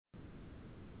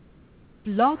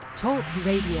Blog Talk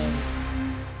Radio.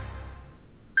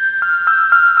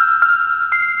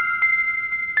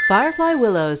 Firefly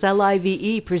Willows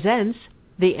LIVE presents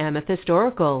The Amethyst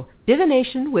Oracle,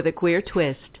 Divination with a Queer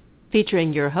Twist,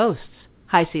 featuring your hosts,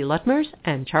 Heisey Lutmers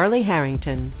and Charlie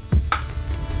Harrington.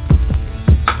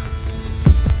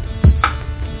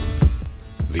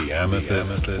 The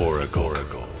Amethyst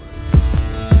Oracle.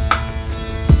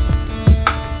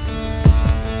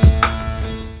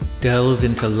 Delve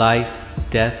into life,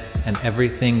 death, and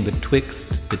everything betwixt,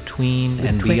 between,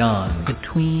 and beyond.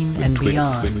 Between and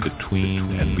beyond.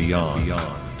 Between and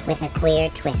beyond. With a queer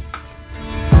twist.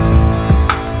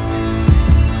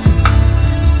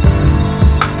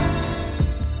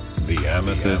 The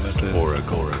Amethyst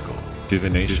Oracle.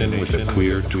 Divination with a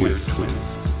queer twist.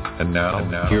 And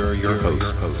now, here are your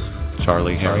hosts,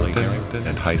 Charlie Harrington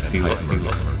and Heisey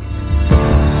Lutmers.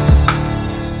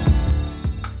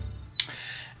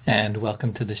 And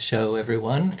welcome to the show,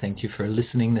 everyone. Thank you for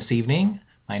listening this evening.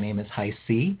 My name is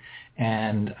Heisey,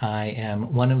 and I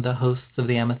am one of the hosts of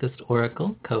the Amethyst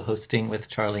Oracle, co-hosting with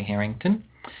Charlie Harrington.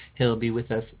 He'll be with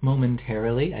us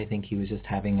momentarily. I think he was just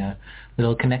having a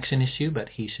little connection issue, but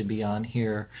he should be on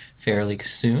here fairly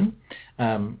soon.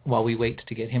 While we wait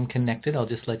to get him connected, I'll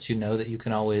just let you know that you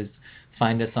can always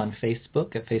find us on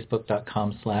Facebook at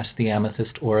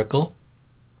facebook.com/theamethystOracle.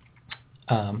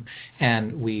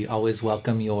 And we always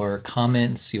welcome your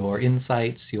comments, your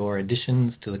insights, your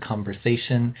additions to the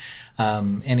conversation,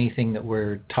 anything that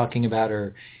we're talking about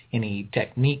or any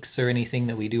techniques or anything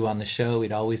that we do on the show.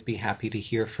 We'd always be happy to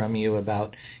hear from you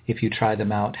about if you try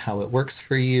them out, how it works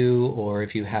for you, or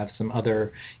if you have some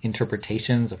other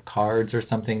interpretations of cards or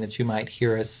something that you might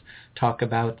hear us talk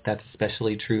about. That's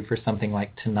especially true for something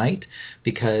like tonight,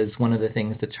 because one of the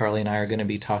things that Charlie and I are going to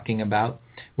be talking about,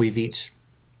 we've each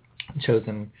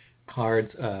chosen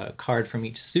a card from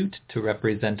each suit to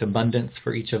represent abundance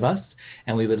for each of us,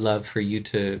 and we would love for you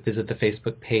to visit the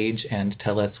Facebook page and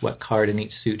tell us what card in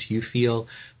each suit you feel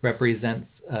represents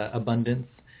abundance,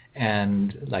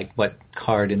 and like what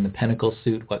card in the Pentacle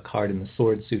suit, what card in the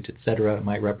Sword suit, etc.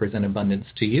 might represent abundance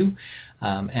to you,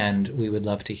 and we would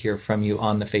love to hear from you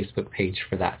on the Facebook page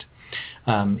for that.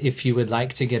 If you would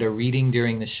like to get a reading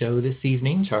during the show this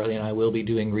evening, Charlie and I will be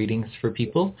doing readings for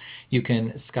people. You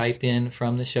can Skype in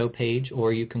from the show page,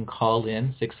 or you can call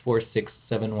in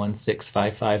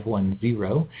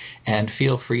 646-716-5510, and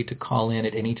feel free to call in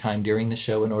at any time during the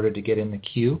show in order to get in the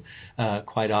queue.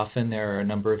 Quite often there are a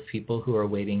number of people who are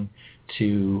waiting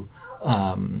to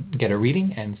get a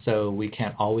reading, and so we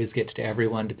can't always get to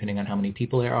everyone depending on how many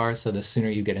people there are, so the sooner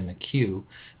you get in the queue,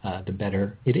 the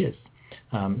better it is.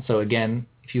 So again,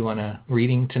 if you want a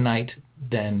reading tonight,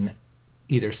 then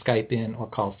either Skype in or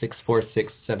call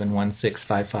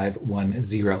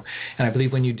 646-716-5510. And I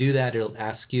believe when you do that, it'll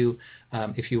ask you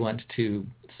if you want to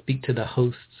speak to the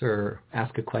hosts or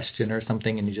ask a question or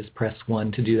something, and you just press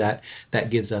 1 to do that. That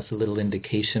gives us a little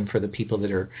indication for the people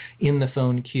that are in the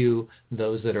phone queue,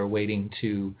 those that are waiting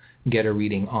to get a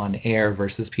reading on air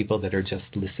versus people that are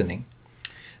just listening.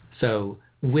 So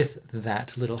with that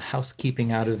little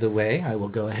housekeeping out of the way, I will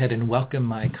go ahead and welcome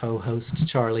my co-host,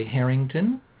 Charlie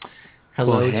Harrington.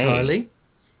 Hello, well, hey. Charlie.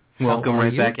 Welcome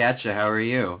right back at you. How are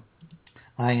you?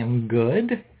 I am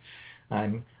good.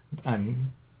 I'm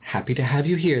happy to have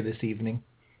you here this evening.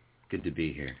 Good to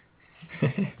be here.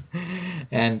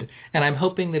 and I'm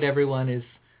hoping that everyone is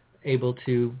able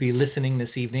to be listening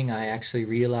this evening. I actually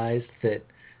realized that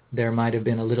there might have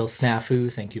been a little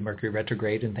snafu. Thank you, Mercury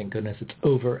retrograde, and thank goodness it's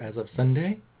over as of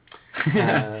Sunday.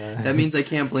 That means I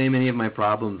can't blame any of my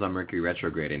problems on Mercury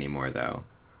retrograde anymore, though.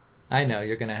 I know.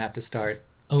 You're going to have to start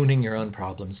owning your own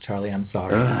problems, Charlie. I'm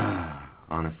sorry.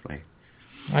 Honestly.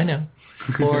 I know.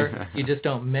 Or you just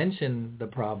don't mention the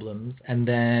problems, and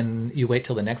then you wait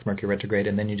till the next Mercury retrograde,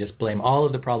 and then you just blame all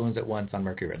of the problems at once on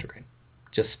Mercury retrograde.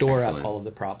 Just store up all of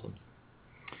the problems.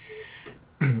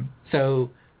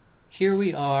 So here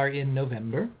we are in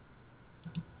November,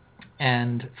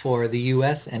 and for the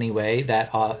U.S. anyway, that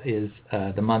is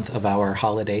the month of our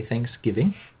holiday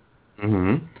Thanksgiving.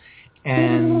 Mm-hmm.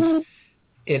 And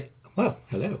it, well,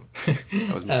 hello.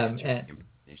 That was my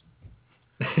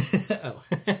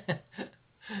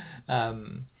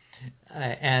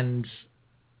and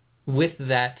with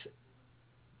that,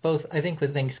 both, I think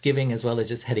with Thanksgiving as well as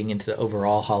just heading into the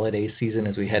overall holiday season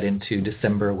as we head into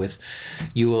December with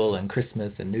Yule and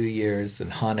Christmas and New Year's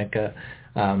and Hanukkah,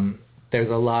 there's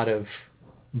a lot of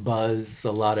buzz, a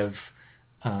lot of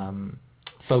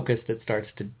focus that starts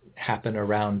to happen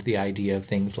around the idea of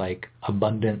things like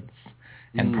abundance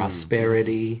and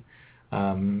prosperity.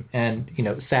 And, you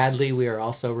know, sadly, we are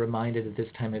also reminded at this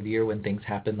time of year when things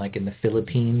happen like in the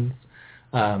Philippines,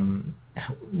 it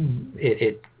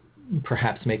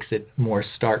perhaps makes it more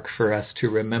stark for us to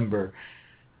remember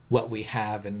what we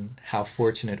have and how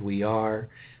fortunate we are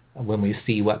when we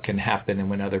see what can happen and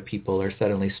when other people are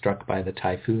suddenly struck by the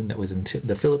typhoon that was in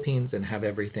the Philippines and have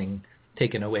everything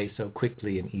taken away so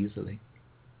quickly and easily.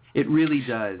 It really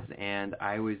does, and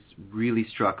I was really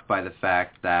struck by the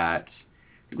fact that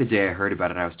the day I heard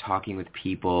about it, I was talking with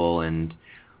people, and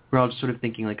we're all just sort of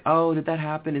thinking like, oh, did that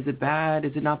happen? Is it bad?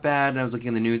 Is it not bad? And I was looking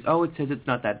in the news, oh, it says it's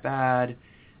not that bad.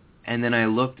 And then I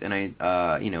looked and I,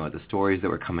 at the stories that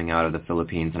were coming out of the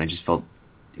Philippines, and I just felt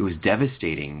it was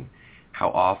devastating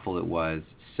how awful it was.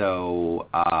 So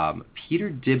Peter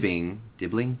Dibbing,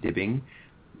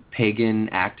 pagan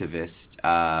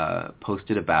activist,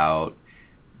 posted about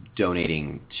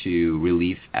donating to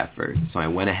relief efforts. So I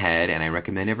went ahead, and I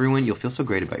recommend everyone, you'll feel so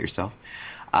great about yourself.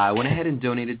 I went ahead and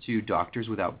donated to Doctors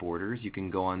Without Borders. You can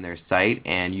go on their site,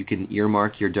 and you can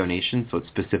earmark your donation, so it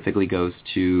specifically goes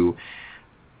to,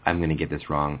 I'm going to get this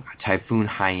wrong, Typhoon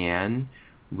Haiyan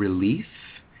relief.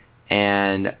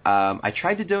 And I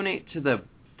tried to donate to the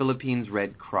Philippines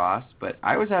Red Cross, but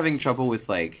I was having trouble with,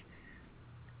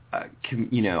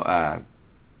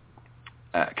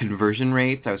 conversion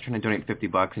rates. I was trying to donate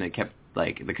 $50, and it kept,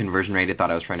 the conversion rate, I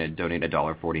thought I was trying to donate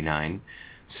 $1.49.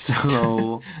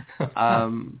 So,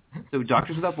 so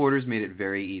Doctors Without Borders made it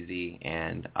very easy,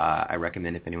 and I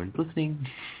recommend if anyone's listening.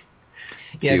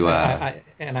 Yes,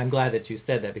 and I'm glad that you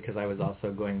said that, because I was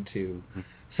also going to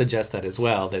suggest that as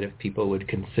well, that if people would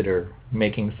consider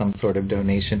making some sort of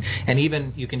donation, and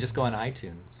even you can just go on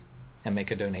iTunes and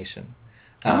make a donation.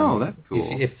 Oh, that's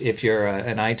cool. If you're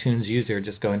an iTunes user,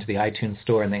 just go into the iTunes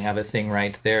store, and they have a thing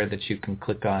right there that you can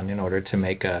click on in order to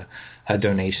make a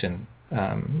donation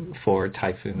for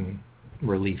typhoon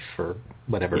relief or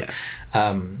whatever. Yeah.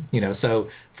 So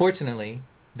fortunately,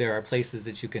 there are places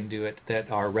that you can do it that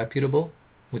are reputable,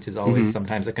 which is always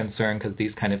sometimes a concern, because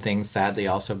these kind of things sadly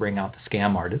also bring out the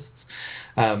scam artists.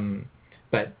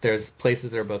 But there's places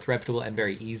that are both reputable and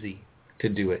very easy to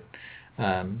do it.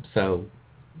 So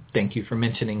thank you for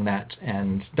mentioning that.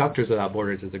 And Doctors Without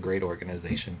Borders is a great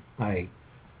organization. I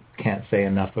can't say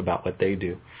enough about what they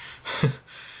do.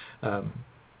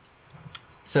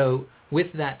 So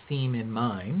with that theme in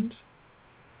mind,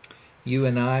 you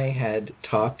and I had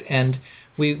talked, and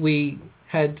we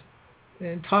had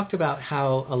talked about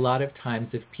how a lot of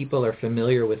times if people are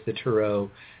familiar with the Tarot,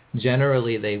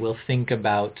 generally they will think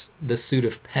about the suit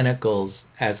of Pentacles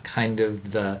as kind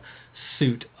of the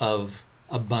suit of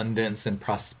abundance and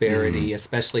prosperity,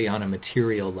 especially on a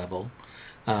material level.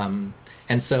 And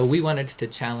so we wanted to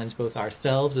challenge both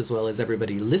ourselves as well as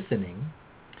everybody listening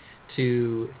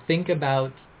to think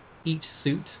about each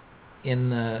suit in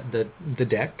the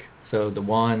deck, so the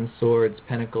Wands, Swords,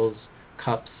 Pentacles,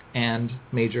 Cups, and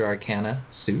Major Arcana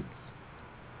suits,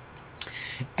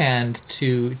 and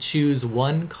to choose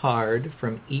one card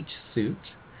from each suit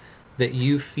that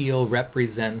you feel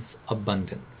represents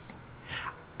abundance.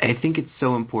 I think it's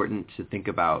so important to think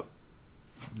about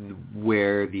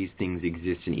where these things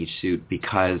exist in each suit,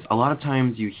 because a lot of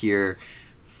times you hear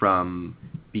from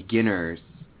beginners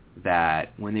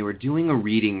that when they were doing a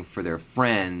reading for their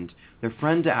friend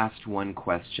asked one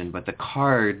question, but the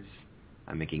cards,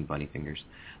 I'm making bunny fingers,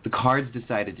 the cards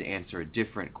decided to answer a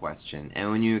different question.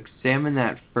 And when you examine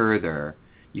that further,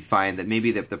 you find that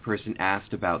maybe the person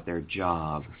asked about their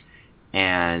job,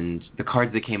 and the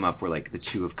cards that came up were like the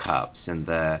Two of Cups and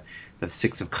the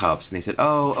Six of Cups, and they said,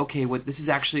 oh, okay, what this is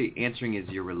actually answering is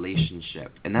your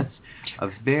relationship. And that's a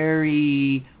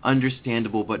very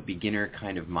understandable but beginner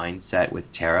kind of mindset with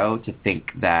tarot, to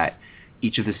think that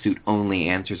each of the suit only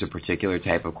answers a particular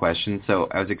type of question. So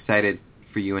I was excited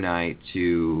for you and I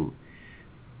to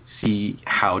see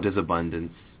how does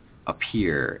abundance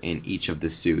appear in each of the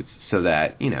suits, so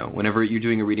that, whenever you're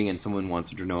doing a reading and someone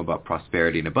wants to know about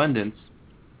prosperity and abundance,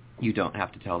 you don't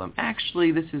have to tell them,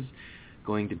 actually, this is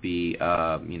going to be,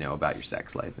 about your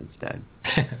sex life instead.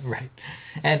 Right.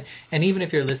 And even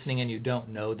if you're listening and you don't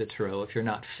know the Tarot, if you're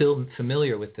not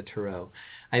familiar with the Tarot,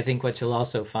 I think what you'll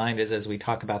also find is, as we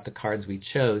talk about the cards we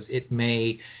chose, it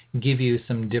may give you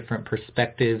some different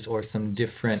perspectives or some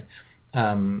different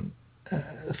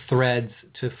threads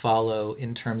to follow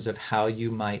in terms of how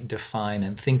you might define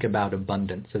and think about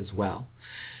abundance as well.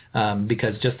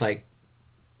 Because just like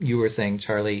you were saying,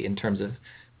 Charlie, in terms of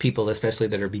people, especially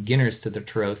that are beginners to the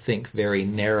Tarot, think very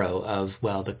narrow of,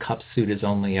 well, the Cup suit is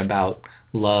only about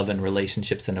love and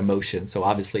relationships and emotion, so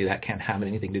obviously that can't have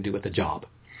anything to do with the job.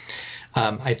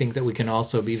 I think that we can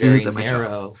also be very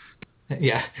narrow.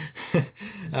 Yeah.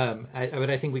 But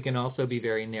I think we can also be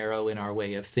very narrow in our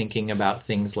way of thinking about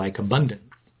things like abundance.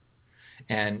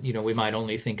 And, we might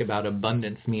only think about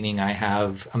abundance, meaning I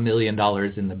have $1 million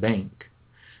in the bank,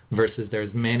 versus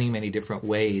there's many, many different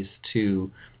ways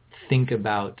to think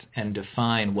about and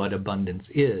define what abundance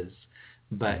is.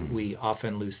 But we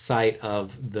often lose sight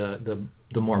of the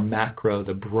more macro,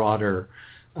 the broader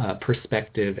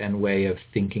perspective and way of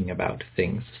thinking about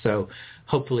things. So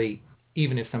hopefully,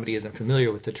 even if somebody isn't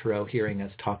familiar with the Tarot, hearing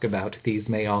us talk about these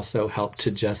may also help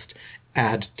to just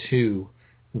add to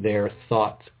their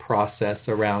thought process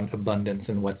around abundance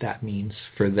and what that means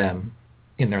for them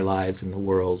in their lives, in the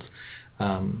world.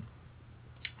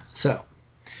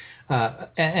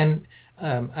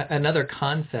 Another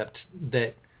concept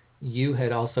that you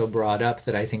had also brought up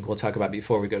that I think we'll talk about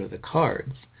before we go to the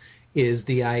cards is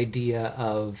the idea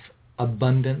of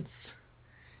abundance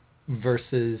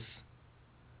versus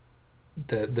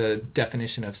the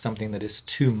definition of something that is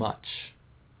too much.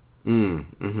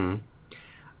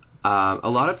 A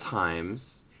lot of times,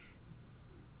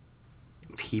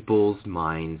 people's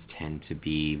minds tend to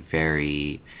be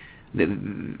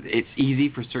it's easy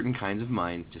for certain kinds of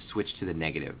minds to switch to the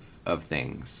negative of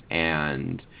things.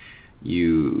 And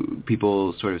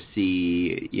people sort of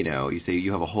see, you say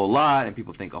you have a whole lot, and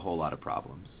people think a whole lot of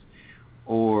problems.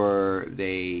 Or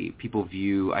I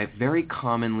very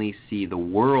commonly see the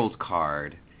World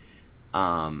card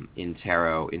in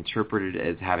tarot interpreted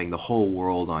as having the whole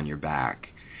world on your back,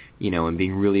 and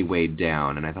being really weighed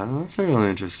down. And I thought, that's a really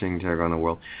interesting take on the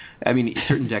world. I mean,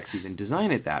 certain decks even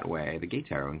design it that way, the Gay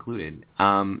Tarot included.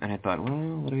 And I thought,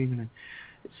 well, what are we going to...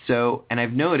 So, and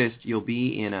I've noticed you'll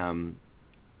be in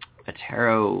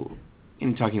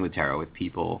talking with tarot with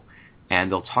people,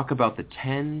 and they'll talk about the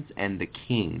tens and the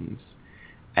kings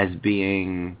as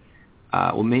being,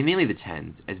 mainly the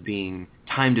tens, as being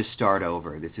time to start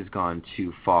over. This has gone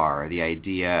too far. The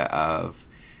idea of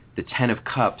the 10 of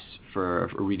Cups for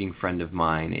a reading friend of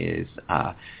mine is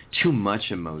too much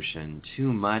emotion,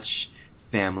 too much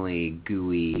family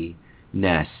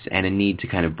gooey-ness, and a need to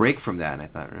kind of break from that. And I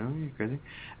thought, oh, you're crazy.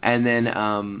 And then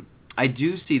I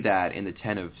do see that in the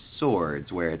 10 of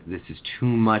Swords, where this is too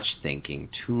much thinking,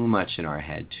 too much in our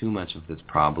head, too much of this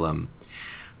problem.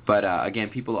 But again,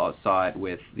 people all saw it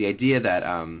with the idea that,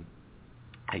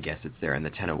 I guess it's there in the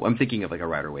 10 of... I'm thinking of like a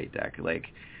Rider-Waite deck, like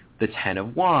the 10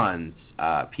 of Wands.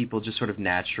 People just sort of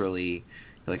naturally,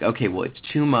 like, okay, well, it's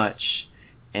too much,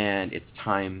 and it's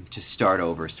time to start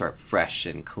over, start fresh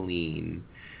and clean.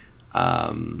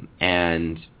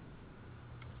 And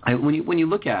when you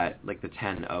look at like the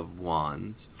 10 of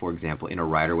Wands, for example, in a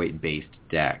Rider-Waite based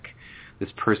deck, this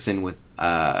person with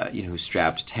who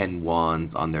strapped 10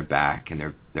 wands on their back, and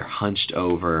they're hunched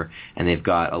over, and they've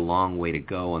got a long way to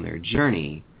go on their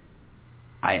journey.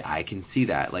 I can see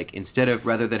that. Like,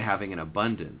 rather than having an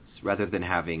abundance, rather than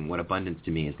having what abundance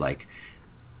to me is like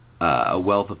a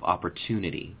wealth of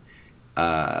opportunity,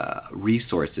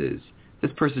 resources,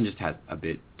 this person just has a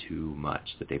bit too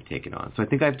much that they've taken on. So I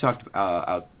think I've talked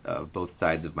out of both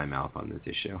sides of my mouth on this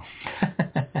issue.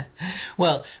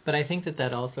 Well, but I think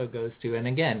that also goes to, and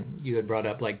again, you had brought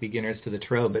up like beginners to the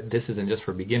tarot, but this isn't just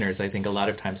for beginners. I think a lot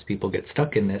of times people get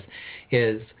stuck in this,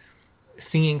 is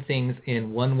seeing things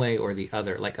in one way or the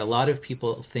other. Like, a lot of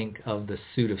people think of the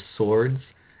suit of swords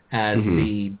as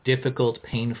the difficult,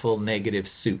 painful, negative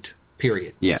suit,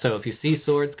 period. Yeah. So if you see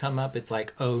swords come up, it's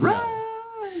like, oh no. Right.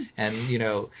 And,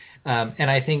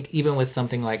 and I think even with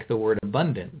something like the word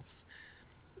abundance,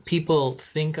 people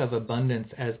think of abundance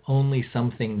as only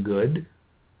something good,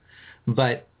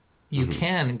 but you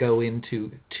can go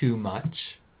into too much.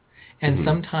 And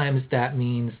sometimes that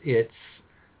means it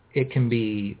can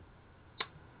be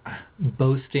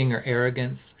boasting or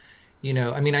arrogance.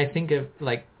 I think of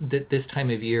like this time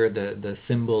of year, the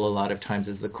symbol a lot of times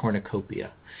is the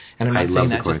cornucopia. And I'm not saying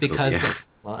that just because...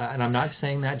 Well, and I'm not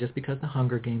saying that just because The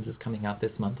Hunger Games is coming out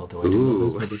this month, although I do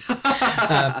love those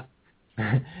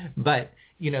movies. But,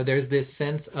 there's this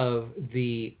sense of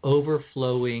the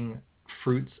overflowing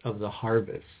fruits of the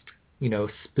harvest,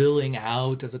 spilling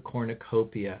out of the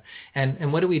cornucopia.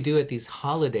 And what do we do at these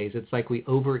holidays? It's like we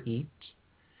overeat.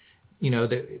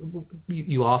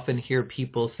 You often hear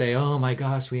people say, oh my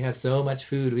gosh, we have so much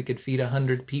food, we could feed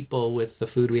 100 people with the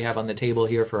food we have on the table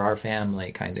here for our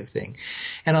family, kind of thing.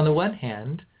 And on the one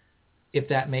hand, if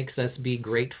that makes us be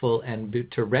grateful and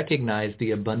to recognize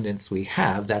the abundance we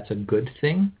have, that's a good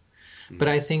thing. But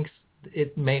I think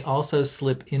it may also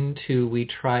slip into, we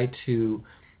try to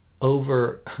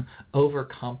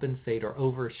overcompensate or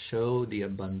overshow the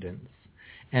abundance.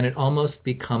 And it almost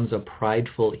becomes a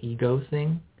prideful ego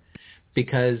thing.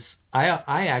 Because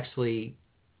I actually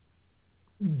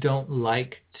don't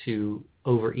like to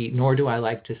overeat, nor do I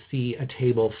like to see a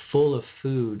table full of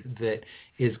food that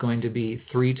is going to be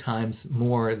 3 times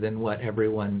more than what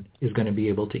everyone is going to be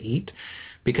able to eat,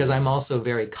 because I'm also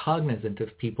very cognizant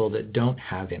of people that don't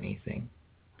have anything.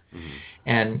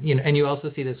 Mm-hmm. And you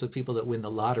also see this with people that win the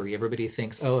lottery. Everybody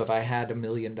thinks, oh, if I had $1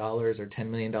 million or $10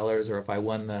 million, or if I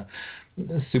won the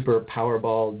super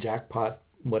Powerball jackpot,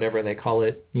 whatever they call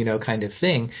it, kind of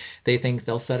thing, they think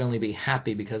they'll suddenly be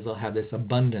happy because they'll have this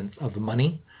abundance of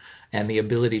money and the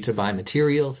ability to buy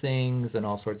material things and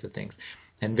all sorts of things.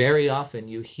 And very often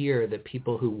you hear that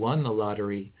people who won the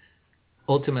lottery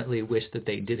ultimately wish that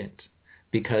they didn't,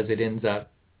 because it ends up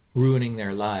ruining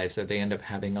their lives, or they end up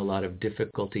having a lot of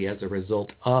difficulty as a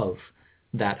result of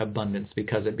that abundance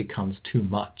because it becomes too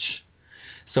much.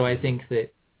 So I think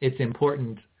that it's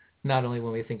important, not only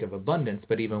when we think of abundance,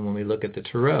 but even when we look at the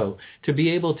tarot, to be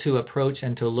able to approach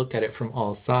and to look at it from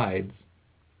all sides,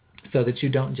 so that you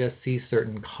don't just see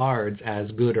certain cards as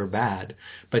good or bad,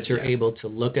 but you're able to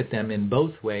look at them in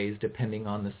both ways depending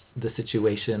on the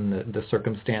situation, the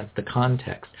circumstance, the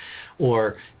context.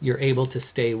 Or you're able to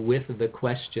stay with the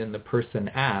question the person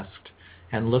asked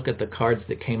and look at the cards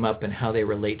that came up and how they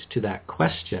relate to that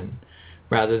question,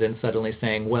 rather than suddenly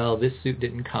saying, well, this suit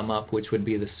didn't come up, which would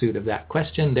be the suit of that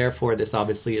question, therefore this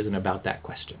obviously isn't about that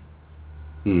question.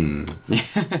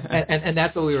 and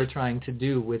that's what we were trying to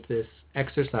do with this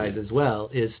exercise as well,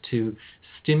 is to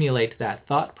stimulate that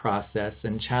thought process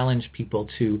and challenge people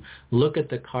to look at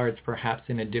the cards perhaps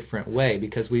in a different way,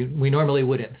 because we normally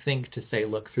wouldn't think to say,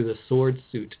 look through the sword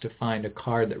suit to find a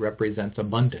card that represents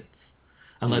abundance,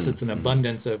 unless it's an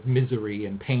abundance of misery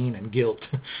and pain and guilt.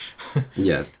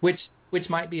 Yes. Which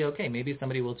might be okay. Maybe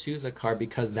somebody will choose a card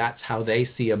because that's how they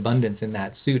see abundance in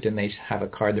that suit, and they have a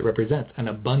card that represents an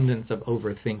abundance of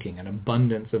overthinking, an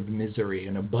abundance of misery,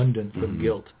 an abundance of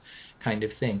guilt kind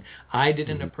of thing. I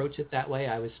didn't approach it that way.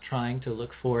 I was trying to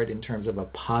look for it in terms of a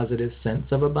positive sense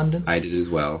of abundance. I did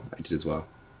as well.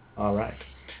 All right.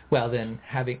 Well, then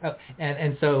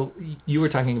and so you were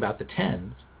talking about the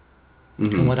tens.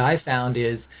 And what I found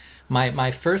is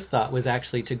my first thought was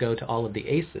actually to go to all of the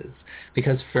aces,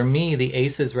 because for me the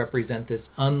aces represent this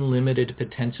unlimited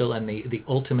potential and the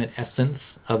ultimate essence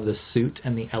of the suit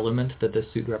and the element that the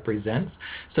suit represents.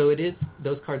 So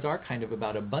those cards are kind of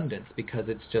about abundance, because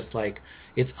it's just like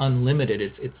it's unlimited.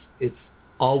 It's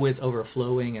always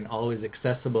overflowing and always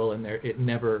accessible, and it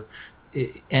never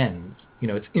ends.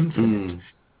 It's infinite,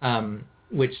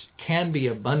 which can be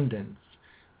abundance,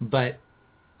 but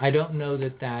I don't know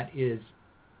that is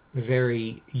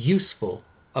very useful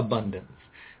abundance,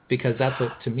 because that's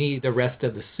what, to me, the rest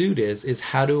of the suit is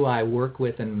how do I work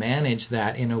with and manage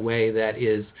that in a way that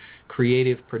is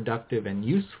creative, productive, and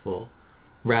useful,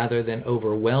 rather than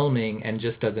overwhelming and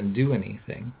just doesn't do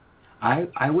anything.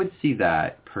 I would see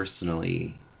that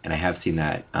personally, and I have seen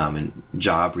that in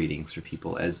job readings for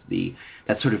people, as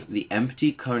that's sort of the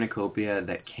empty cornucopia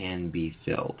that can be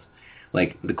filled.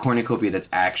 Like the cornucopia that's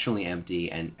actually empty,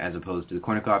 and as opposed to the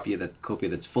cornucopia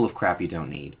that's full of crap you don't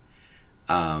need.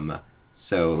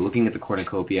 So looking at the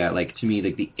cornucopia, like to me,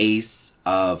 like the Ace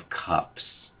of Cups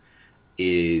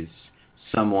is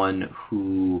someone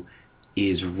who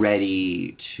is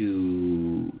ready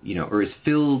to, or is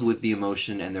filled with the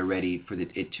emotion, and they're ready for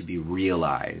it to be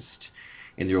realized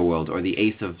in the real world. Or the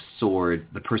Ace of Swords,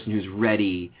 the person who's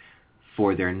ready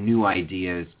for their new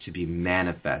ideas to be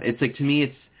manifest. It's like, to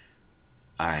me,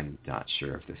 I'm not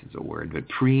sure if this is a word, but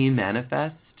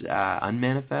pre-manifest,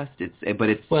 unmanifest. It's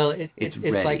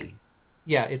ready. Like,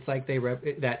 it's like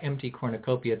that empty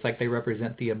cornucopia. It's like they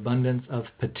represent the abundance of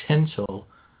potential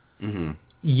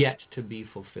yet to be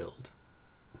fulfilled.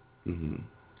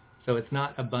 So it's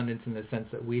not abundance in the sense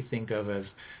that we think of as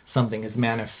something is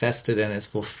manifested and is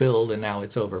fulfilled and now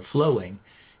it's overflowing.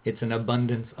 It's an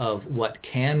abundance of what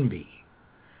can be,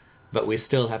 but we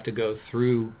still have to go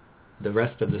through the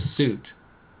rest of the suit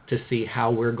to see how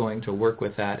we're going to work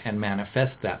with that and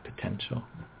manifest that potential.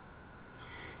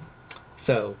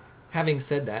 So, having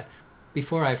said that,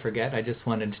 before I forget, I just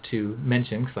wanted to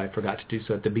mention, because I forgot to do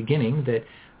so at the beginning, that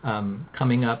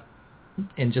coming up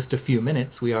in just a few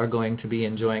minutes, we are going to be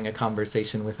enjoying a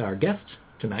conversation with our guest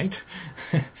tonight,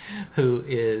 who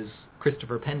is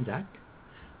Christopher Penczak.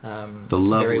 The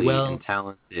lovely and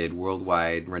talented,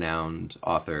 worldwide renowned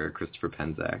author, Christopher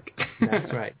Penczak.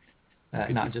 That's right.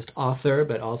 Not just author,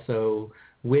 but also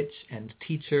witch and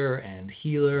teacher and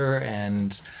healer,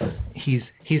 and he's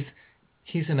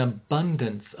an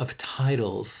abundance of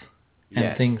titles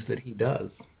and things that he does.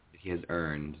 He has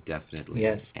earned, definitely.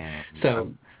 Yes. And,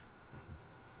 so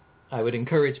I would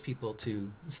encourage people to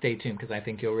stay tuned, because I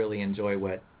think you'll really enjoy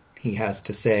what he has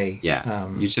to say. Yeah,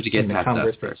 you just have to get past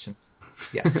us first.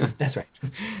 Yeah, that's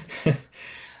right.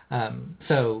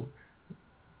 So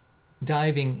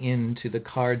diving into the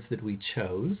cards that we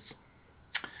chose,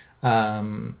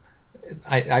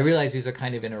 I realize these are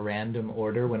kind of in a random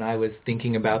order. When I was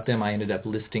thinking about them, I ended up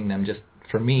listing them just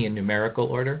for me in numerical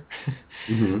order.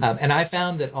 Mm-hmm. And I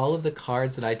found that all of the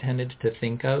cards that I tended to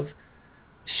think of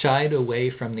shied away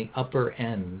from the upper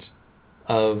end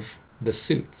of the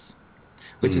suits,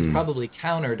 which is probably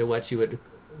counter to what you would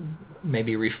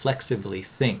maybe reflexively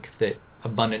think, that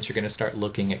abundance, you're going to start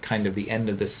looking at kind of the end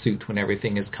of the suit when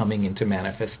everything is coming into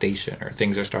manifestation or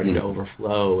things are starting to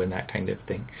overflow and that kind of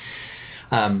thing.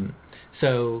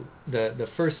 So the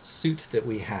first suit that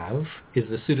we have is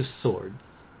the suit of swords.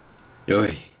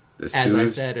 Oy, As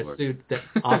I said, a suit that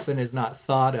often is not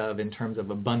thought of in terms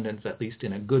of abundance, at least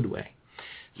in a good way.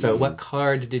 So what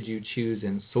card did you choose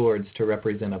in swords to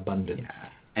represent abundance? Yeah.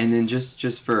 And then just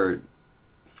for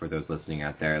those listening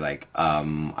out there, like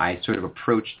I sort of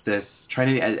approached this,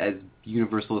 trying to be as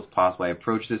universal as possible. I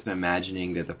approached this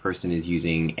imagining that the person is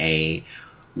using a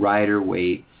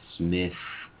Rider-Waite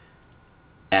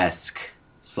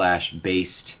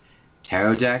Smith-esque/based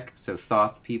tarot deck. So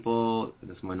Thoth people,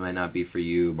 this one might not be for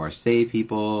you. Marseille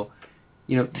people,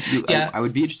 I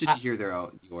would be interested to hear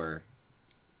your...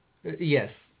 Yes.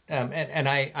 And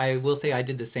I will say I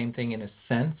did the same thing in a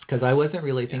sense, because I wasn't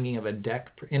really thinking of a deck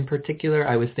in particular.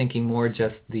 I was thinking more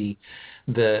just the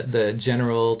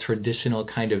general traditional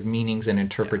kind of meanings and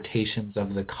interpretations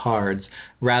of the cards,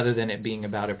 rather than it being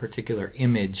about a particular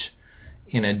image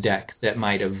in a deck that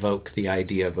might evoke the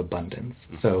idea of abundance.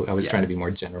 So I was trying to be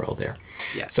more general there.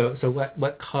 Yes. So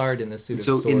what card in the suit of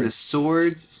swords? So in the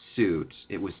swords suit,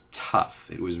 it was tough.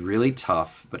 It was really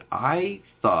tough. But I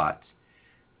thought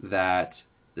that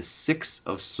the Six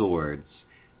of Swords,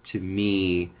 to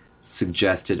me,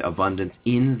 suggested abundance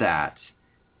in that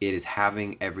it is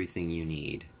having everything you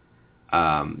need.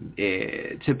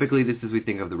 Typically, this is, we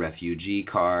think of the refugee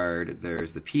card. There's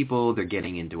the people, they're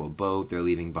getting into a boat, they're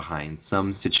leaving behind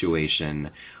some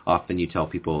situation. Often you tell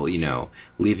people,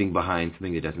 leaving behind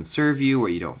something that doesn't serve you, or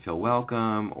you don't feel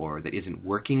welcome, or that isn't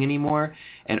working anymore.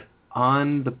 And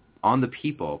on the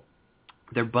people,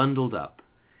 they're bundled up.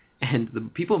 And the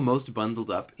people most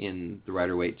bundled up in the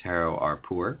Rider-Waite Tarot are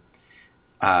poor.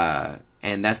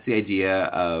 And that's the idea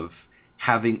of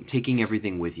taking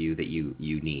everything with you that you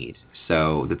need.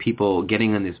 So the people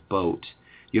getting on this boat,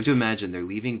 you have to imagine they're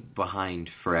leaving behind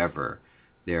forever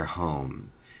their home.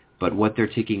 But what they're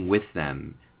taking with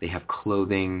them, they have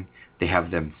clothing, they have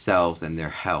themselves and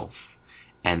their health.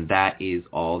 And that is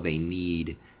all they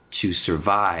need to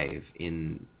survive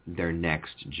in their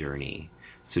next journey.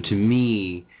 So to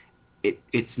me,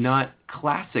 it's not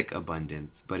classic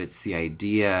abundance, but it's the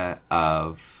idea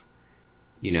of,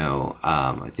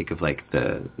 I think of like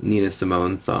the Nina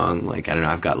Simone song, like, I don't know,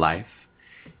 I've Got Life.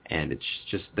 And it's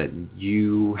just that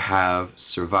you have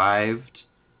survived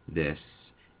this,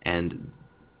 and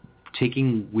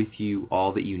taking with you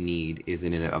all that you need is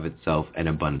in and of itself an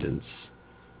abundance.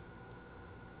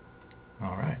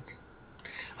 All right.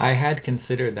 I had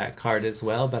considered that card as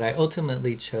well, but I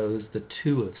ultimately chose the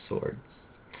Two of Swords.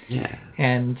 Yeah.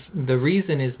 And the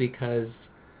reason is because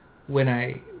when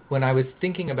I was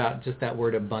thinking about just that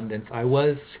word abundance, I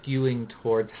was skewing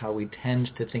towards how we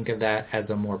tend to think of that as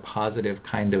a more positive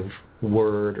kind of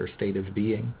word or state of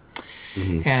being.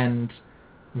 Mm-hmm. And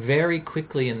very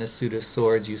quickly in the Suit of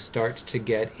Swords, you start to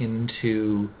get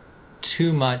into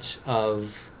too much of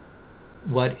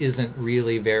what isn't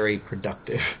really very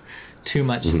productive. Too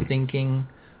much thinking,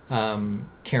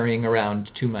 carrying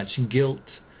around too much guilt,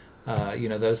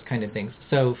 those kind of things.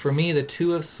 So for me, the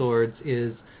Two of Swords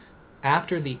is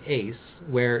after the Ace,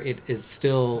 where it is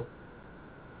still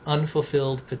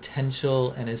unfulfilled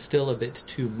potential and is still a bit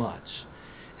too much.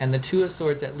 And the Two of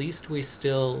Swords, at least we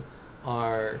still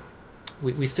are,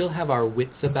 we still have our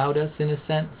wits about us in a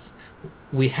sense.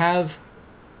 We have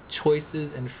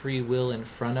choices and free will in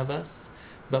front of us,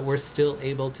 but we're still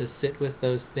able to sit with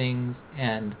those things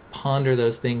and ponder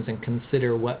those things and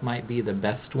consider what might be the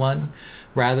best one,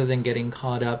 rather than getting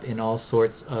caught up in all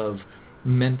sorts of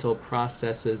mental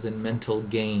processes and mental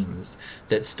games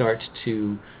that start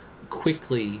to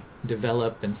quickly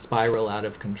develop and spiral out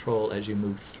of control as you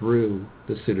move through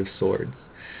the Suit of Swords.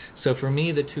 So for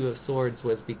me, the Two of Swords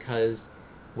was because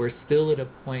we're still at a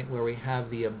point where we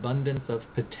have the abundance of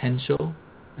potential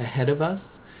ahead of us,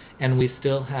 and we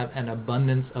still have an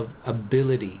abundance of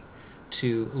ability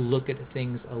to look at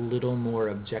things a little more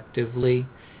objectively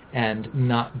and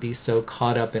not be so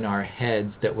caught up in our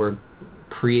heads that we're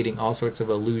creating all sorts of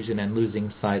illusion and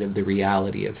losing sight of the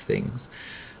reality of things.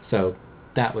 So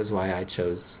that was why I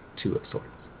chose Two of Swords.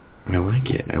 I like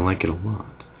it. I like it a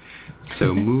lot.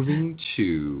 So moving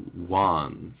to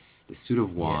Wands, the Suit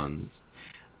of Wands,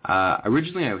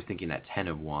 Originally, I was thinking that 10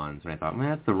 of Wands, and I thought,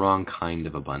 that's the wrong kind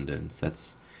of abundance. That's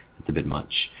a bit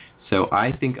much. So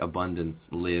I think abundance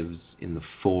lives in the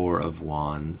 4 of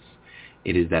Wands.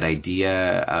 It is that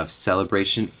idea of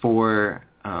celebration. 4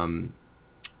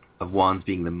 of Wands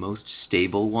being the most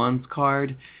stable Wands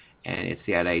card, and it's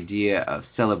that idea of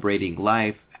celebrating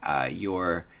life.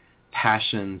 Your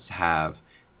passions have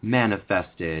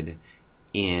manifested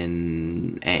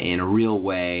in a real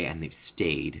way, and they've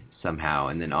stayed somehow.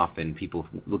 And then often people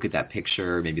look at that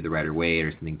picture, maybe the Rider-Waite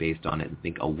or something based on it, and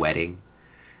think a wedding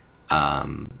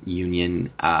union.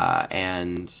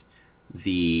 And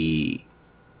if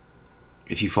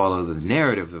you follow the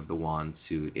narrative of the Wand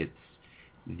suit, it's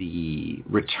the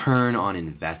return on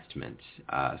investment.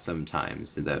 Sometimes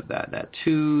that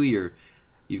 2,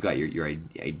 you've got your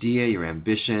idea, your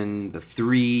ambition. The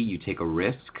 3, you take a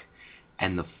risk.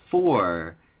 And the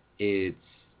 4, it's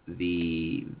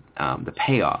the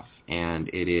payoff, and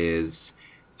it is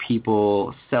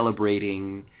people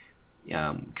celebrating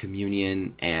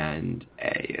communion, and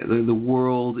the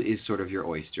world is sort of your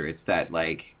oyster. It's that,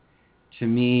 like, to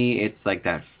me, it's like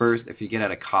that first, if you get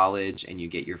out of college and you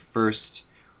get your first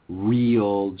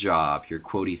real job, your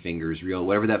quotey fingers, real,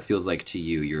 whatever that feels like to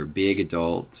you, your big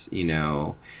adult,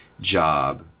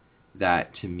 job.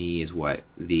 That, to me, is what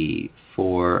the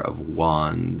 4 of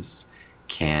Wands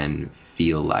can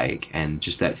feel like, and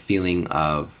just that feeling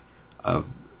of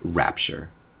rapture.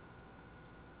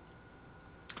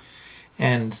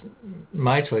 And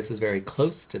my choice is very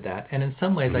close to that, and in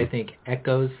some ways I think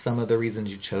echoes some of the reasons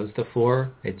you chose the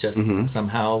 4. It just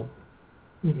somehow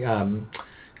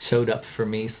showed up for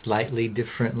me slightly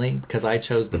differently, because I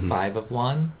chose the 5 of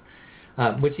Wands.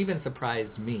 Which even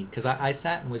surprised me, because I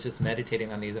sat and was just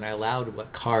meditating on these, and I allowed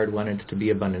what card wanted to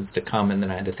be abundance to come, and then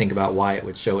I had to think about why it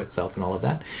would show itself and all of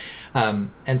that.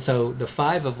 And so the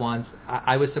 5 of Wands,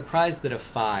 I was surprised that a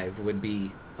 5 would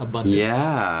be abundant.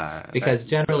 Yeah. Because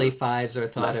generally 5s are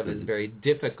thought of as very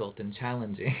difficult and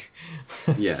challenging.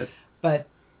 Yes. But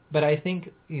I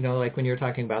think, like when you're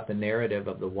talking about the narrative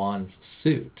of the Wands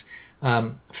suit,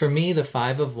 for me, the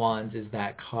 5 of Wands is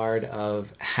that card of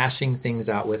hashing things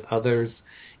out with others.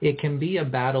 It can be a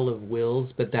battle of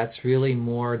wills, but that's really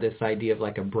more this idea of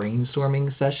like a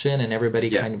brainstorming session and everybody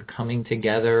kind of coming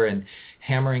together and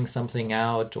hammering something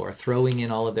out or throwing in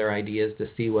all of their ideas to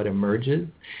see what emerges.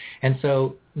 And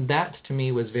so that, to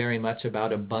me, was very much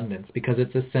about abundance, because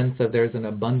it's a sense of there's an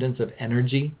abundance of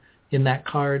energy in that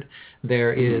card.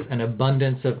 There is an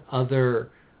abundance of other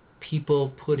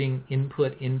people putting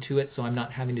input into it, so I'm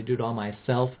not having to do it all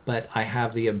myself, but I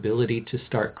have the ability to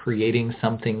start creating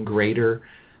something greater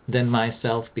than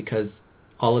myself, because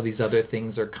all of these other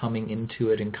things are coming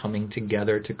into it and coming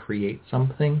together to create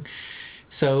something.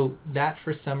 So that,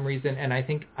 for some reason, and I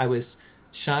think I was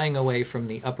shying away from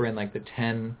the upper end, like the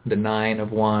 10, the 9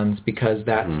 of Wands, because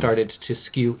that started to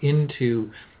skew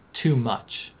into too much.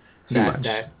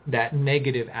 That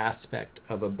negative aspect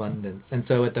of abundance. And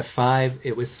so at the 5,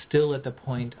 it was still at the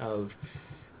point of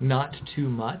not too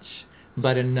much,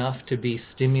 but enough to be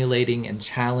stimulating and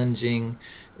challenging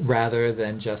rather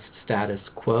than just status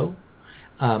quo.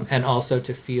 And also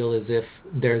to feel as if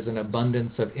there's an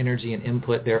abundance of energy and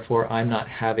input, therefore I'm not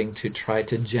having to try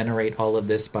to generate all of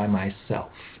this by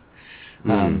myself.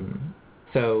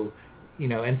 So,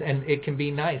 and it can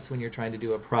be nice when you're trying to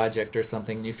do a project or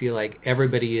something. You feel like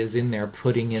everybody is in there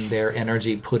putting in their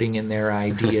energy, putting in their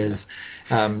ideas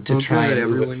to try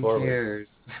and move it forward. Cares.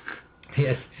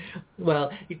 Yes.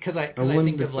 Well, because I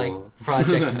think of like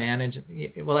project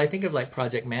management. Well, I think of like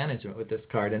project management with this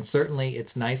card, and certainly it's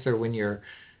nicer when you're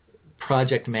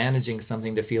project managing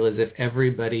something to feel as if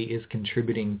everybody is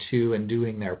contributing to and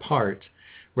doing their part,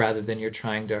 rather than you're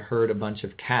trying to herd a bunch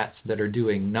of cats that are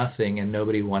doing nothing and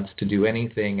nobody wants to do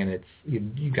anything, and it's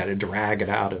you got to drag it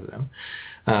out of them.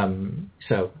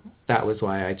 So that was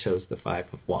why I chose the 5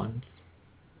 of Wands.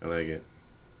 I like it.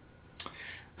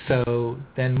 So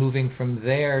then moving from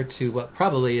there to what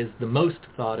probably is the most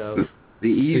thought of. The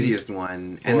easiest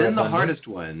one, and then the hardest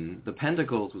one, the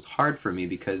Pentacles, was hard for me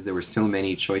because there were so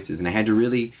many choices, and I had to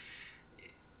really,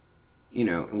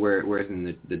 whereas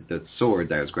in the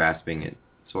swords, I was grasping at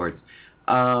swords.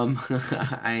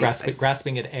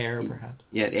 Grasping at air, perhaps.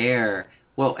 Yeah, at air.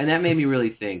 Well, and that made me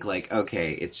really think, like,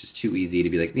 okay, it's just too easy to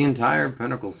be like, the entire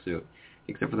Pentacle suit,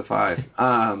 except for the 5.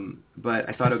 But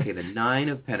I thought, okay, the 9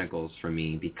 of Pentacles for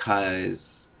me, because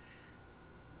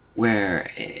where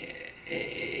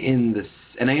in this,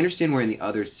 and I understand where in the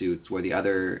other suits, where the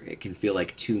other, it can feel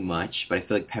like too much, but I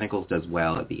feel like Pentacles does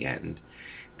well at the end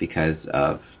because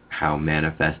of how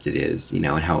manifest it is, and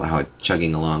how it's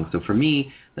chugging along. So for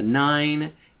me, the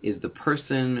 9 is the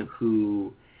person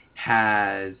who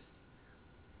has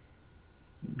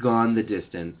gone the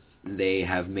distance. They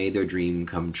have made their dream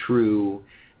come true,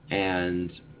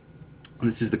 and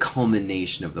this is the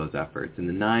culmination of those efforts. And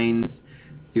the 9s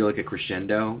feel like a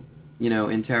crescendo,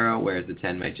 in tarot, whereas the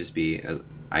 10 might just be,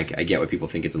 I get what people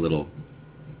think it's a little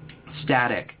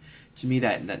static. To me,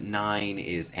 that 9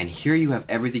 is, and here you have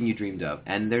everything you dreamed of.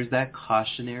 And there's that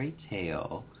cautionary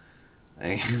tale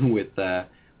with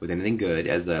anything good,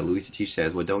 as Louis Satish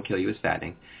says, what don't kill you is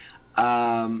fattening.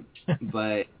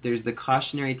 But there's the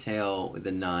cautionary tale with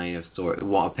the 9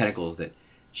 of Pentacles, that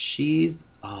she's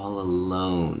all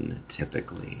alone,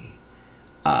 typically.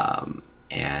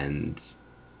 And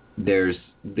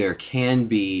there can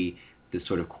be this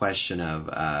sort of question of,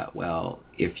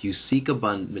 if you seek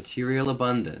material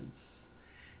abundance,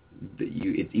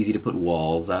 it's easy to put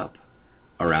walls up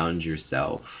around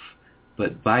yourself,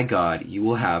 but by God, you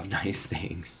will have nice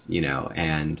things,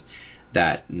 and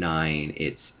that 9,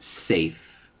 it's safe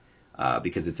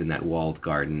because it's in that walled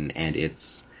garden, and it's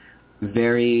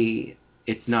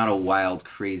not a wild,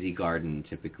 crazy garden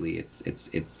typically.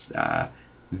 It's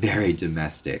very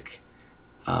domestic,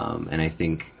 and I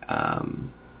think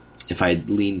if I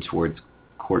lean towards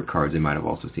court cards, I might have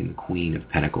also seen the Queen of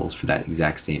Pentacles for that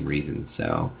exact same reason.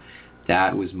 So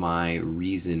that was my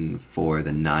reason for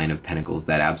the 9 of Pentacles,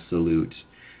 that absolute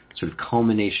sort of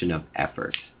culmination of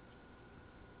effort.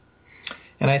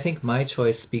 And I think my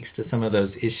choice speaks to some of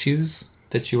those issues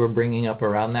that you were bringing up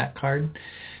around that card,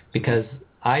 because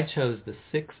I chose the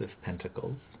 6 of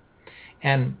Pentacles.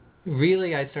 And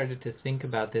really I started to think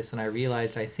about this, and I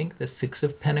realized I think the 6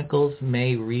 of Pentacles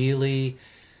may really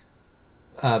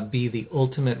be the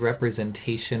ultimate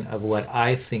representation of what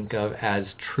I think of as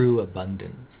true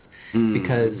abundance. Mm-hmm.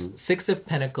 Because 6 of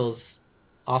Pentacles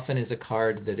often is a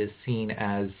card that is seen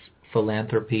as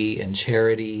philanthropy and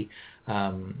charity,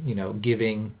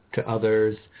 giving to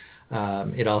others.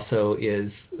 It also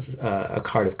is a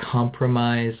card of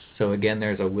compromise. So again,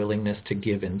 there's a willingness to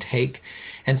give and take.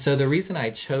 And so the reason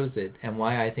I chose it, and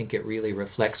why I think it really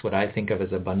reflects what I think of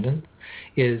as abundance,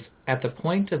 is at the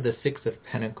point of the 6 of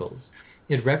Pentacles,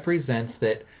 it represents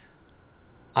that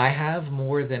I have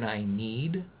more than I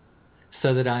need,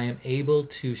 so that I am able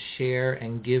to share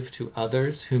and give to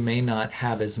others who may not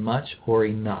have as much or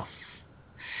enough.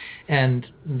 And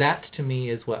that, to me,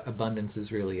 is what abundance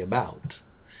is really about.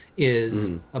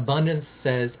 Abundance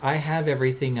says, I have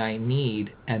everything I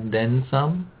need and then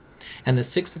some. And the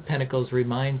 6 of Pentacles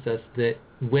reminds us that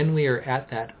when we are at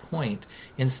that point,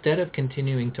 instead of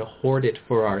continuing to hoard it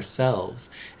for ourselves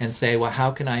and say, well,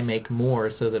 how can I make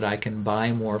more so that I can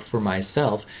buy more for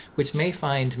myself, which may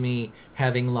find me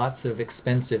having lots of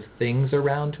expensive things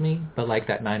around me, but like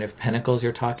that 9 of Pentacles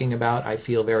you're talking about, I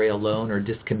feel very alone or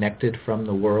disconnected from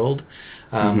the world,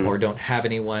 or don't have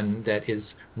anyone that is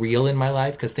real in my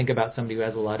life. Because think about somebody who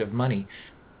has a lot of money.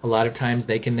 A lot of times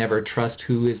they can never trust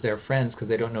who is their friends because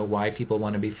they don't know why people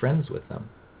want to be friends with them.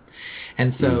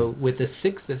 And so with the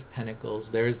 6 of Pentacles,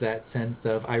 there's that sense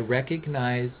of I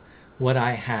recognize what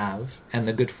I have and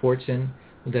the good fortune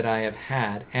that I have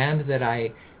had, and that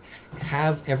I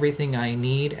have everything I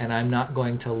need and I'm not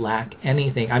going to lack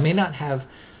anything. I may not have,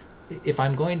 if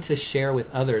I'm going to share with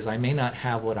others, I may not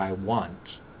have what I want,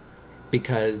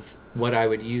 because what I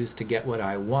would use to get what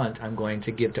I want, I'm going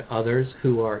to give to others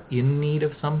who are in need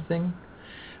of something,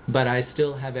 but I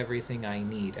still have everything I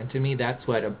need. And to me, that's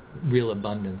what a real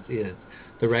abundance is.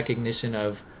 The recognition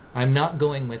of, I'm not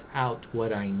going without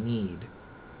what I need,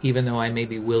 even though I may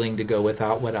be willing to go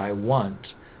without what I want,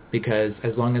 because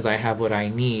as long as I have what I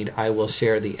need, I will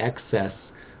share the excess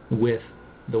with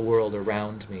the world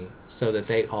around me so that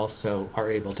they also are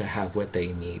able to have what they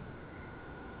need.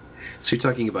 So you're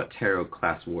talking about tarot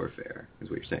class warfare, is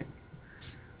what you're saying?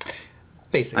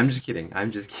 Basically. I'm just kidding.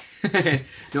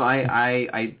 No,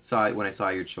 I saw it when I saw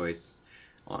your choice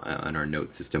on our note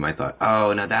system. I thought,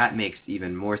 oh, now that makes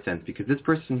even more sense, because this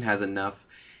person has enough,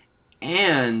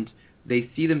 and they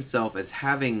see themselves as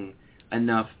having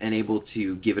enough and able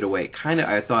to give it away. Kind of,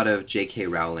 I thought of J.K.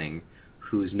 Rowling,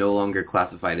 who's no longer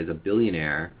classified as a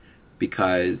billionaire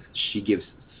because she gives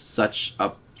such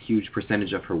a huge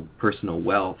percentage of her personal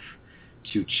wealth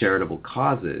to charitable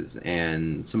causes,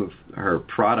 and some of her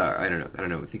product, I don't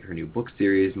know, I think her new book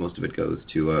series, most of it goes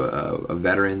to a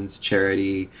veterans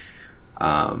charity,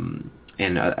 and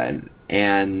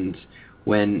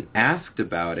when asked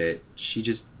about it,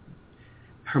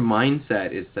 her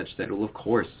mindset is such that, well, of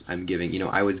course I'm giving,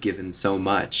 I was given so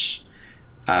much,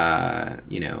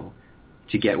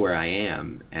 to get where I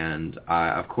am, and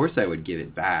of course I would give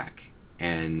it back,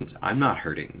 and I'm not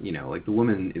hurting, like the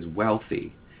woman is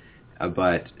wealthy,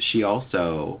 but she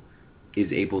also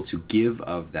is able to give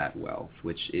of that wealth,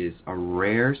 which is a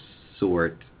rare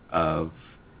sort of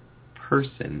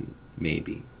person,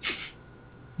 maybe.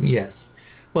 Yes.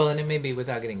 Well, and it may be,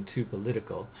 without getting too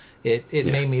political, it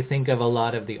made me think of a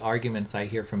lot of the arguments I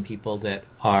hear from people that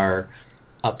are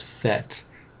upset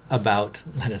about,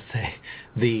 let us say,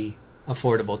 the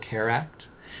Affordable Care Act.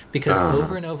 Because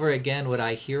over and over again, what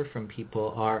I hear from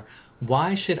people are,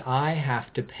 why should I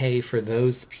have to pay for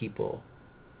those people?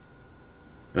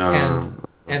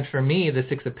 And for me, the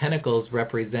Six of Pentacles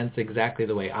represents exactly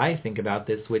the way I think about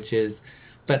this, which is,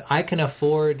 but I can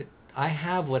afford, I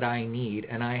have what I need,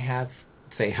 and I have,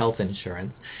 say, health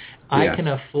insurance. I can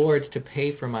afford to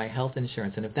pay for my health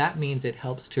insurance. And if that means it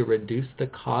helps to reduce the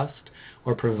cost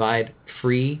or provide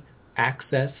free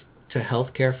access to health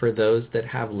care for those that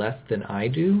have less than I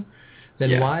do,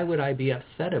 then why would I be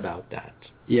upset about that?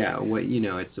 Yeah,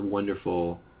 it's a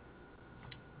wonderful...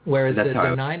 Whereas that's how the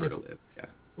I nine prefer to live.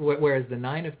 Whereas the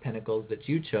Nine of Pentacles that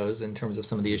you chose, in terms of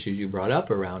some of the issues you brought up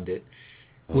around it,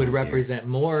 would represent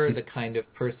more the kind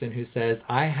of person who says,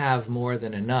 I have more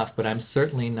than enough, but I'm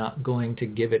certainly not going to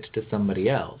give it to somebody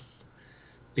else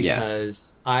because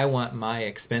I want my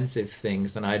expensive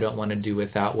things and I don't want to do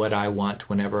without what I want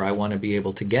whenever I want to be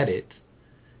able to get it.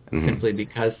 Simply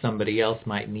because somebody else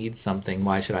might need something,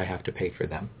 why should I have to pay for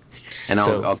them? And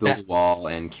I'll build a wall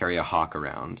and carry a hawk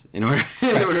around in order to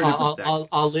protect.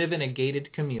 I'll live in a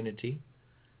gated community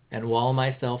and wall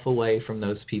myself away from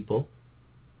those people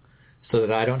so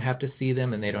that I don't have to see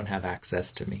them and they don't have access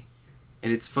to me.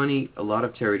 And it's funny, a lot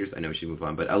of tarot readers, I know we should move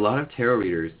on, but a lot of tarot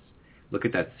readers look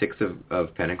at that Six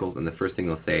of Pentacles and the first thing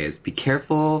they'll say is, be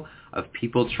careful of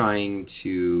people trying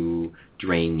to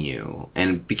drain you.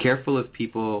 And be careful of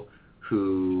people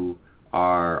who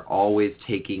are always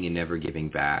taking and never giving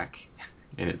back.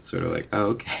 And it's sort of like, oh,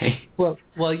 okay. Well,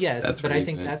 yes, but I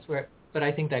think that's where. But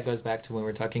I think that goes back to when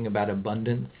we're talking about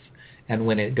abundance, and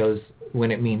when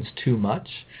it means too much.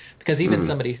 Because even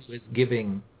somebody who is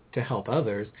giving to help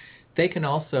others, they can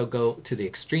also go to the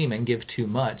extreme and give too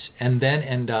much, and then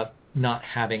end up not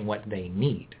having what they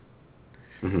need.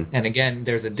 And again,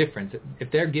 there's a difference.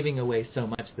 If they're giving away so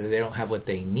much that they don't have what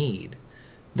they need,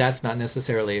 that's not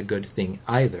necessarily a good thing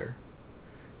either,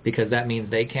 because that means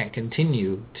they can't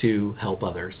continue to help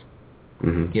others.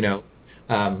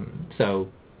 So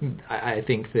I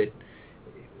think that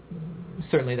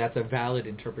certainly that's a valid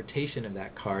interpretation of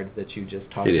that card that you just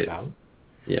talked about.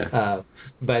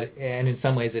 But in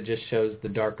some ways it just shows the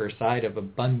darker side of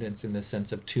abundance in the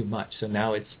sense of too much. So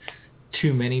now it's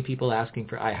too many people asking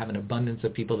for, I have an abundance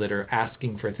of people that are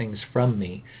asking for things from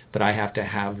me, but I have to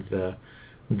have the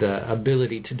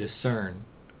ability to discern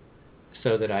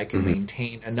so that I can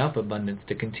maintain enough abundance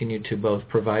to continue to both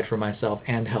provide for myself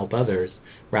and help others,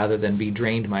 rather than be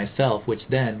drained myself, which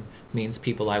then means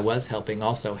people I was helping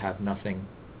also have nothing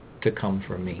to come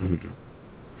from me.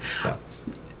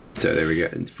 So there we go.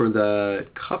 For the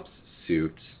Cups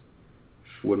suit,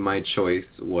 what my choice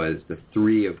was the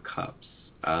Three of Cups.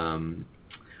 When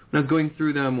I was going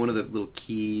through them, one of the little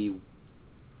key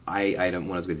item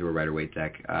when I was going through a Rider-Waite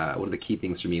deck, one of the key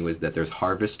things for me was that there's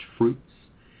harvest fruits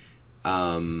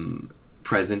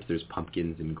present. There's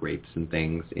pumpkins and grapes and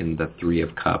things in the Three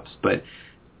of Cups. But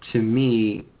to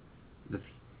me, the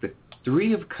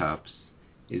Three of Cups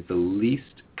is the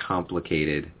least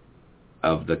complicated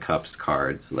of the Cups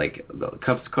cards. Like, the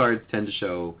Cups cards tend to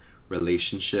show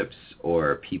relationships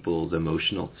or people's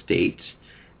emotional state,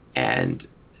 and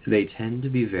they tend to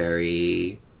be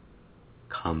very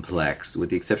complex,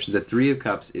 with the exception the Three of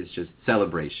Cups is just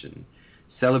celebration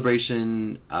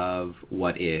of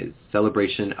what is,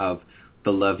 celebration of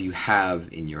the love you have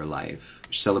in your life,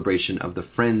 celebration of the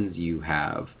friends you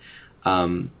have.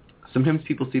 Sometimes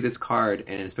people see this card,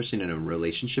 and especially in a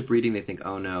relationship reading, they think,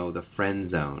 oh no, the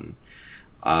friend zone.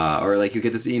 Or like you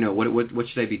get this, what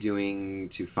should I be doing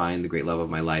to find the great love of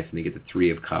my life? And they get the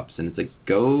Three of Cups, and it's like,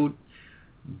 go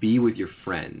be with your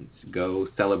friends, go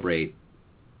celebrate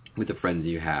with the friends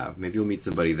you have. Maybe you'll meet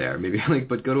somebody there.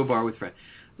 But go to a bar with friends.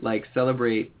 Like,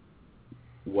 celebrate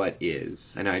what is.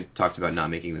 And I talked about not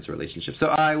making this a relationship. So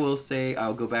I will say,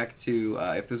 I'll go back to,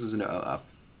 if this was a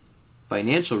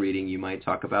financial reading, you might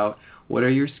talk about what are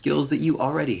your skills that you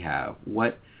already have?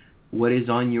 What is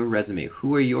on your resume?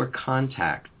 Who are your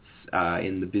contacts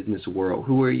in the business world?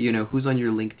 Who's on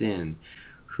your LinkedIn?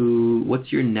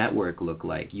 What's your network look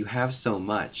like? You have so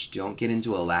much. Don't get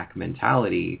into a lack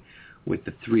mentality with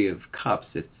the Three of Cups.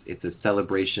 It's a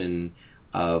celebration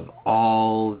of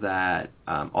all that,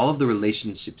 all of the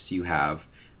relationships you have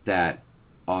that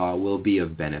will be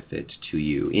of benefit to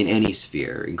you in any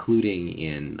sphere, including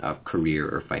in a career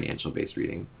or financial-based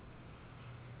reading.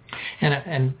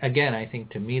 And again, I think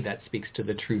to me that speaks to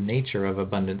the true nature of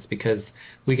abundance, because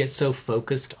we get so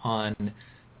focused on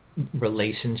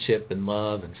relationship and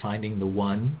love and finding the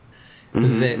one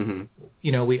that,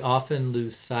 we often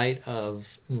lose sight of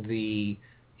the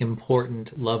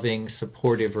important, loving,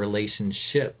 supportive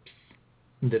relationships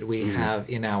that we have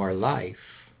in our life.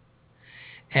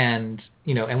 And,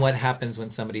 and what happens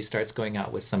when somebody starts going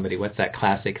out with somebody? What's that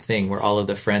classic thing where all of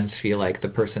the friends feel like the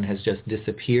person has just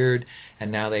disappeared,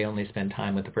 and now they only spend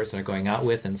time with the person they're going out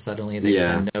with, and suddenly they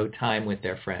spend no time with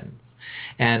their friends.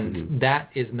 And that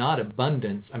is not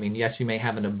abundance. I mean, yes, you may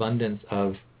have an abundance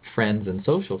of friends and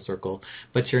social circle,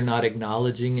 but you're not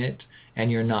acknowledging it,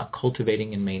 and you're not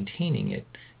cultivating and maintaining it.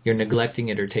 You're neglecting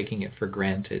it or taking it for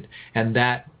granted. And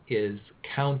that is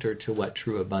counter to what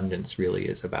true abundance really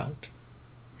is about.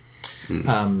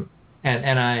 And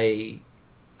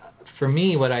for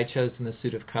me, what I chose in the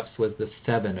Suit of Cups was the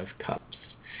Seven of Cups.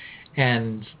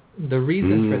 And the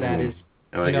reason for that is,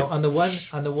 on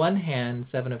the one hand,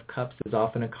 Seven of Cups is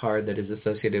often a card that is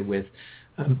associated with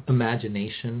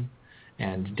imagination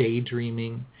and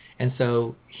daydreaming. And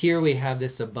so here we have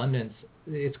this abundance.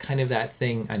 It's kind of that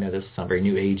thing, I know this sounds very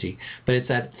new agey, but it's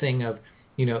that thing of,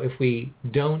 if we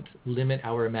don't limit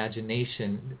our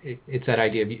imagination, it's that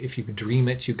idea of if you dream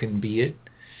it, you can be it.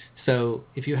 So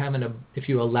if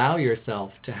you allow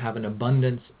yourself to have an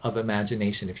abundance of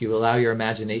imagination, if you allow your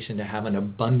imagination to have an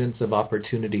abundance of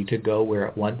opportunity to go where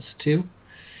it wants to,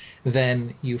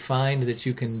 then you find that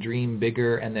you can dream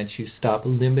bigger, and that you stop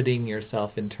limiting yourself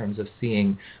in terms of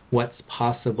seeing what's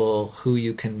possible, who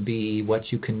you can be,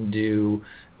 what you can do,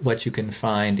 what you can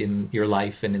find in your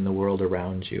life and in the world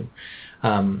around you.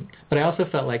 But I also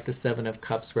felt like the Seven of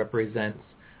Cups represents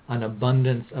an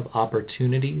abundance of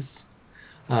opportunities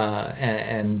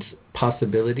and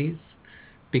possibilities,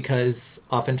 because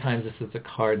oftentimes this is a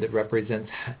card that represents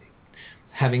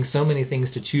having so many things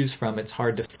to choose from, it's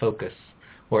hard to focus,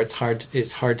 or it's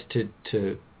hard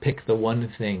to pick the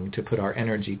one thing to put our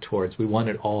energy towards. We want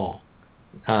it all.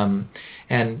 And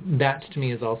that to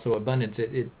me is also abundance.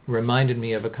 It reminded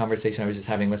me of a conversation I was just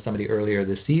having with somebody earlier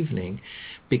this evening,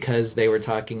 because they were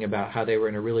talking about how they were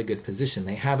in a really good position.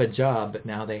 They have a job, but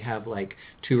now they have like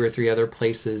 2 or 3 other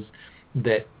places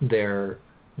that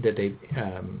they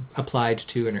applied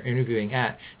to and are interviewing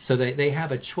at. So they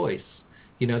have a choice.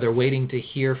 They're waiting to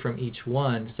hear from each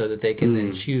one so that they can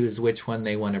then choose which one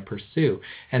they want to pursue.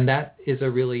 And that is a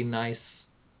really nice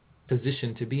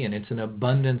position to be in. It's an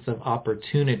abundance of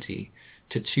opportunity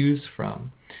to choose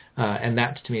from. And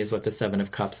that, to me, is what the Seven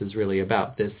of Cups is really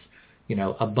about. This,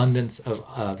 abundance of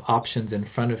options in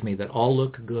front of me that all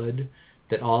look good,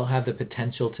 that all have the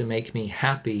potential to make me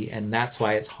happy, and that's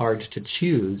why it's hard to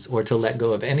choose or to let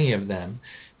go of any of them,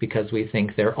 because we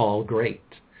think they're all great.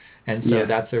 And so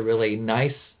that's a really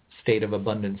nice state of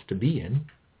abundance to be in.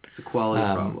 It's a quality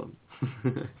problem.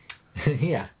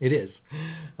 Yeah, it is.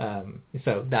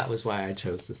 So that was why I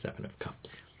chose the Seven of Cups.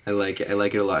 I like it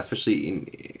a lot, especially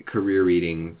in career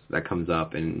readings. That comes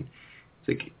up, and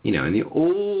it's like, in the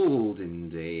olden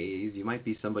days, you might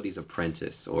be somebody's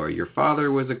apprentice, or your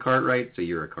father was a cartwright, so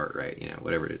you're a cartwright,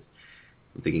 whatever it is.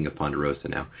 I'm thinking of Ponderosa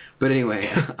now. But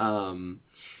anyway,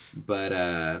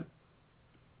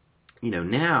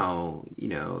 now,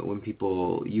 when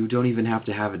people, you don't even have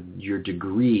to have your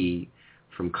degree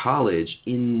from college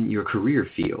in your career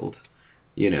field.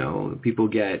 People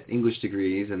get English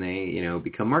degrees and they,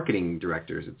 become marketing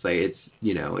directors. It's like,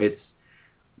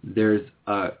 there's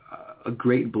a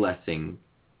great blessing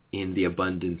in the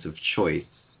abundance of choice,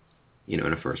 in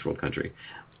a first world country.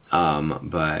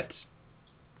 But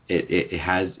it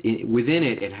has, within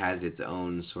it has its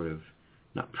own sort of,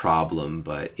 not problem,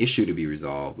 but issue to be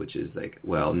resolved, which is like,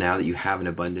 well, now that you have an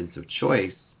abundance of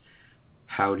choice,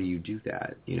 how do you do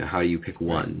that? How do you pick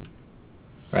one?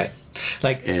 Right.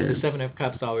 Like the Seven of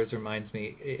Cups always reminds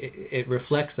me, it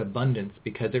reflects abundance,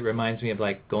 because it reminds me of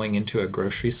like going into a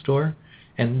grocery store.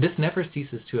 And this never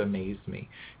ceases to amaze me.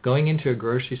 Going into a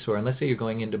grocery store, and let's say you're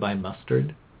going in to buy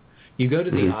mustard, you go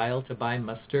to the aisle to buy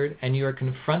mustard, and you are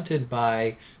confronted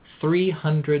by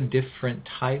 300 different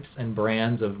types and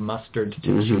brands of mustard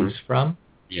to choose from.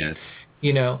 Yes.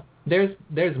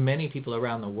 There's many people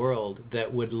around the world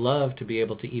that would love to be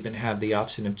able to even have the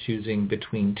option of choosing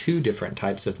between 2 different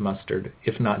types of mustard,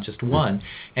 if not just one.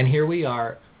 And here we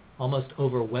are, almost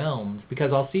overwhelmed,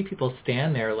 because I'll see people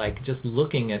stand there like just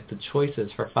looking at the choices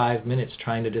for 5 minutes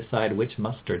trying to decide which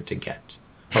mustard to get,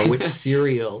 or which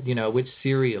cereal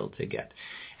to get.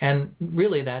 And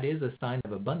really that is a sign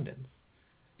of abundance.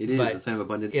 It is a sign of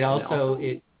abundance.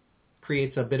 It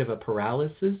creates a bit of a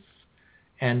paralysis,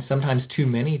 and sometimes too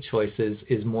many choices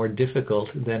is more difficult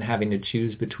than having to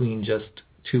choose between just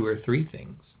 2 or 3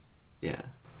 things. Yeah.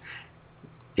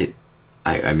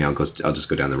 I mean, I'll just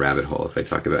go down the rabbit hole if I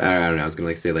talk about. I don't know. I was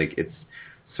gonna say it's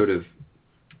sort of.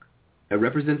 It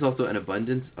represents also an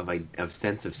abundance of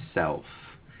sense of self.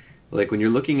 Like when you're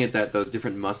looking at those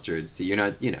different mustards, you're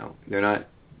not, they're not.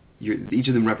 Each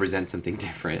of them represents something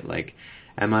different. Like,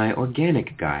 am I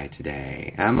organic guy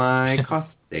today? Am I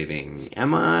cost saving?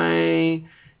 Am I,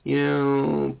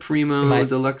 primo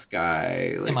deluxe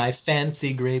guy? Am I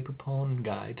fancy Grey Poupon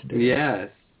guy today? Yes.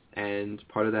 And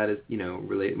part of that is,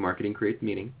 marketing creates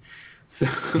meaning.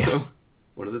 So,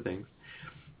 one of the things.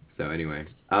 So anyway,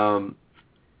 for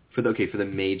the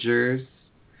majors,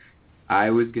 I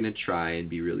was going to try and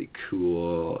be really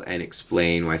cool and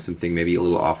explain why something maybe a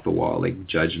little off the wall, like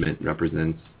judgment,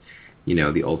 represents,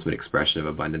 the ultimate expression of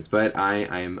abundance. But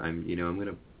I'm going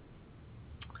to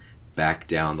back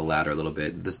down the ladder a little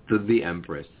bit. The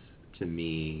Empress, to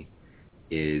me,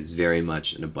 is very much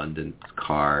an abundance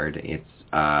card. It's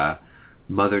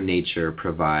Mother Nature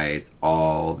provides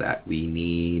all that we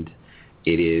need.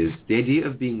 It is the idea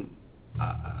of being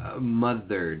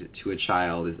mothered to a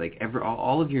child is like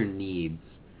all of your needs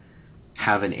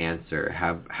have an answer,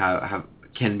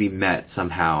 can be met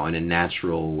somehow in a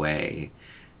natural way.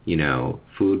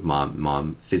 Food,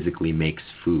 mom physically makes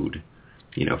food,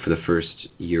 for the first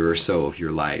year or so of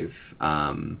your life.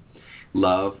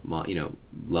 Love,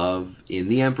 love in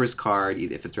the Empress card,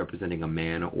 either if it's representing a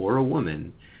man or a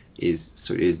woman, is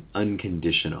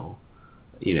unconditional,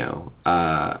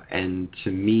 and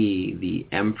to me, the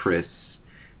Empress,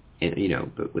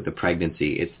 but with the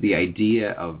pregnancy, it's the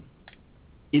idea of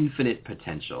infinite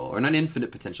potential, or not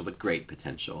infinite potential, but great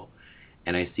potential,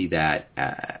 and I see that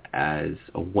as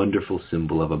a wonderful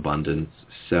symbol of abundance.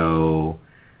 So,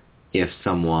 if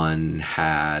someone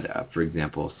had, for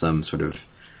example, some sort of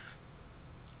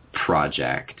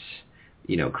project,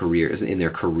 careers in their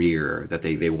career that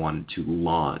they wanted to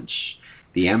launch,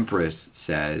 the Empress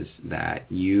says that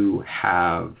you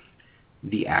have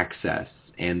the access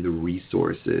and the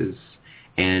resources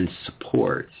and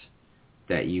support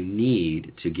that you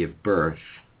need to give birth,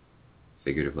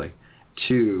 figuratively,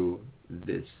 to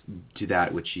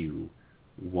that which you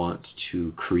want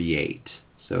to create.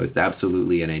 So it's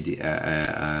absolutely an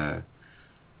idea,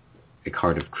 a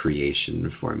card of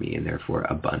creation for me, and therefore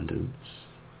abundance.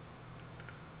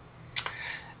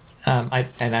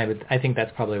 I think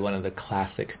that's probably one of the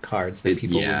classic cards that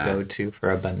people would go to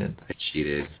for abundance. I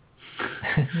cheated.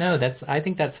 No, I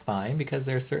think that's fine, because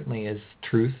there certainly is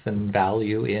truth and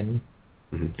value in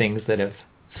things that have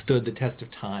stood the test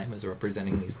of time as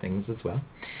representing these things as well.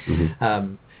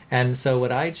 And so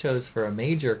what I chose for a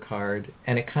major card,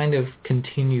 and it kind of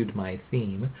continued my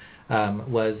theme,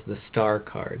 was the Star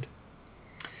card.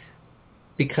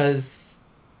 Because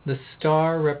the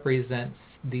star represents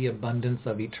the abundance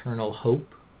of eternal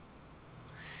hope,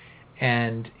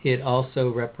 and it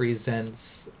also represents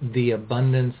the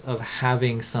abundance of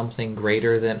having something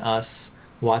greater than us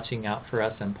watching out for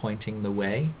us and pointing the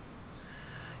way.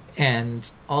 And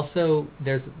also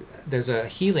there's a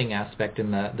healing aspect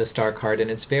in the Star card, and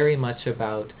it's very much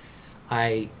about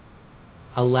I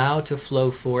allow to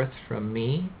flow forth from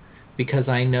me because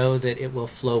I know that it will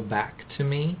flow back to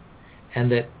me, and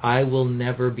that I will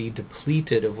never be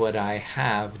depleted of what I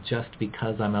have just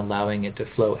because I'm allowing it to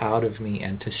flow out of me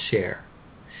and to share.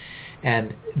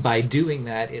 And by doing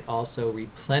that, it also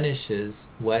replenishes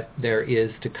what there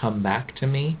is to come back to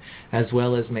me, as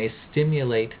well as may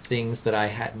stimulate things that I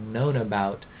hadn't known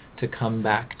about to come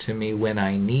back to me when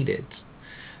I need it.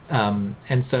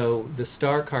 And so the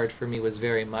Star card for me was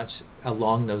very much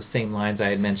along those same lines I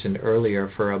had mentioned earlier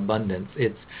for abundance.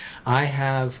 It's I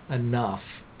have enough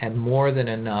and more than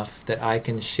enough that I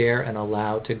can share and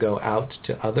allow to go out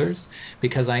to others,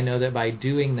 because I know that by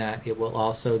doing that, it will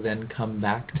also then come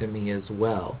back to me as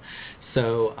well.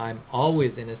 So I'm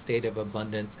always in a state of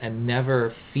abundance and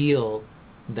never feel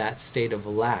that state of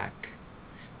lack,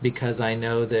 because I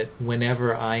know that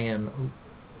whenever I am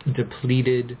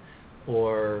depleted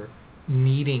or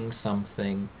needing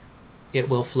something, it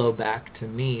will flow back to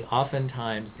me,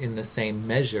 oftentimes in the same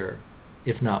measure,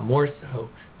 if not more so,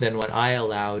 than what I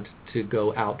allowed to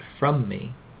go out from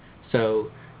me.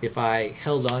 So if I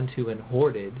held on to and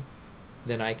hoarded,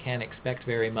 then I can't expect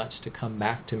very much to come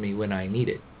back to me when I need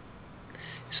it.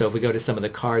 So if we go to some of the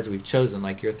cards we've chosen,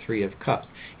 like your Three of Cups,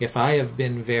 if I have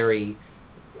been very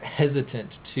hesitant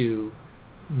to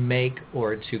make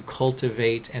or to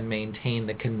cultivate and maintain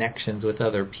the connections with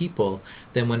other people,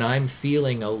 then when I'm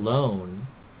feeling alone,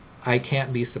 I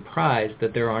can't be surprised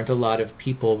that there aren't a lot of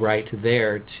people right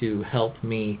there to help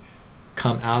me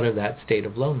come out of that state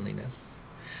of loneliness.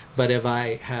 But if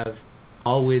I have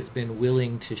always been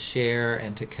willing to share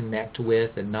and to connect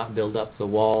with and not build up the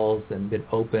walls and been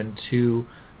open to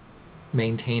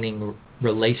maintaining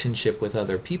relationship with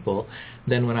other people,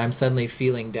 then when I'm suddenly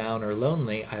feeling down or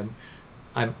lonely, I'm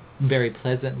very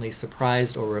pleasantly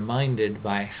surprised or reminded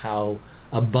by how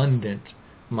abundant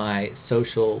my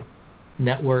social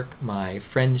network, my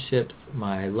friendships,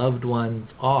 my loved ones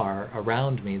are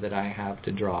around me that I have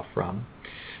to draw from.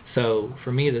 So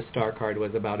for me, the star card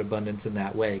was about abundance in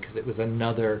that way, because it was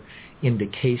another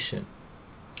indication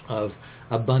of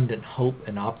abundant hope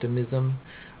and optimism,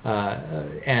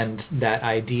 and that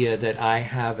idea that I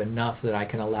have enough that I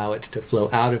can allow it to flow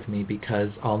out of me, because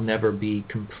I'll never be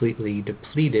completely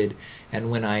depleted, and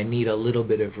when I need a little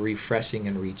bit of refreshing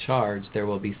and recharge, there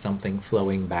will be something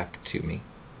flowing back to me.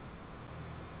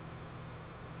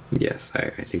 Yes,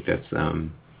 I think that's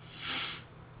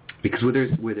because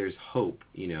where there's hope,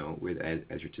 as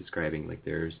you're describing, like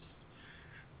there's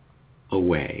a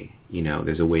way,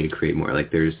 there's a way to create more.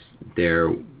 Like there's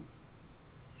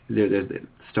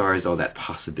stars, all that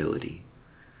possibility.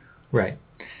 Right,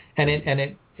 and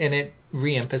it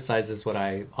reemphasizes what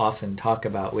I often talk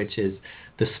about, which is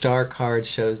the star card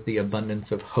shows the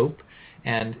abundance of hope,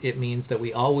 and it means that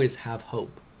we always have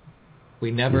hope. We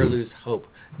never lose hope,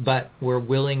 but we're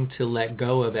willing to let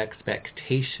go of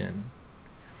expectation,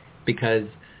 because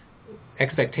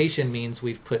expectation means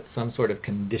we've put some sort of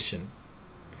condition.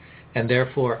 And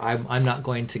therefore, I'm not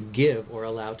going to give or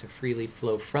allow to freely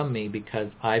flow from me,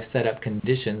 because I've set up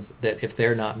conditions that if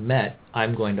they're not met,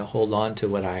 I'm going to hold on to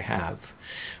what I have.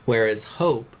 Whereas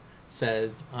hope says,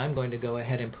 I'm going to go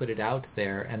ahead and put it out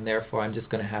there, and therefore I'm just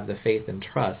going to have the faith and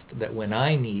trust that when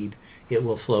I need, it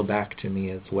will flow back to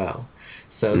me as well.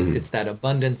 So it's that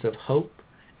abundance of hope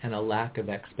and a lack of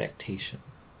expectation.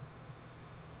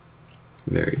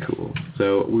 Very cool.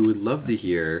 So we would love to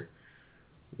hear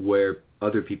where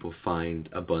other people find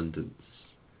abundance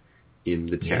in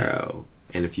the tarot.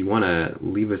 And if you want to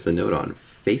leave us a note on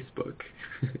Facebook,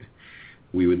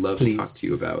 we would love to talk to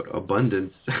you about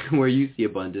abundance, where you see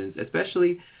abundance,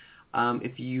 especially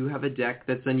if you have a deck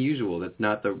that's unusual, that's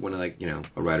not the one like,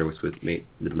 a Rider-Waite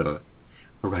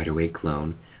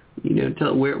clone.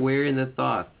 Tell where in the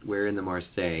Thoth, where in the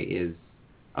Marseille is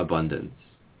abundance.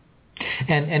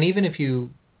 And even if you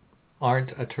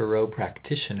aren't a tarot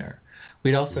practitioner,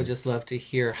 we'd also just love to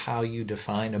hear how you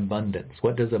define abundance.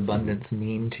 What does abundance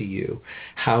mean to you?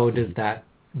 How does that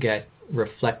get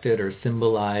reflected or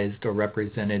symbolized or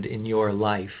represented in your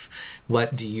life?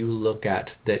 What do you look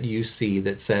at that you see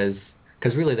that says,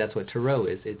 because really that's what tarot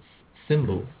is, it's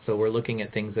symbols. So we're looking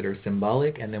at things that are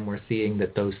symbolic, and then we're seeing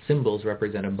that those symbols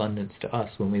represent abundance to us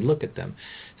when we look at them.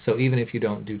 So even if you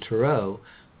don't do tarot,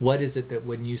 what is it that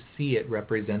when you see it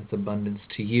represents abundance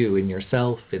to you in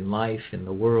yourself, in life, in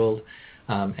the world?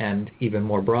 And even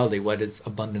more broadly, what does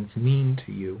abundance mean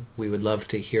to you? We would love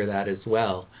to hear that as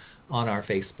well on our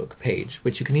Facebook page,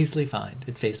 which you can easily find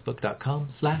at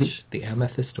facebook.com/The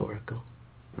Amethyst Oracle.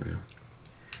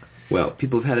 Well,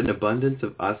 people have had an abundance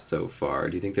of us so far.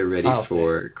 Do you think they're ready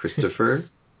for Christopher?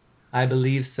 I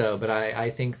believe so, but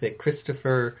I think that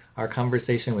Christopher, our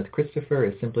conversation with Christopher,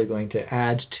 is simply going to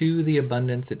add to the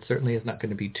abundance. It certainly is not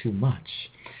going to be too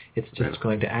much. It's just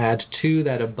going to add to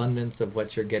that abundance of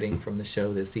what you're getting from the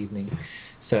show this evening.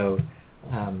 So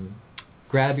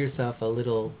grab yourself a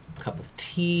little cup of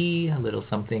tea, a little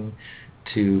something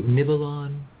to nibble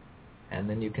on, and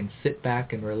then you can sit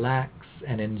back and relax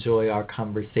and enjoy our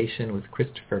conversation with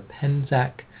Christopher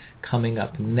Penczak coming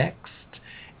up next.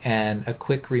 And a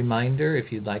quick reminder,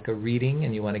 if you'd like a reading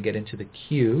and you want to get into the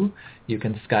queue, you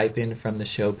can Skype in from the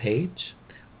show page,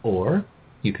 or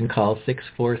you can call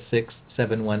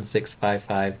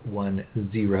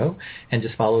 646-716-5510 and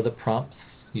just follow the prompts.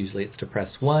 Usually it's to press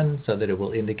 1 so that it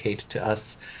will indicate to us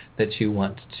that you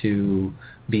want to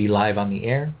be live on the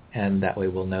air, and that way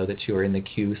we'll know that you are in the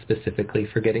queue specifically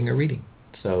for getting a reading.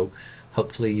 So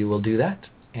hopefully you will do that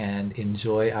and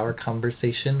enjoy our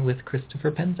conversation with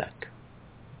Christopher Penczak.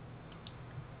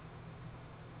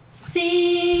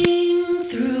 Sing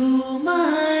through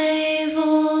my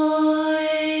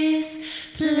voice,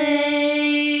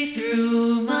 play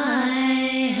through my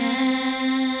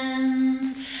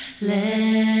hands,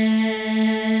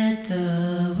 let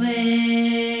the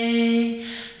way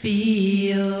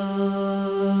be open.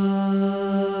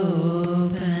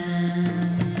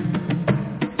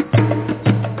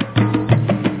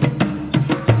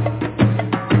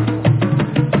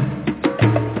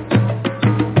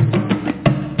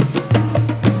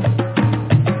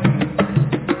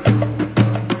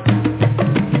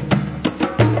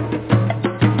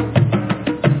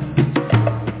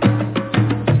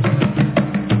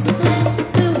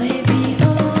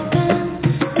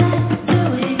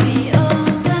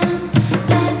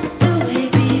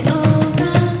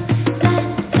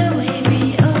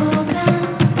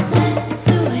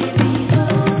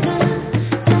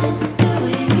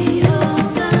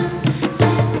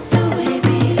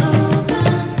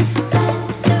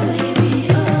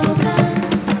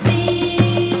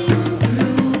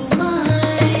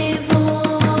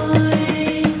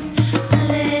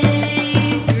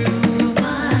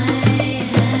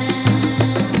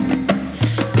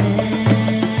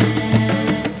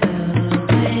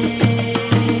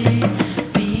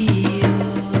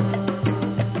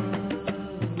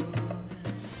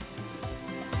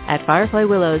 Firefly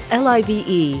Willows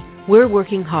LIVE, we're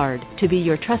working hard to be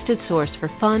your trusted source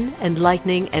for fun,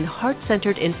 enlightening, and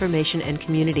heart-centered information and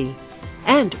community.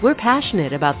 And we're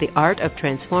passionate about the art of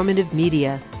transformative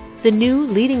media, the new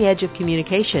leading edge of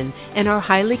communication in our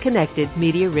highly connected,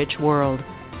 media-rich world.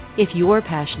 If you're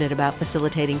passionate about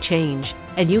facilitating change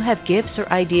and you have gifts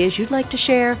or ideas you'd like to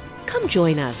share, come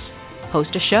join us.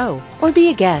 Host a show, or be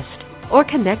a guest, or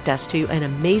connect us to an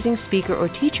amazing speaker or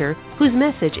teacher whose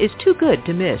message is too good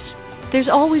to miss. There's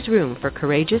always room for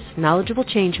courageous, knowledgeable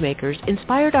changemakers,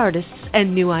 inspired artists,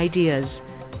 and new ideas.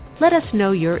 Let us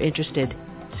know you're interested.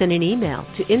 Send an email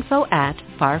to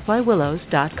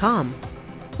info@fireflywillows.com.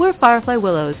 We're Firefly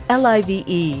Willows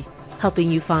LIVE,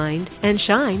 helping you find and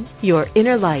shine your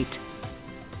inner light.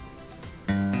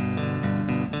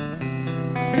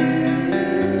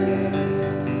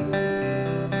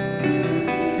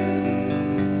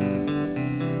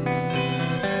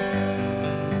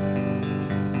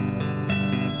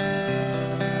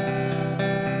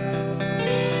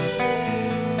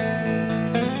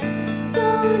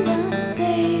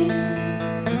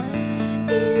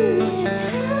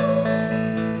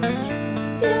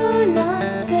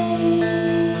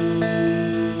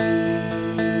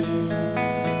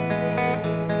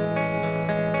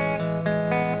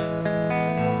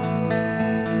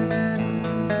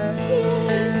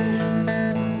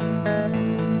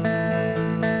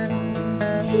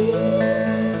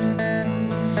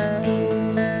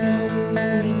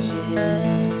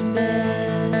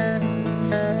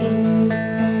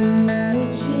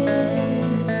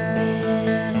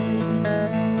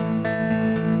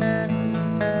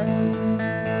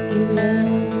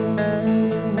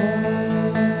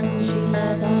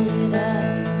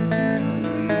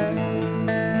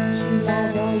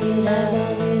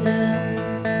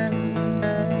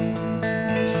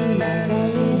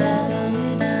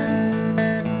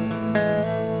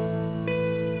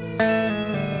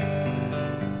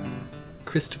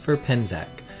 Christopher Penczak,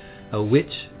 a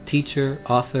witch, teacher,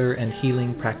 author, and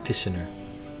healing practitioner.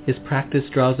 His practice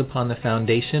draws upon the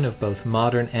foundation of both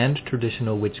modern and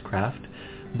traditional witchcraft,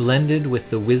 blended with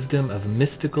the wisdom of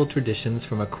mystical traditions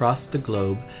from across the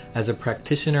globe as a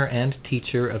practitioner and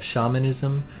teacher of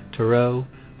shamanism, tarot,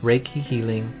 Reiki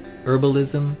healing,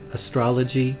 herbalism,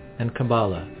 astrology, and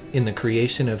Kabbalah in the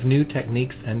creation of new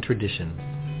techniques and traditions.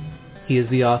 He is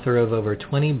the author of over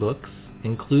 20 books,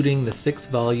 including the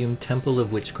 6-volume Temple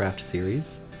of Witchcraft series,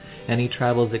 and he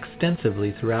travels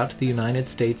extensively throughout the United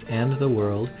States and the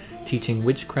world, teaching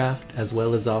witchcraft as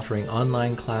well as offering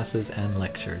online classes and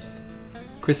lectures.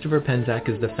 Christopher Penczak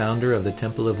is the founder of the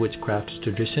Temple of Witchcraft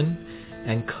tradition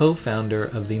and co-founder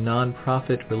of the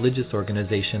non-profit religious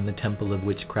organization, the Temple of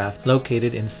Witchcraft,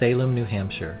 located in Salem, New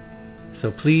Hampshire.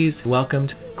 So please welcome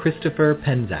Christopher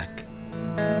Penczak.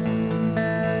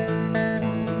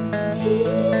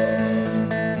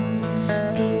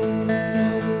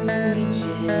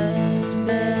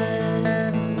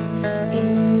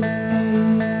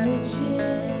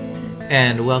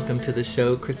 And welcome to the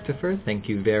show, Christopher. Thank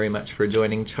you very much for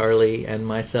joining Charlie and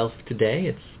myself today.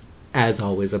 It's, as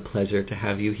always, a pleasure to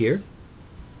have you here.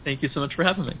 Thank you so much for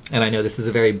having me. And I know this is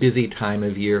a very busy time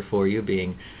of year for you,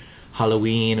 being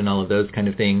Halloween and all of those kind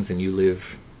of things, and you live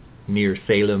near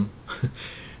Salem.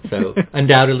 So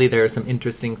undoubtedly there are some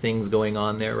interesting things going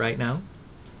on there right now.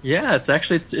 Yeah,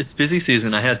 it's busy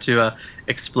season. I had to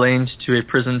explain to a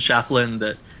prison chaplain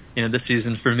that this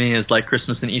season for me is like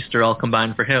Christmas and Easter all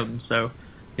combined for him. So,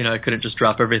 I couldn't just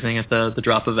drop everything at the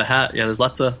drop of a hat. Yeah, there's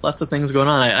lots of things going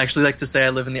on. I actually like to say I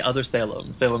live in the other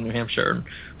Salem, New Hampshire, and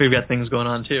we've got things going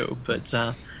on too. But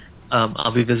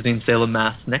I'll be visiting Salem,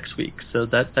 Mass next week, so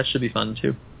that should be fun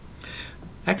too.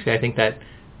 Actually, I think that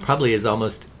probably is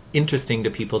almost interesting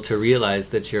to people to realize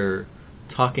that you're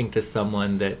talking to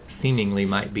someone that seemingly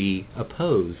might be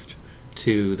opposed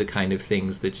to the kind of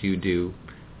things that you do,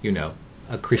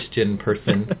 a Christian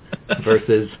person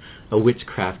versus a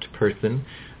witchcraft person.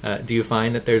 Do you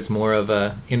find that there's more of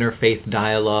a interfaith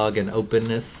dialogue and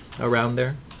openness around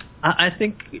there? I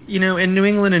think, in New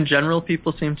England in general,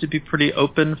 people seem to be pretty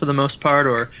open for the most part,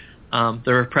 or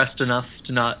they're repressed enough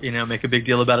to not, make a big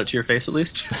deal about it to your face at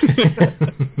least.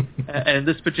 And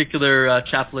this particular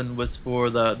chaplain was for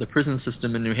the prison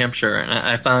system in New Hampshire, and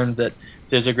I found that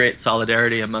there's a great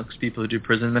solidarity amongst people who do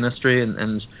prison ministry,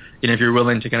 and if you're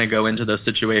willing to kind of go into those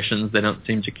situations, they don't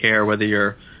seem to care whether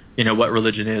you're, what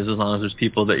religion is, as long as there's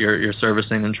people that you're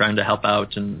servicing and trying to help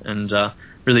out and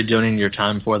really donating your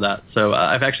time for that. So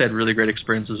I've actually had really great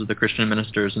experiences with the Christian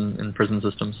ministers in prison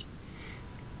systems.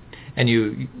 And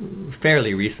you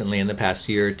fairly recently, in the past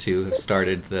year or two, have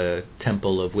started the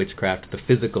Temple of Witchcraft, the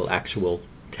physical, actual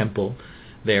temple.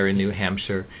 there in New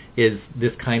Hampshire. Is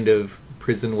this kind of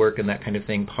prison work and that kind of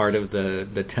thing part of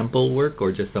the temple work,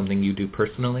 or just something you do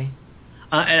personally?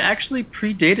 It actually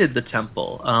predated the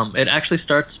temple. It actually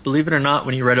starts, believe it or not,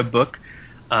 when you write a book,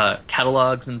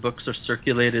 catalogs and books are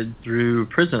circulated through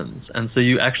prisons, and so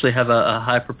you actually have a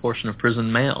high proportion of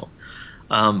prison mail.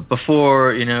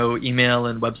 Before, email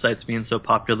and websites being so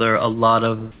popular, a lot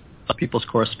of people's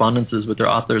correspondences with their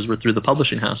authors were through the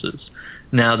publishing houses.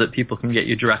 Now that people can get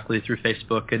you directly through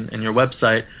Facebook and your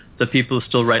website, the people who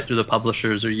still write through the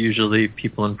publishers are usually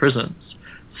people in prisons.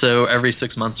 So every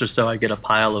 6 months or so I get a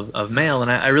pile of mail,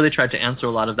 and I really tried to answer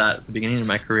a lot of that at the beginning of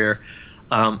my career.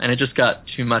 And it just got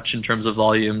too much in terms of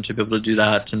volume to be able to do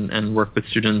that and work with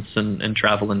students and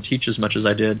travel and teach as much as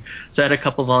I did. So I had a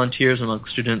couple volunteers among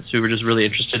students who were just really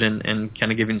interested in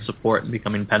kind of giving support and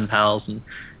becoming pen pals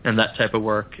and that type of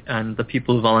work. And the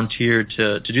people who volunteered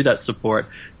to do that support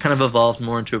kind of evolved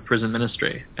more into a prison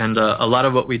ministry. And a lot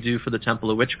of what we do for the Temple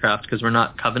of Witchcraft, because we're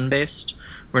not coven-based,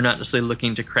 we're not necessarily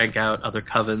looking to crank out other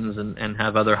covens and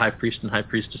have other high priests and high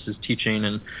priestesses teaching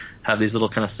and have these little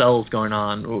kind of cells going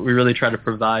on. We really try to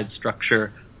provide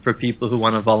structure for people who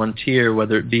want to volunteer,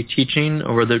 whether it be teaching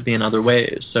or whether it be in other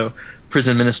ways. So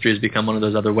prison ministry has become one of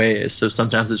those other ways. So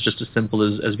sometimes it's just as simple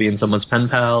as being someone's pen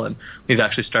pal, and we've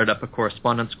actually started up a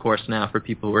correspondence course now for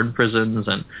people who are in prisons,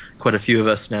 and quite a few of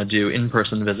us now do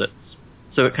in-person visits.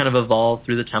 So it kind of evolved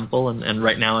through the temple, and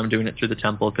right now I'm doing it through the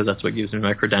temple because that's what gives me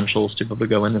my credentials to be able to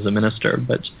go in as a minister.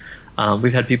 But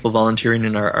we've had people volunteering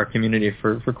in our community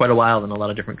for quite a while in a lot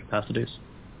of different capacities.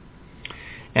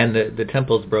 And the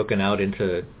temple's broken out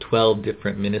into 12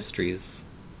 different ministries.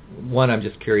 One, I'm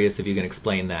just curious if you can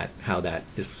explain that, how that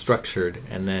is structured,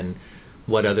 and then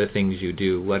what other things you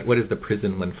do. What does the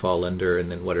prison one fall under,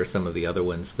 and then what are some of the other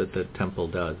ones that the temple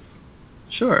does?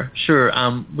 Sure.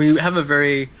 We have a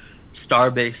very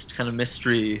star-based kind of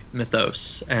mystery mythos,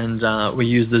 and we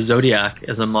use the zodiac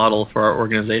as a model for our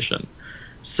organization.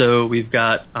 So we've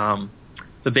got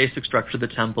the basic structure of the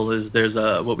temple is there's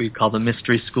what we call the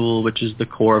mystery school, which is the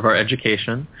core of our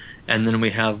education, and then we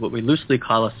have what we loosely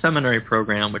call a seminary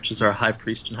program, which is our high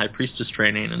priest and high priestess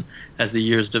training, and as the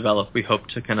years develop, we hope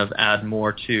to kind of add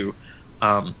more to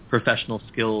professional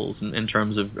skills in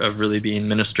terms of really being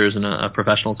ministers in a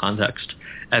professional context.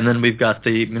 And then we've got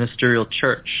the ministerial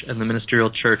church, and the ministerial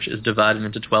church is divided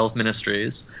into 12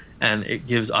 ministries, and it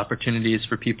gives opportunities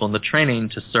for people in the training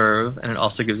to serve, and it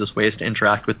also gives us ways to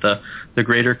interact with the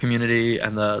greater community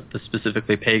and the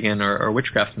specifically pagan or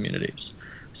witchcraft communities.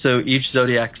 So each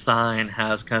zodiac sign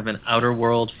has kind of an outer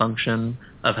world function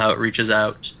of how it reaches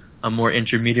out, a more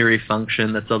intermediary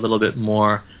function that's a little bit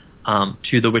more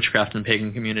to the witchcraft and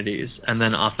pagan communities, and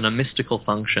then often a mystical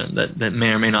function that may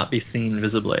or may not be seen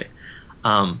visibly.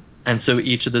 And so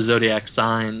each of the zodiac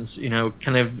signs,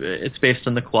 kind of it's based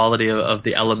on the quality of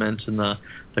the element and the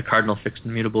cardinal fixed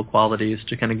and mutable qualities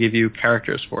to kind of give you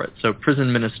characters for it. So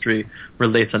prison ministry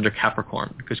relates under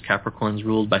Capricorn, because Capricorn's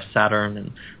ruled by Saturn,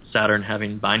 and Saturn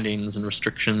having bindings and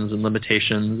restrictions and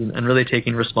limitations and really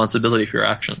taking responsibility for your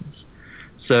actions.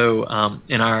 So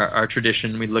in our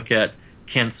tradition, we look at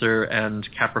Cancer and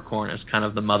Capricorn as kind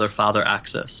of the mother-father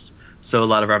axis. So a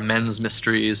lot of our men's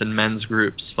mysteries and men's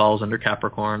groups falls under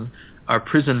Capricorn. Our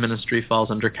prison ministry falls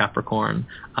under Capricorn.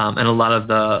 And a lot of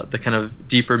the kind of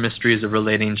deeper mysteries of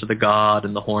relating to the God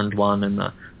and the horned one and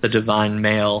the divine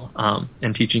male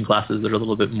and teaching classes that are a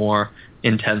little bit more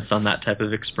intense on that type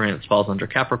of experience falls under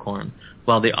Capricorn,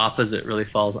 while the opposite really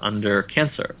falls under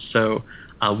Cancer. So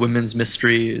women's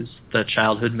mysteries, the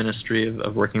childhood ministry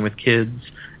of working with kids,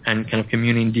 and kind of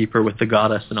communing deeper with the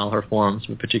goddess in all her forms,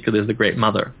 but particularly the Great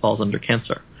Mother, falls under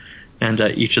Cancer. And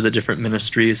each of the different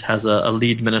ministries has a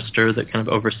lead minister that kind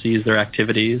of oversees their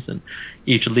activities, and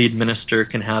each lead minister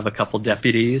can have a couple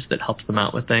deputies that helps them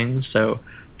out with things. So,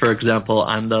 for example,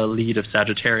 I'm the lead of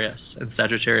Sagittarius, and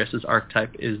Sagittarius's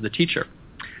archetype is the teacher.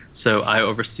 So I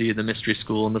oversee the mystery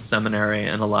school and the seminary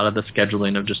and a lot of the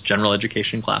scheduling of just general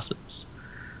education classes.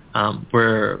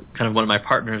 Where kind of one of my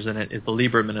partners in it is the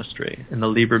Libra ministry. And the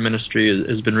Libra ministry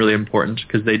has been really important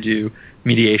because they do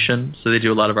mediation. So they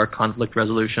do a lot of our conflict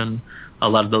resolution. A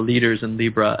lot of the leaders in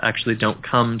Libra actually don't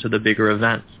come to the bigger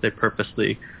events. They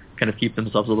purposely kind of keep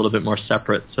themselves a little bit more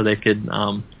separate so they could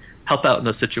help out in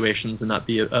those situations and not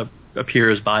appear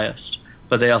as biased.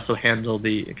 But they also handle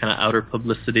the kind of outer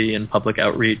publicity and public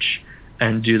outreach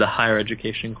and do the higher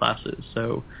education classes.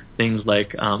 So things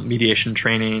like mediation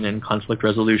training and conflict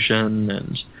resolution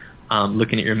and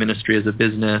looking at your ministry as a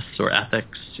business or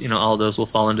ethics, all those will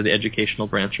fall into the educational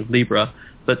branch of Libra.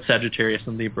 But Sagittarius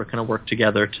and Libra kind of work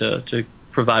together to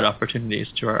provide opportunities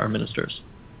to our ministers.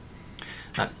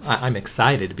 I'm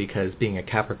excited because being a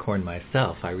Capricorn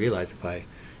myself, I realize if I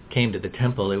came to the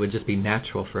temple, it would just be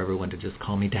natural for everyone to just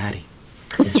call me Daddy.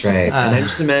 That's right. And I'm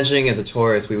just imagining as a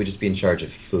Taurus, we would just be in charge of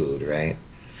food, right?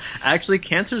 Actually,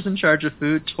 Cancer's in charge of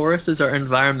food. Tauruses are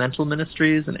environmental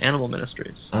ministries and animal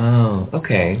ministries. Oh,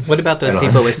 okay. What about those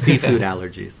people with seafood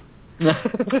allergies?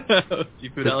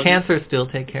 Seafood Does allergies? Cancer still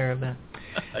take care of that?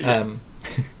 Yeah.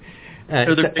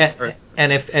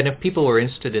 And if people were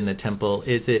interested in the temple,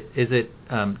 is it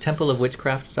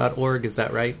templeofwitchcraft.org? Is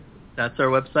that right? That's our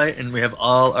website, and we have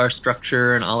all our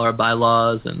structure and all our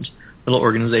bylaws and little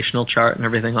organizational chart and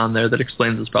everything on there that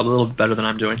explains this probably a little bit better than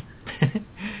I'm doing.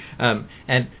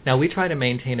 And now we try to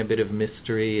maintain a bit of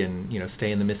mystery and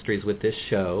stay in the mysteries with this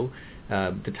show.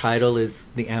 The title is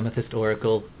The Amethyst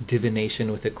Oracle,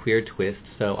 Divination with a Queer Twist,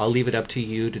 so I'll leave it up to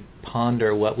you to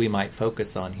ponder what we might focus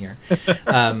on here.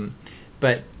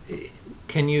 But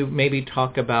can you maybe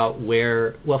talk about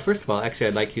first of all, actually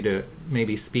I'd like you to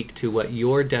maybe speak to what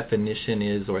your definition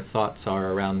is or thoughts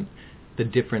are around the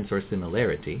difference or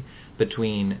similarity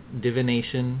between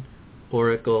divination,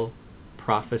 oracle,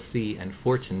 prophecy, and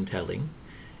fortune-telling,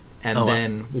 and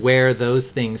then where those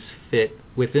things fit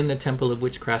within the Temple of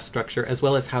Witchcraft structure, as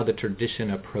well as how the tradition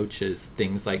approaches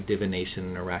things like divination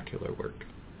and oracular work.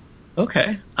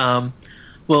 Okay.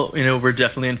 Well, we're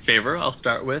definitely in favor, I'll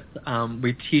start with.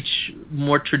 We teach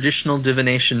more traditional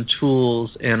divination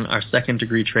tools in our second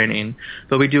degree training,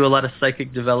 but we do a lot of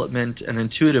psychic development and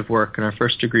intuitive work in our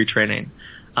first degree training.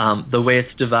 The way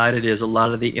it's divided is a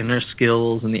lot of the inner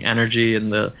skills and the energy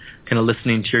and the kind of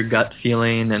listening to your gut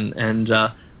feeling and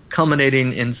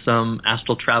culminating in some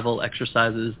astral travel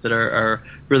exercises that are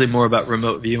really more about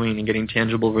remote viewing and getting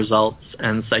tangible results,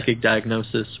 and psychic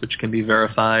diagnosis, which can be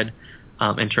verified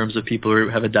in terms of people who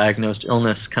have a diagnosed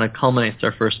illness, kind of culminates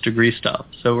our first degree stuff.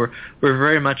 So we're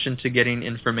very much into getting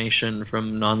information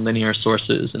from nonlinear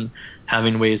sources and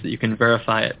having ways that you can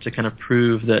verify it to kind of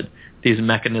prove that these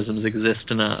mechanisms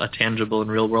exist in a tangible and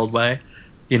real-world way.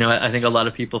 I think a lot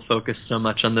of people focus so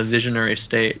much on the visionary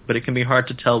state, but it can be hard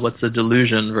to tell what's a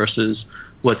delusion versus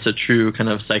what's a true kind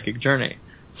of psychic journey.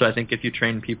 So I think if you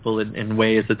train people in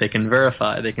ways that they can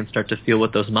verify, they can start to feel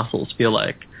what those muscles feel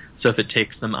like. So if it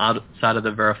takes them outside of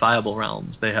the verifiable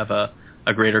realms, they have a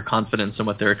greater confidence in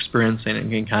what they're experiencing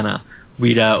and can kind of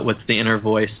weed out what's the inner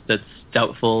voice that's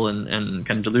doubtful and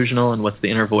kind of delusional, and what's the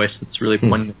inner voice that's really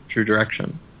pointing in the true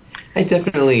direction. I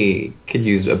definitely could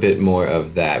use a bit more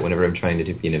of that whenever I'm trying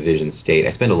to be in a vision state.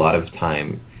 I spend a lot of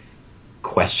time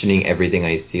questioning everything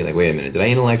I see. Like, wait a minute, did I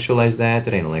intellectualize that?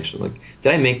 Did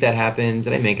I make that happen?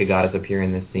 Did I make a goddess appear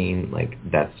in this scene? Like,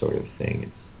 that sort of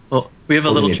thing. Well, we have a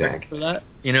little trick for that.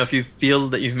 If you feel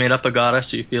that you've made up a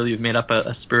goddess, or you feel you've made up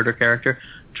a spirit or character,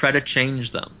 try to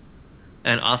change them.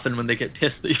 And often when they get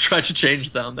pissed that you try to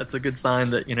change them, that's a good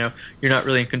sign that, you're not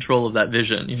really in control of that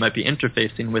vision. You might be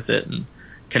interfacing with it and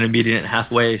kind of meeting it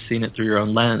halfway, seeing it through your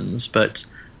own lens. But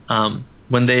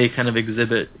when they kind of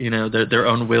exhibit, their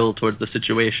own will towards the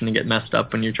situation and get messed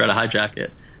up when you try to hijack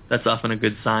it, that's often a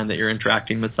good sign that you're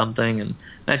interacting with something. And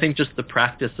I think just the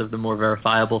practice of the more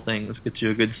verifiable things gets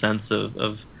you a good sense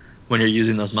of when you're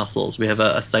using those muscles. We have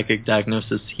a psychic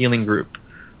diagnosis healing group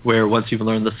where once you've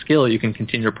learned the skill, you can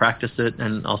continue to practice it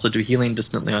and also do healing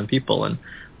distantly on people. And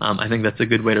I think that's a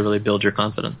good way to really build your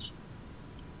confidence.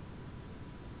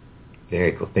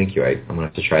 Very cool. Thank you. I'm going to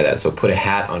have to try that. So put a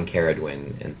hat on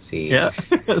Caradwyn and see,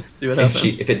 see what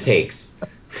happens. If it takes.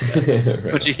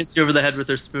 Right. When she hits you over the head with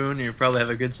her spoon, you probably have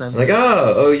a good sense. Like,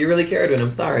 oh, you're really Caradwyn.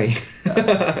 I'm sorry.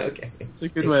 Okay. It's a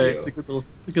good way. It's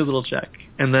a good little check.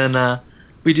 And then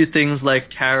we do things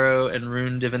like tarot and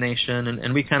rune divination,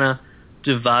 and we kind of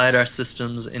divide our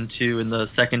systems into, in the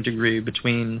second degree,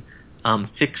 between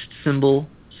fixed symbol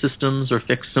systems or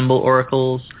fixed symbol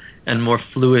oracles and more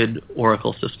fluid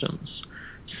oracle systems.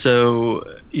 So,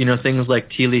 things like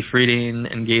tea leaf reading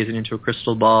and gazing into a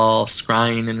crystal ball,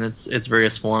 scrying in its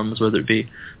various forms, whether it be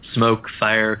smoke,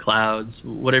 fire, clouds,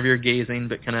 whatever you're gazing,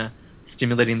 but kind of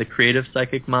stimulating the creative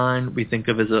psychic mind, we think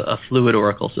of as a fluid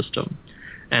oracle system.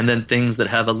 And then things that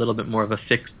have a little bit more of a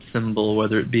fixed symbol,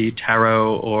 whether it be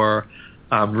tarot or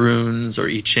runes or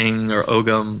I Ching or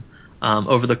Ogam,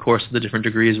 over the course of the different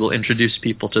degrees, we'll introduce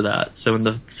people to that. So in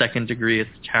the second degree,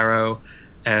 it's tarot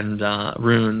and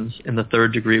runes. In the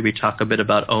third degree, we talk a bit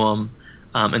about Ogham.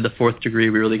 In the fourth degree,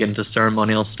 we really get into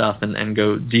ceremonial stuff and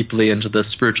go deeply into the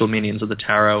spiritual meanings of the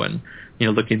tarot and,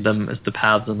 looking at them as the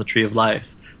paths on the tree of life.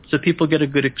 So people get a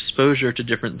good exposure to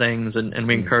different things, and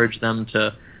we encourage them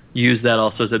to use that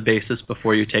also as a basis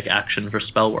before you take action for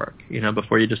spell work.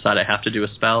 Before you decide I have to do a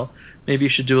spell, maybe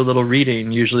you should do a little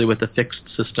reading, usually with a fixed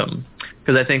system.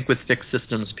 Because I think with fixed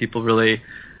systems, people really,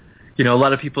 a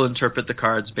lot of people interpret the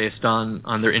cards based on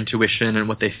their intuition and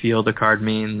what they feel the card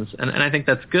means. And I think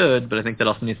that's good, but I think that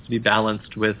also needs to be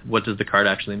balanced with what does the card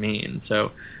actually mean.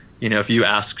 So, if you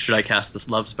ask, should I cast this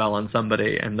love spell on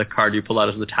somebody, and the card you pull out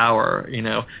is the Tower,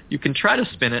 you can try to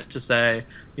spin it to say,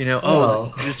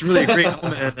 it's really a great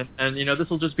omen, and this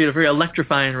will just be a very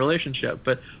electrifying relationship.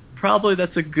 But probably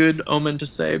that's a good omen to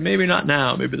say, maybe not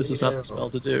now, maybe this is not the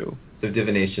spell to do. So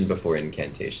divination before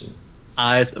incantation.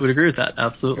 I would agree with that,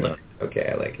 absolutely. Okay,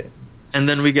 I like it. And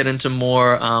then we get into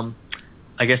more,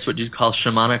 I guess what you'd call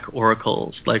shamanic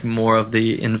oracles, like more of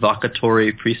the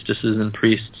invocatory priestesses and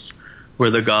priests, where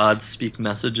the gods speak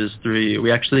messages through you.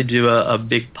 We actually do a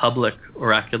big public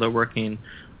oracular working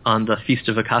on the Feast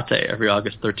of Hecate every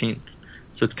August 13th.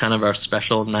 So it's kind of our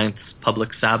special 9th public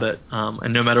Sabbath.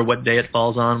 And no matter what day it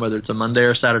falls on, whether it's a Monday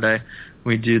or Saturday,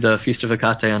 we do the Feast of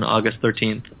Hecate on August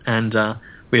 13th. And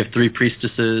we have 3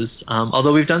 priestesses.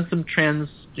 Although we've done some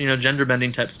gender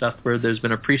bending type stuff where there's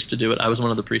been a priest to do it. I was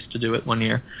one of the priests to do it one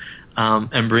year.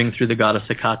 And bring through the goddess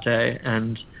Hecate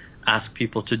and ask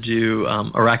people to do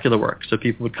oracular work. So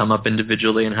people would come up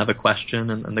individually and have a question,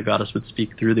 and the goddess would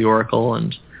speak through the oracle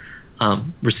and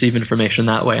receive information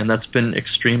that way. And that's been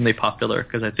extremely popular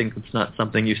because I think it's not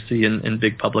something you see in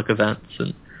big public events.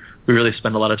 And we really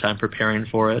spend a lot of time preparing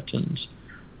for it. And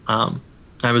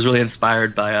I was really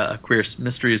inspired by a queer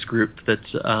mysteries group that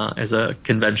is a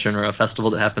convention or a festival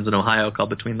that happens in Ohio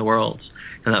called Between the Worlds.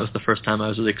 And that was the first time I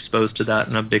was really exposed to that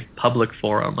in a big public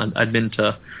forum. I'd been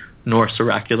to Norse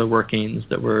oracular workings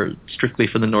that were strictly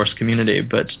for the Norse community,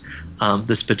 but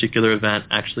this particular event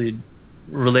actually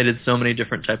related so many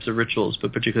different types of rituals,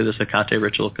 but particularly this Hecate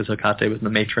ritual, because Hecate was the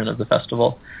matron of the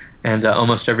festival. And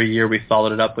almost every year we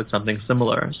followed it up with something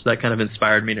similar. So that kind of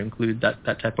inspired me to include that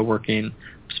type of working,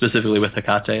 specifically with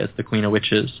Hecate as the Queen of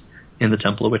Witches in the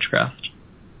Temple of Witchcraft.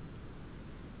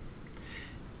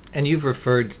 And you've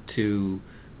referred to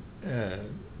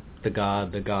the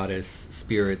god, the goddess,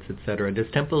 spirits, etc. Does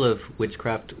Temple of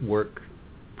Witchcraft work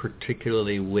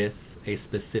particularly with a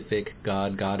specific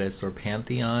god, goddess, or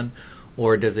pantheon,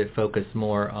 or does it focus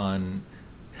more on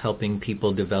helping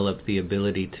people develop the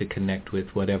ability to connect with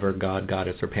whatever god,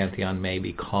 goddess, or pantheon may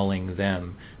be calling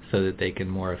them so that they can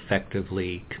more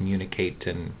effectively communicate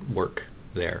and work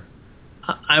there?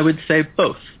 I would say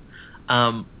both.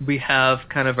 We have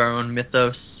kind of our own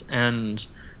mythos and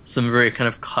some very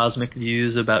kind of cosmic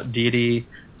views about deity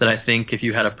that I think if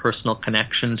you had a personal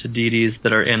connection to deities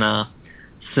that are in a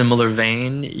similar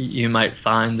vein, you might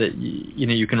find that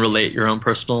you can relate your own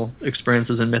personal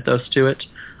experiences and mythos to it.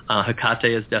 Hecate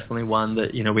is definitely one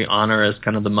that we honor as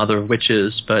kind of the mother of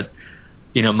witches, but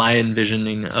my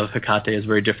envisioning of Hecate is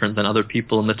very different than other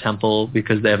people in the temple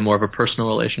because they have more of a personal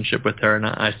relationship with her, and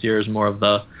I see her as more of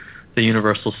the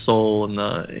universal soul and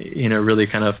the really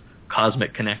kind of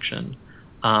cosmic connection.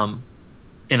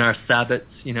 In our Sabbats,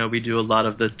 we do a lot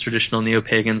of the traditional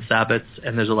neo-pagan Sabbats,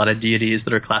 and there's a lot of deities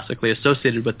that are classically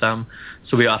associated with them.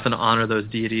 So we often honor those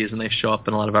deities, and they show up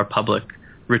in a lot of our public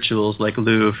rituals, like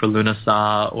Lu for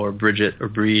Lunasa, or Bridget or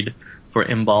Breed for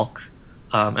Imbolc.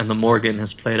 And the Morgan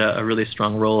has played a really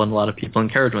strong role, and a lot of people in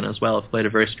Caradwyn as well have played a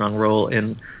very strong role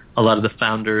in a lot of the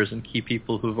founders and key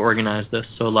people who've organized this.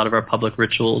 So a lot of our public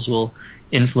rituals will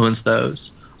influence those.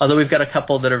 Although we've got a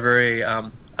couple that are very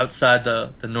outside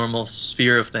the normal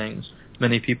sphere of things.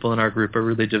 Many people in our group are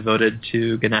really devoted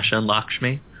to Ganesha and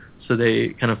Lakshmi, so they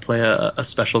kind of play a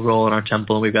special role in our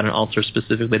temple, and we've got an altar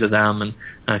specifically to them, and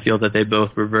I feel that they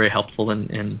both were very helpful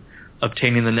in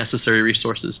obtaining the necessary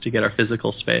resources to get our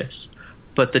physical space.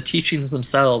 But the teachings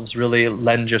themselves really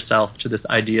lend yourself to this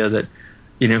idea that,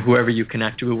 whoever you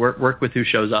connect to, work with who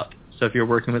shows up. So if you're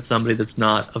working with somebody that's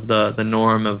not of the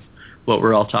norm of what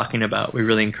we're all talking about, we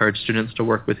really encourage students to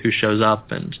work with who shows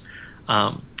up. And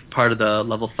part of the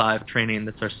level 5 training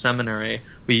that's our seminary,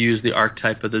 we use the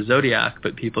archetype of the zodiac,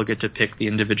 but people get to pick the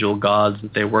individual gods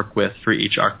that they work with for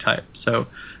each archetype. So,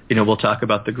 we'll talk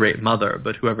about the Great Mother,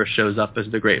 but whoever shows up as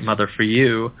the Great Mother for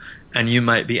you, and you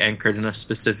might be anchored in a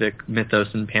specific mythos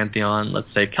and pantheon,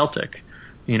 let's say Celtic,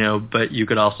 but you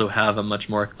could also have a much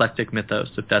more eclectic mythos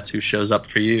if that's who shows up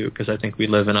for you, because I think we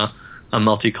live in a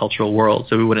multicultural world,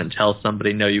 so we wouldn't tell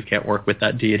somebody, no, you can't work with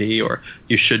that deity, or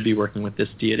you should be working with this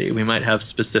deity. We might have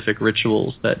specific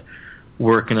rituals that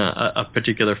work in a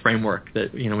particular framework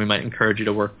that, we might encourage you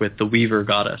to work with. The Weaver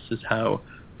goddess is how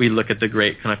we look at the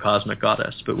great kind of cosmic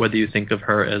goddess, but whether you think of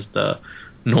her as the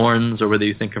Norns, or whether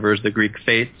you think of her as the Greek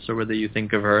faiths, or whether you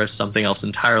think of her as something else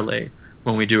entirely,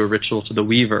 when we do a ritual to the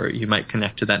Weaver, you might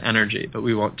connect to that energy, but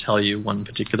we won't tell you one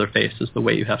particular face is the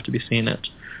way you have to be seeing it.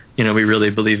 We really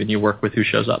believe in you work with who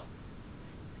shows up.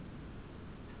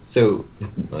 So,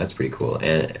 well, that's pretty cool.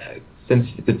 And since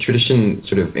the tradition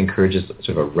sort of encourages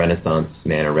sort of a Renaissance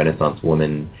man or Renaissance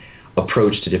woman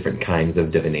approach to different kinds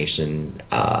of divination,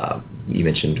 you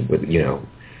mentioned with,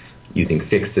 using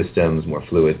fixed systems, more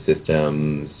fluid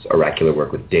systems, oracular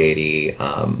work with deity,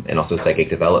 and also psychic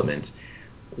development.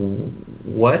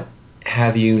 What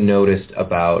have you noticed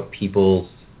about people's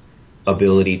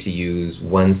ability to use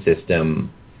one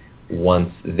system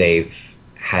once they've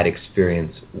had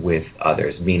experience with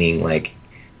others, meaning like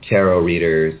tarot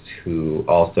readers who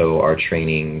also are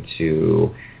training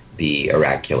to be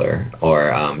oracular,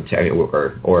 or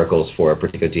oracles for a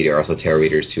particular deity, or also tarot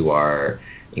readers who are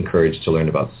encouraged to learn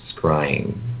about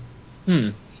scrying?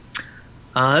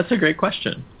 That's a great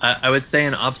question. I would say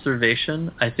in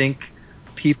observation, I think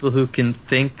people who can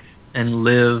think and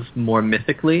live more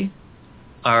mythically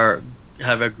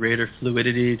have a greater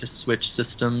fluidity to switch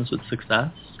systems with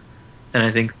success. And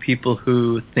I think people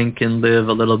who think and live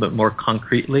a little bit more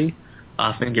concretely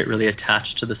often get really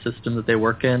attached to the system that they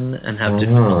work in and have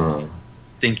difficulty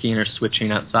thinking or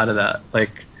switching outside of that.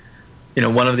 Like,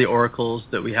 one of the oracles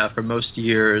that we have for most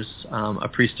years, a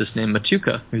priestess named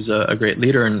Matuka, who's a great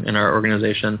leader in our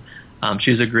organization.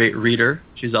 She's a great reader.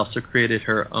 She's also created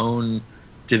her own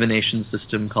divination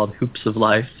system called Hoops of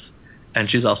Life, and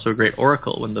she's also a great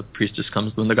oracle when the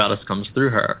goddess comes through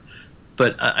her.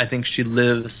 But I think she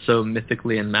lives so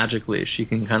mythically and magically, she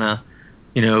can kind of,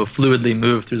 fluidly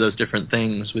move through those different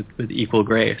things with equal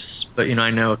grace. But, I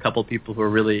know a couple people who are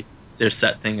really, their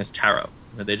set thing is tarot.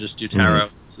 They just do tarot.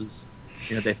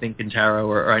 They think in tarot,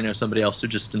 or I know somebody else who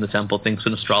just in the temple thinks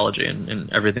in astrology,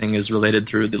 and everything is related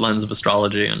through the lens of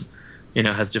astrology and,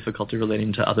 has difficulty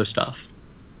relating to other stuff.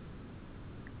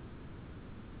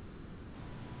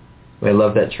 I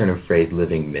love that turn of phrase,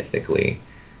 living mythically.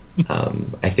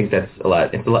 I think it's a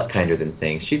lot kinder than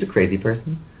saying she's a crazy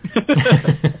person.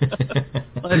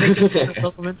 Well, I think there's a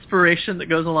little inspiration that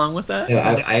goes along with that.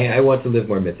 I want to live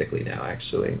more mythically now,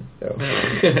 actually. So.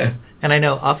 And I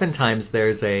know oftentimes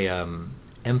there's a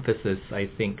emphasis, I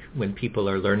think, when people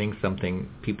are learning something,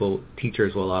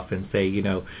 teachers will often say,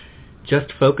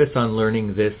 just focus on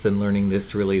learning this and learning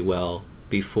this really well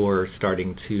before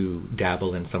starting to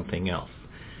dabble in something else.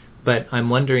 But I'm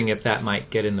wondering if that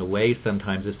might get in the way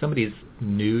sometimes. If somebody's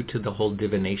new to the whole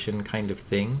divination kind of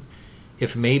thing,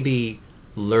 if maybe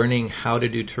learning how to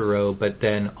do tarot, but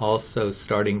then also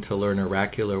starting to learn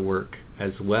oracular work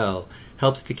as well,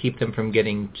 helps to keep them from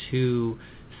getting too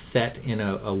set in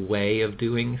a way of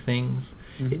doing things.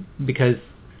 Mm-hmm. Because,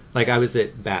 like, I was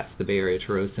at BATS, the Bay Area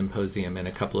Tarot Symposium, and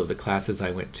a couple of the classes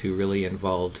I went to really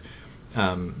involved,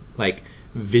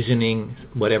 visioning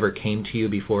whatever came to you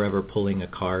before ever pulling a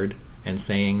card and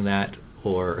saying that,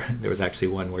 or there was actually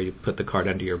one where you put the card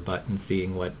under your butt and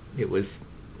seeing what it was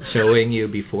showing you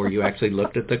before you actually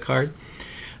looked at the card.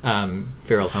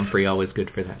 Farrell Humphrey, always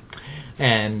good for that.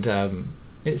 And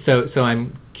so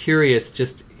I'm curious,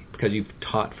 just because you've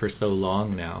taught for so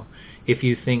long now, if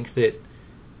you think that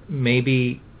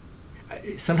maybe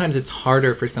sometimes it's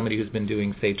harder for somebody who's been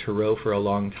doing, say, tarot for a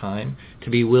long time to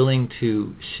be willing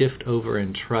to shift over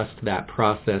and trust that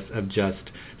process of just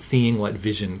seeing what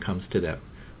vision comes to them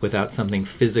without something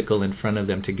physical in front of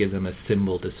them to give them a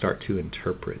symbol to start to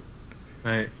interpret.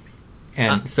 Right.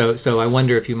 And so I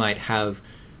wonder if you might have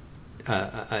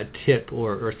a tip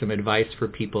or some advice for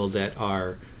people that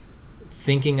are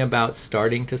thinking about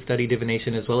starting to study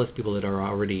divination, as well as people that are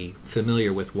already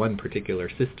familiar with one particular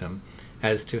system,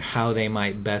 as to how they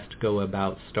might best go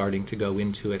about starting to go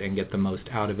into it and get the most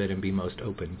out of it and be most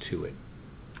open to it.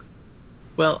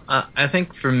 Well, I think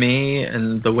for me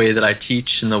and the way that I teach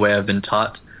and the way I've been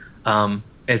taught,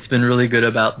 it's been really good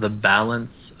about the balance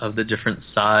of the different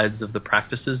sides of the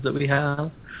practices that we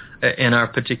have. In our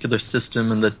particular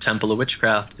system in the Temple of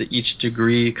Witchcraft, that each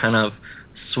degree kind of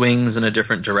swings in a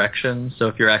different direction. So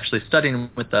if you're actually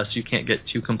studying with us, you can't get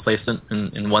too complacent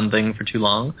in one thing for too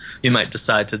long. You might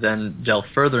decide to then delve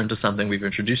further into something we've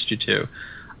introduced you to.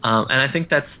 And I think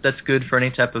that's good for any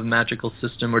type of magical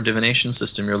system or divination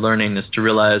system you're learning, is to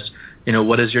realize,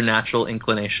 what is your natural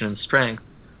inclination and strength.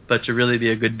 But to really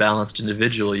be a good balanced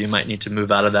individual, you might need to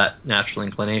move out of that natural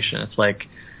inclination. It's like,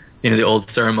 the old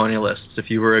ceremonialists.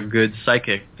 If you were a good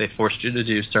psychic, they forced you to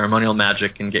do ceremonial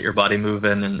magic and get your body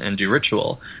moving and do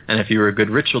ritual. And if you were a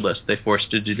good ritualist, they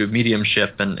forced you to do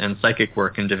mediumship and psychic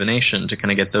work and divination to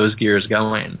kind of get those gears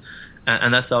going.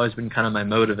 And that's always been kind of my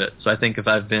mode of it. So I think if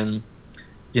I've been,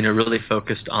 really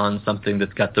focused on something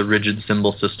that's got the rigid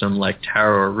symbol system like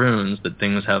tarot or runes that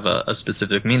things have a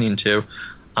specific meaning to,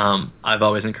 I've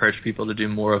always encouraged people to do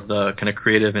more of the kind of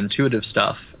creative, intuitive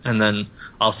stuff. And then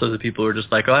also the people who are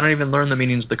just like, I don't even learn the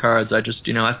meanings of the cards. I just,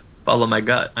 follow my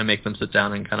gut. I make them sit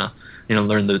down and kind of,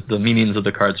 learn the meanings of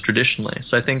the cards traditionally.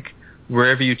 So I think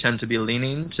wherever you tend to be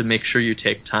leaning, to make sure you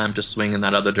take time to swing in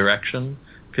that other direction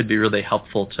could be really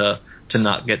helpful to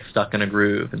not get stuck in a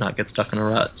groove and not get stuck in a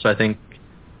rut. So I think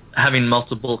having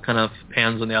multiple kind of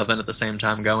pans in the oven at the same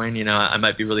time going, I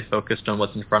might be really focused on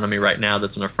what's in front of me right now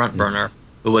that's on a front burner,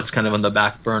 but what's kind of on the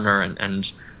back burner, and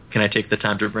can I take the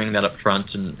time to bring that up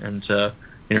front and to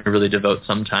really devote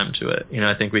some time to it.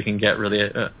 I think we can get really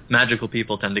magical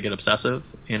people tend to get obsessive,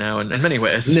 in many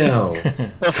ways. No.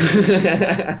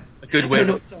 A good way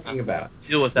to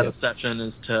deal with that Yes. obsession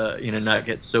is to not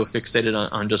get so fixated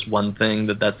on just one thing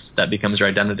that becomes your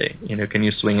identity. Can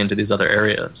you swing into these other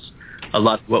areas? A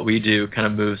lot of what we do kind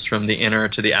of moves from the inner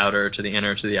to the outer to the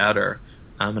inner to the outer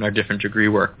in our different degree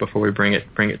work before we bring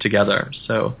it together.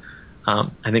 So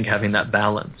I think having that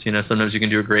balance, sometimes you can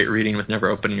do a great reading with never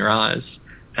opening your eyes,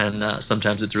 and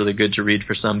sometimes it's really good to read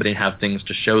for somebody and have things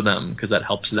to show them because that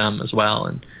helps them as well,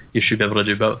 and you should be able to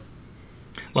do both.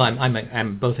 Well,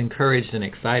 I'm both encouraged and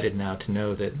excited now to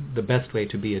know that the best way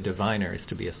to be a diviner is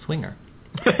to be a swinger.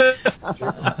 I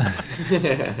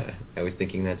was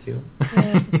thinking that too.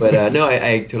 But no,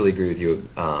 I totally agree with you.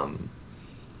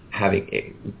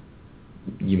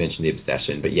 You mentioned the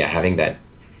obsession, but yeah, having that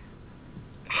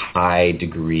high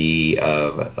degree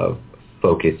of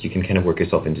focus, you can kind of work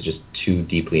yourself into just too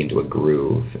deeply into a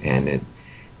groove, and it's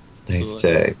nice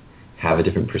to have a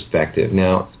different perspective.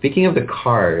 Now, speaking of the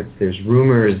cards, there's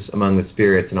rumors among the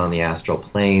spirits and on the astral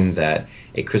plane that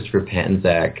a Christopher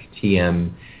Panczak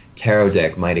TM tarot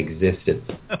deck might exist at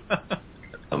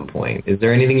some point. Is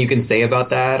there anything you can say about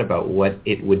that, about what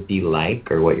it would be like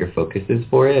or what your focus is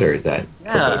for it, or is that...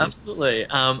 Yeah, absolutely.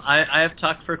 I have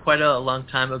talked for quite a long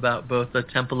time about both a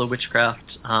Temple of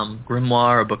Witchcraft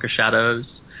grimoire, a Book of Shadows,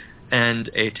 and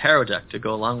a tarot deck to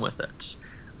go along with it.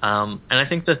 And I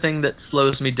think the thing that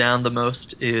slows me down the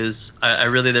most is I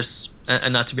really,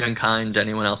 and not to be unkind to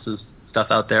anyone else's stuff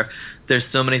out there, there's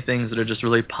so many things that are just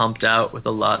really pumped out with a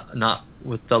lot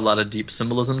of deep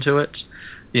symbolism to it.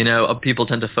 People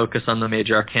tend to focus on the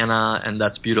major arcana, and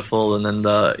that's beautiful, and then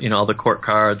all the court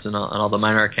cards and all the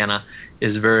minor arcana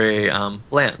is very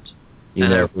bland. You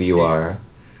know who you are.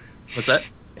 What's that?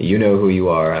 You know who you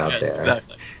are out there.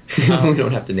 Exactly. We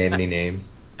don't have to name any names.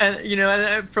 And,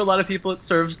 and for a lot of people it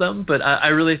serves them, but I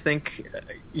really think,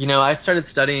 I started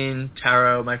studying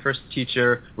tarot. My first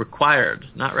teacher required,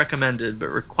 not recommended, but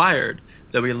required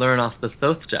that we learn off the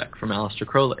Thoth deck from Aleister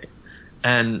Crowley.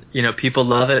 And, people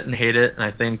love it and hate it, and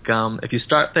I think if you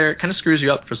start there, it kind of screws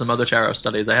you up for some other tarot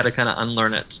studies. I had to kind of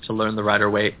unlearn it to learn the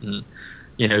Rider-Waite and,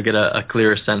 get a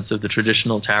clearer sense of the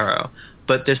traditional tarot.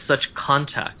 But there's such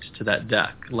contact to that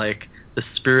deck. Like, the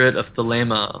spirit of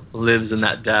Thelema lives in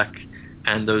that deck,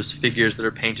 and those figures that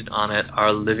are painted on it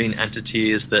are living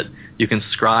entities that you can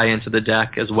scry into the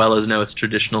deck as well as know its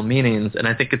traditional meanings. And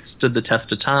I think it stood the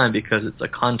test of time because it's a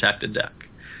contacted deck.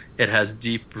 It has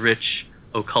deep, rich,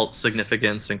 occult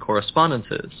significance and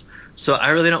correspondences. So I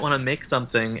really don't want to make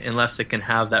something unless it can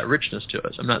have that richness to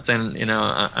it. I'm not saying,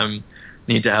 I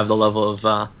need to have the level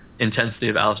of intensity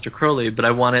of Aleister Crowley, but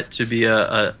I want it to be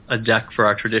a deck for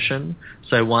our tradition.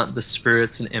 So I want the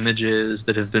spirits and images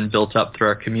that have been built up through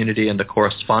our community and the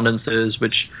correspondences,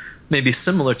 which may be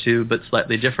similar to but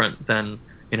slightly different than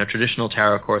traditional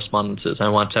tarot correspondences. I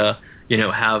want to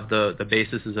have the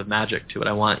bases of magic to it.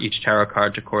 I want each tarot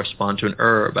card to correspond to an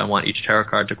herb. I want each tarot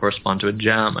card to correspond to a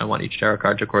gem. I want each tarot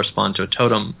card to correspond to a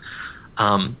totem.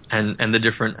 And the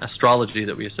different astrology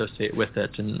that we associate with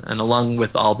it, and along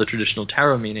with all the traditional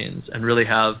tarot meanings, and really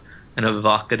have an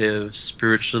evocative,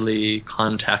 spiritually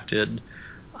contacted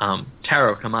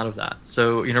tarot come out of that.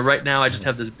 So, right now I just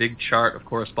have this big chart of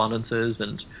correspondences,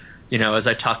 and, as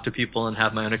I talk to people and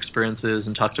have my own experiences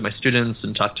and talk to my students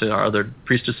and talk to our other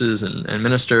priestesses and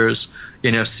ministers,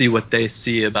 see what they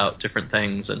see about different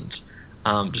things, and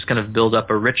just kind of build up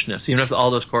a richness. Even if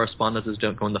all those correspondences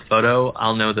don't go in the photo,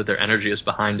 I'll know that their energy is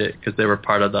behind it because they were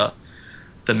part of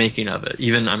the making of it.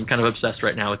 Even I'm kind of obsessed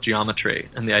right now with geometry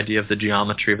and the idea of the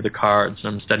geometry of the cards.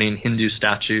 And I'm studying Hindu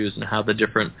statues and how the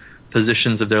different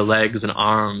positions of their legs and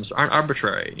arms aren't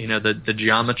arbitrary. The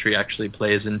geometry actually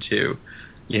plays into,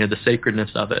 the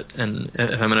sacredness of it. And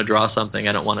if I'm going to draw something,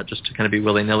 I don't want it just to kind of be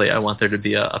willy-nilly. I want there to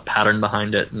be a pattern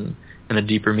behind it and a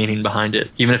deeper meaning behind it,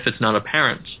 even if it's not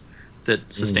apparent, that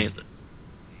sustains it.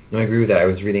 No, I agree with that. I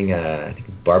was reading, I think,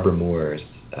 Barbara Moore's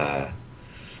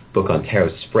book on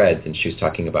tarot spreads, and she was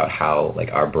talking about how, like,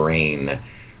 our brain,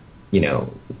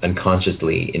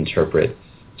 unconsciously interprets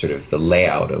sort of the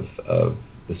layout of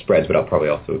the spreads, but it'll probably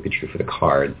also be true for the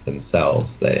cards themselves.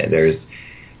 That there's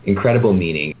incredible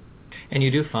meaning. And you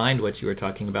do find what you were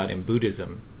talking about in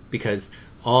Buddhism, because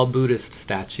all Buddhist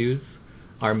statues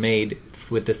are made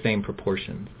with the same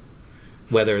proportions,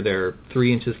 whether they're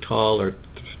 3 inches tall or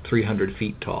 300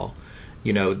 feet tall.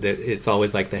 That it's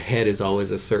always like the head is always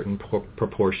a certain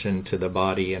proportion to the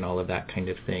body and all of that kind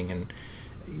of thing, and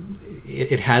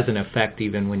it has an effect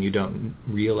even when you don't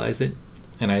realize it.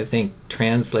 And I think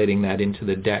translating that into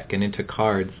the deck and into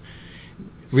cards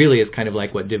really is kind of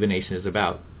like what divination is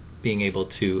about, being able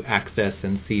to access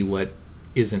and see what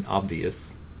isn't obvious,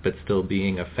 but still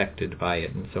being affected by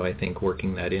it. And so I think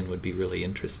working that in would be really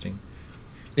interesting.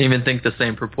 I even think the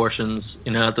same proportions,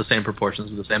 not the same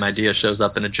proportions, but the same idea shows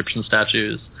up in Egyptian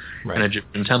statues and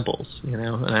Egyptian temples, And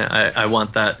I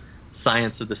want that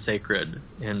science of the sacred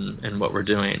in what we're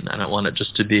doing. I don't want it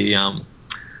just to be,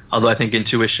 although I think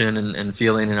intuition and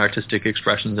feeling and artistic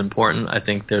expression is important, I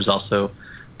think there's also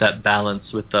that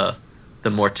balance with the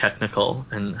more technical,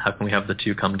 and how can we have the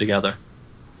two come together?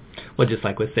 Well, just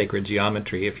like with sacred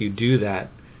geometry, if you do that,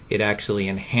 it actually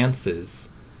enhances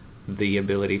the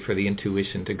ability for the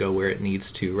intuition to go where it needs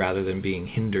to, rather than being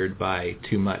hindered by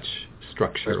too much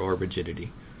structure or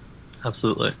rigidity.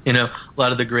 Absolutely. A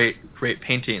lot of the great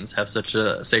paintings have such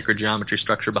a sacred geometry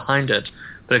structure behind it,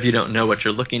 but if you don't know what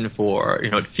you're looking for,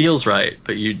 it feels right,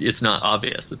 but it's not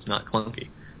obvious, it's not clunky,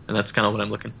 and that's kind of what I'm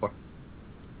looking for.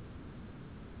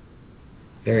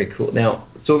 Very cool. Now,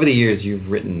 so over the years, you've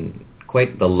written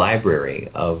quite the library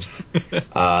of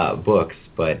books,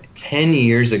 but 10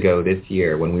 years ago this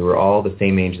year, when we were all the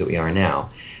same age that we are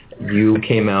now, you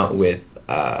came out with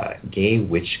Gay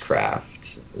Witchcraft,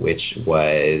 which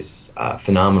was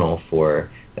phenomenal for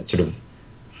that sort of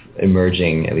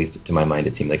emerging, at least to my mind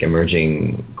it seemed like,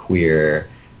 emerging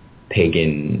queer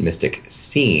pagan mystic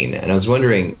scene. And I was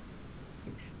wondering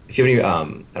if you have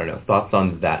any, thoughts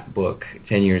on that book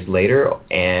 10 years later,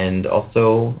 and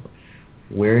also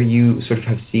where you sort of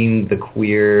have seen the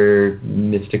queer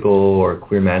mystical or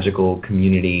queer magical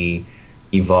community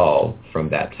evolve from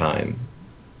that time.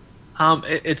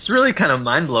 It's really kind of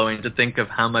mind-blowing to think of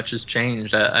how much has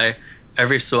changed. I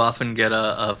every so often get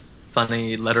a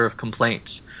funny letter of complaint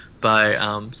by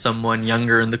someone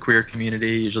younger in the queer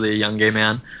community, usually a young gay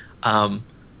man,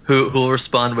 who will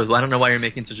respond with, well, I don't know why you're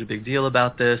making such a big deal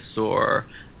about this, or,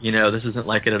 this isn't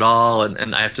like it at all,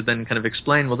 and I have to then kind of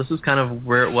explain, well, this is kind of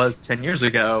where it was 10 years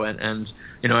ago, and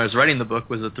I was writing the book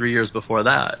was the 3 years before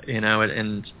that,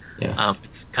 it's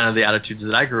kind of the attitudes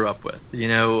that I grew up with.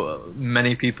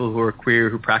 Many people who are queer,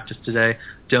 who practice today,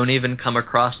 don't even come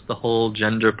across the whole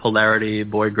gender polarity,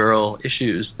 boy-girl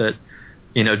issues that,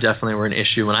 definitely were an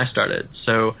issue when I started.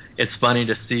 So it's funny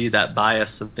to see that bias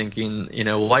of thinking,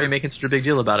 well, why are you making such a big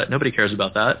deal about it? Nobody cares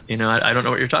about that. I don't know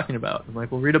what you're talking about. I'm like,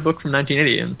 well, read a book from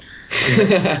 1980 and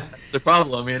that's the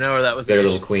problem, or that was their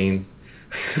little queen.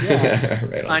 Yeah.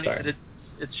 Right on time.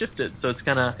 It's shifted. So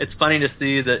it's funny to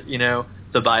see that,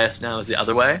 the bias now is the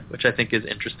other way, which I think is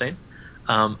interesting.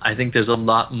 I think there's a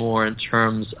lot more in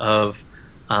terms of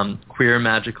queer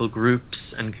magical groups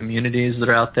and communities that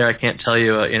are out there. I can't tell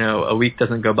you, a week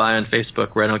doesn't go by on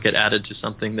Facebook where I don't get added to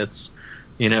something that's,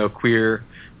 queer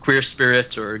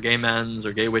spirit or gay men's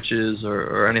or gay witches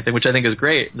or anything, which I think is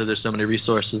great that there's so many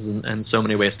resources and so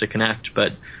many ways to connect.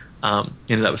 But, that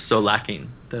was so lacking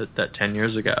that 10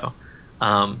 years ago.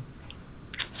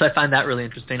 So I find that really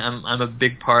interesting. I'm a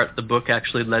big part. The book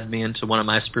actually led me into one of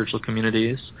my spiritual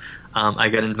communities. I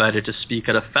got invited to speak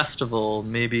at a festival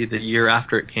maybe the year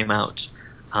after it came out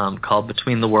called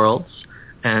Between the Worlds.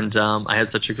 And I had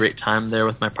such a great time there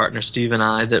with my partner Steve and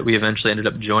I that we eventually ended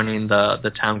up joining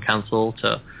the town council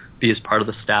to be as part of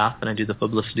the staff. And I do the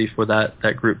publicity for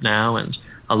that group now. And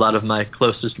a lot of my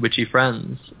closest witchy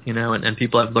friends, and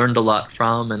people I've learned a lot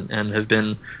from and have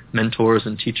been mentors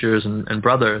and teachers and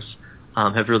brothers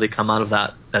have really come out of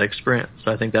that experience.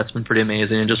 So I think that's been pretty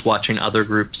amazing. And just watching other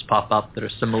groups pop up that are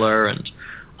similar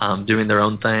and doing their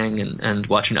own thing and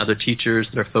watching other teachers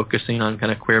that are focusing on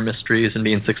kind of queer mysteries and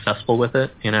being successful with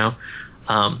it, A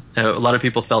lot of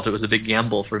people felt it was a big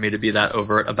gamble for me to be that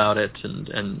overt about it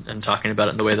and talking about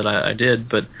it in the way that I did,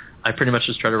 but I pretty much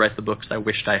just try to write the books I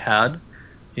wished I had,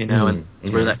 and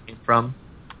where that came from.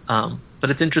 But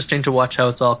it's interesting to watch how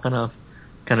it's all kind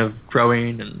of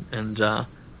growing and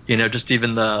just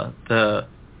even the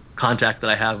contact that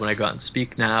I have when I go out and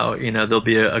speak now, there'll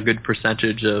be a good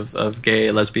percentage of gay,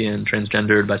 lesbian,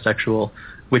 transgendered, bisexual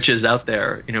witches out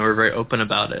there, who are very open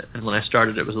about it. And when I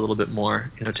started, it was a little bit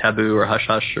more, taboo or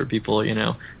hush-hush, or people,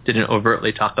 didn't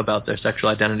overtly talk about their sexual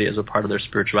identity as a part of their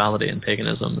spirituality and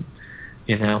paganism.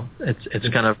 It's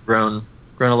kind of grown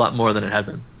a lot more than it had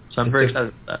been. So I'm very excited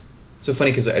about that. So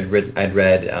funny because I'd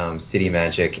read City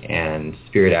Magic and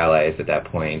Spirit Allies at that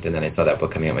point, and then I saw that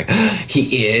book coming out. I'm like,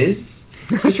 he is?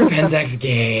 Christopher Penzak's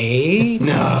gay?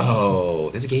 No.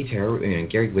 There's a gay tarot,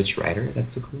 Gary Witch Rider. That's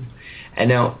so cool. And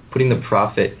now, putting the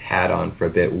prophet hat on for a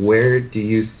bit, where do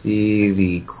you see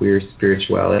the queer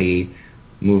spirituality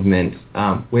movement?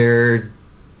 Where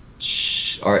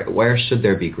should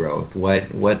there be growth?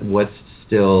 What's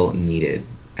still needed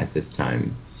at this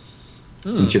time?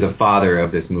 Since you're the father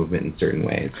of this movement in certain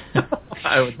ways.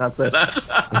 I would not say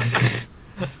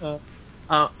that.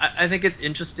 I think it's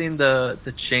interesting the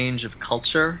change of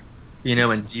culture,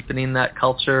 and deepening that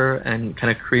culture and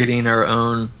kind of creating our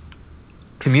own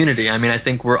community. I mean, I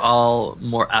think we're all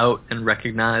more out and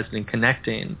recognized and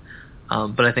connecting,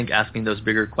 but I think asking those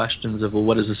bigger questions of, well,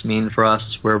 what does this mean for us?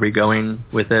 Where are we going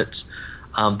with it?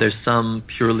 There's some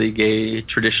purely gay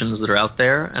traditions that are out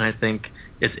there, and I think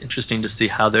it's interesting to see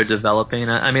how they're developing.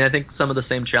 I mean, I think some of the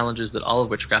same challenges that all of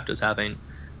witchcraft is having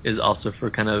is also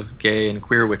for kind of gay and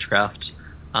queer witchcraft,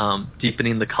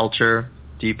 deepening the culture,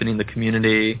 deepening the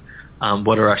community,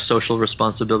 what are our social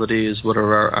responsibilities, what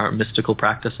are our mystical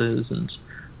practices, and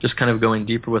just kind of going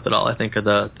deeper with it all, I think, are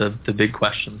the big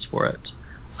questions for it.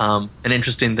 An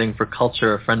interesting thing for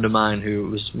culture, a friend of mine who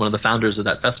was one of the founders of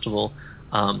that festival,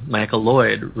 Michael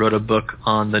Lloyd, wrote a book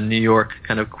on the New York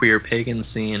kind of queer pagan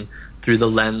scene through the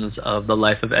lens of the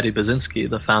life of Eddie Basinski,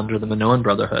 the founder of the Minoan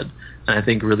Brotherhood. And I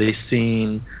think really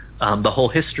seeing the whole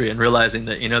history and realizing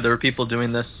that, there were people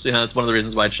doing this. It's one of the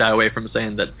reasons why I shy away from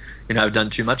saying that, I've done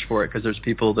too much for it, because there's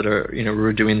people that are,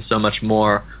 were doing so much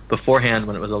more beforehand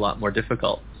when it was a lot more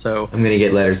difficult. So I'm going to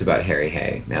get letters about Harry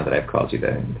Hay now that I've called you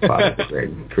the father of the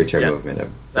great queer movement.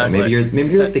 Exactly.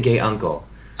 Maybe you're like the gay uncle.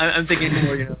 I'm thinking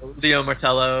more, Leo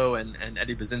Martello and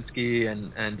Eddie Basinski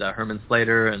and Herman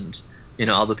Slater and,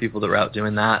 all the people that were out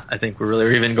doing that. I think we're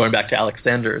really, even going back to Alex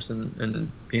Sanders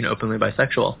and being openly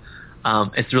bisexual.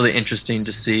 It's really interesting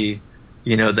to see,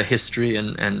 the history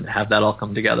and have that all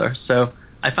come together. So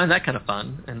I find that kind of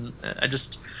fun. And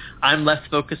I'm less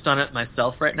focused on it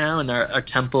myself right now. In our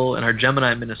temple and our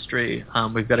Gemini ministry,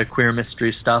 we've got a queer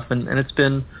mystery stuff, and it's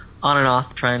been on and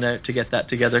off trying to get that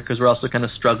together, because we're also kind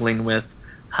of struggling with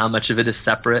how much of it is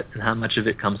separate and how much of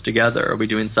it comes together. Are we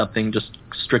doing something just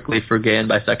strictly for gay and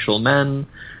bisexual men?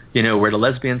 Where do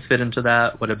lesbians fit into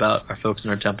that? What about our folks in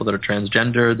our temple that are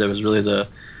transgender? There was really the,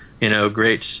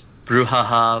 great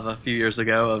brouhaha of a few years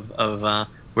ago of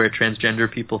where transgender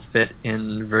people fit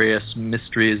in various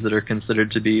mysteries that are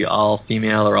considered to be all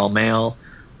female or all male.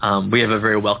 We have a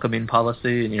very welcoming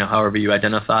policy, and however you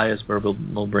identify is where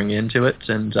we'll bring you into it,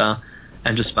 and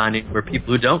just finding where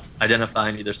people who don't identify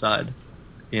on either side.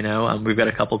 We've got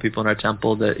a couple people in our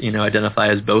temple that identify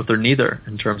as both or neither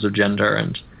in terms of gender,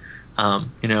 and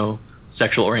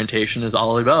sexual orientation is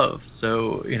all above.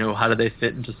 So how do they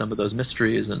fit into some of those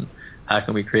mysteries, and how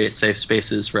can we create safe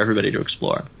spaces for everybody to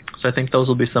explore? So I think those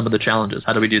will be some of the challenges.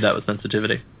 How do we do that with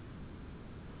sensitivity?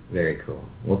 Very cool.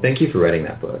 Well, thank you for writing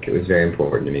that book. It was very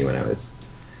important to me when I was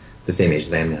the same age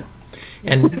as I am now.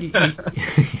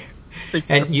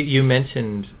 And you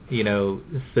mentioned,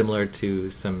 similar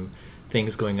to some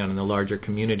things going on in the larger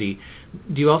community,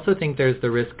 do you also think there's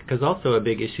the risk, because also a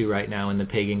big issue right now in the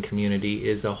pagan community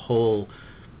is a whole,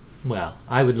 well,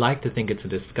 I would like to think it's a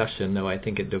discussion, though I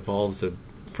think it devolves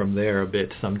from there a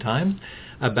bit sometimes,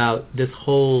 about this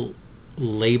whole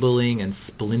labeling and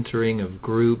splintering of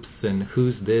groups and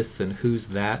who's this and who's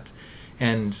that.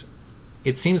 And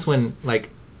it seems when,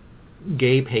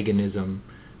 gay paganism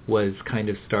was kind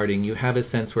of starting, you have a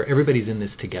sense where everybody's in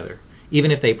this together. Even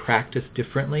if they practice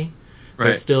differently, right,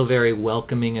 they're still very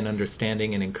welcoming and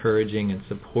understanding and encouraging and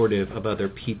supportive of other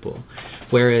people.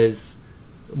 Whereas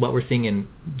what we're seeing in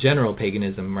general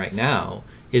paganism right now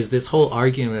is this whole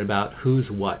argument about who's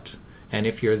what. And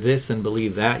if you're this and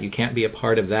believe that, you can't be a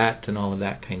part of that, and all of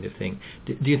that kind of thing.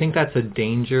 Do you think that's a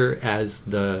danger as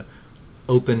the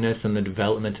openness and the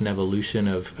development and evolution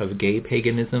of gay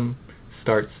paganism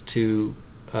starts to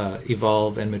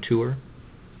evolve and mature?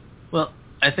 Well,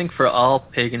 I think for all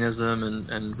paganism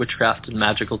and witchcraft and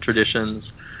magical traditions,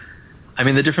 I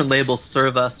mean, the different labels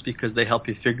serve us because they help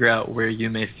you figure out where you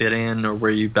may fit in or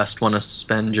where you best want to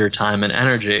spend your time and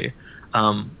energy.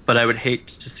 But I would hate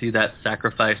to see that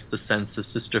sacrifice the sense of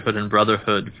sisterhood and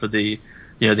brotherhood for the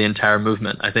entire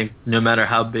movement. I think no matter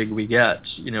how big we get,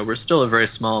 we're still a very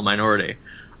small minority.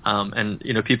 And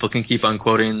people can keep on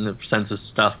quoting the census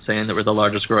stuff saying that we're the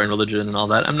largest growing religion and all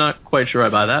that. I'm not quite sure I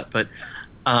buy that, but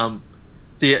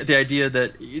the idea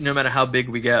that no matter how big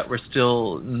we get, we're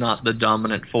still not the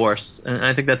dominant force. And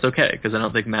I think that's okay, because I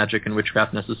don't think magic and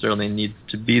witchcraft necessarily needs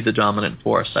to be the dominant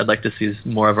force. I'd like to see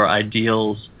more of our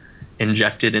ideals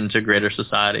injected into greater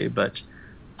society, but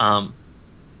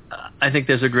I think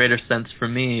there's a greater sense for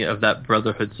me of that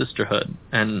brotherhood, sisterhood,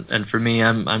 and for me,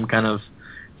 I'm kind of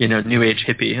New Age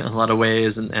hippie in a lot of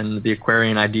ways, and the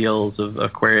Aquarian ideals of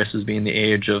Aquarius as being the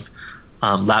age of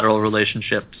lateral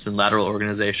relationships and lateral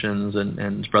organizations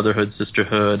and brotherhood,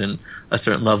 sisterhood, and a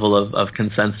certain level of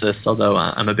consensus, although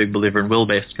I'm a big believer in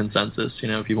will-based consensus.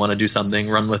 If you want to do something,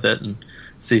 run with it and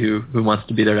see who wants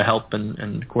to be there to help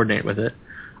and coordinate with it.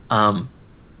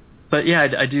 But yeah,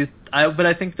 but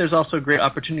I think there's also great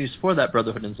opportunities for that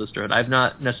brotherhood and sisterhood. I've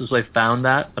not necessarily found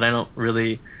that, but I don't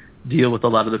really deal with a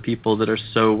lot of the people that are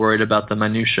so worried about the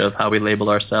minutia of how we label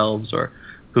ourselves or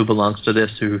who belongs to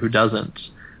this, who doesn't.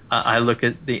 I look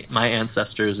at my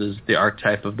ancestors as the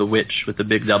archetype of the witch with the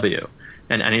big W,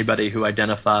 and anybody who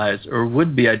identifies or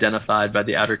would be identified by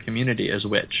the outer community as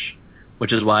witch,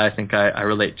 which is why I think I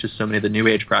relate to so many of the New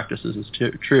Age practices is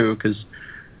true, because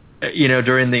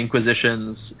during the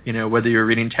Inquisitions, whether you're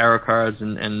reading tarot cards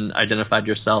and identified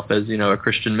yourself as, a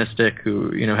Christian mystic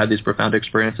who, had these profound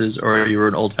experiences, or you were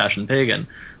an old-fashioned pagan,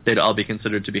 they'd all be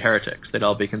considered to be heretics. They'd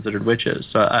all be considered witches.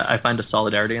 So I find a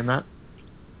solidarity in that.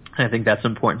 And I think that's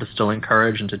important to still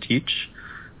encourage and to teach.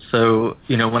 So,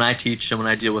 when I teach and when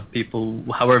I deal with people,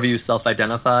 however you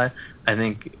self-identify, I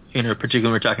think, particularly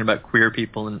when we're talking about queer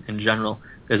people in general,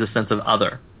 there's a sense of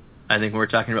other. I think when we're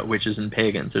talking about witches and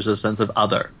pagans, there's a sense of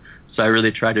other. So I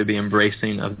really try to be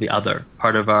embracing of the other.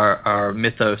 Part of our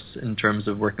mythos in terms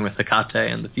of working with Hecate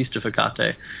and the Feast of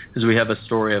Hecate is we have a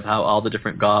story of how all the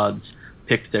different gods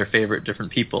picked their favorite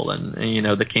different people. And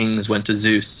the kings went to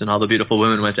Zeus, and all the beautiful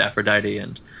women went to Aphrodite,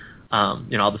 and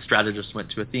all the strategists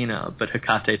went to Athena. But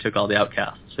Hecate took all the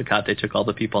outcasts. Hecate took all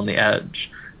the people on the edge.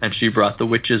 And she brought the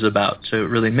witches about to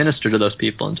really minister to those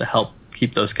people and to help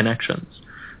keep those connections.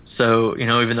 So,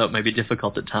 even though it may be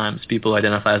difficult at times, people who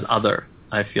identify as other,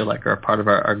 I feel like are a part of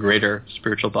our greater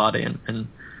spiritual body, and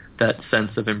that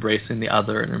sense of embracing the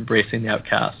other and embracing the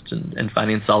outcast and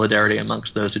finding solidarity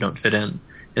amongst those who don't fit in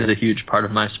is a huge part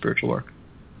of my spiritual work.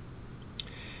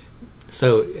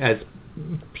 So as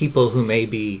people who may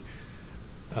be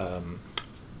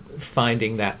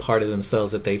finding that part of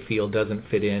themselves that they feel doesn't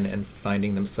fit in and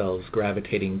finding themselves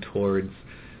gravitating towards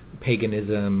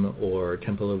paganism or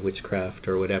temple of witchcraft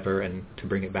or whatever, and to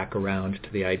bring it back around to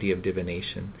the idea of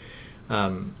divination,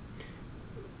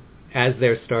 as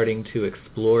they're starting to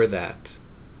explore that,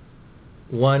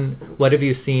 one, what have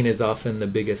you seen is often the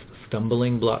biggest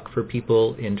stumbling block for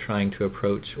people in trying to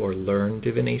approach or learn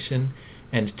divination?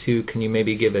 And two, can you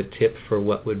maybe give a tip for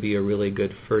what would be a really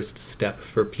good first step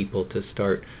for people to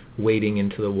start wading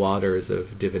into the waters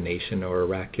of divination or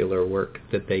oracular work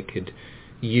that they could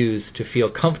use to feel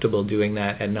comfortable doing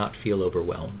that and not feel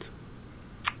overwhelmed?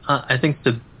 I think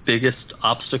the biggest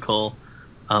obstacle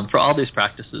for all these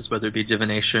practices, whether it be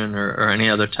divination or any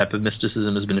other type of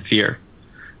mysticism, has been fear.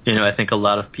 I think a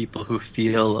lot of people who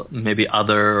feel maybe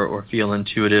other or feel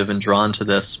intuitive and drawn to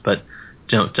this, but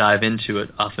don't dive into it,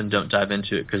 often don't dive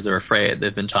into it because they're afraid.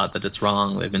 They've been taught that it's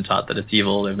wrong. They've been taught that it's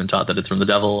evil. They've been taught that it's from the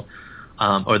devil.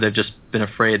 Or they've just been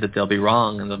afraid that they'll be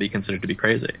wrong and they'll be considered to be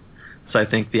crazy. So I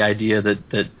think the idea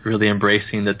that really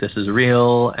embracing that this is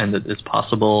real and that it's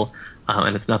possible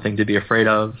and it's nothing to be afraid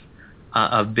of,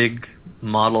 a big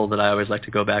model that I always like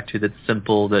to go back to that's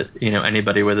simple, that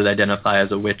anybody, whether they identify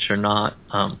as a witch or not,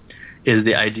 is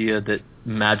the idea that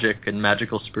magic and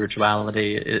magical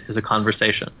spirituality is a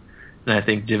conversation. And I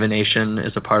think divination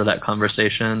is a part of that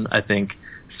conversation. I think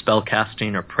spell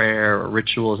casting or prayer or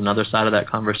ritual is another side of that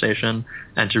conversation.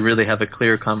 And to really have a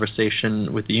clear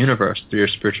conversation with the universe through your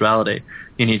spirituality,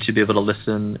 you need to be able to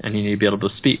listen and you need to be able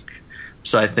to speak.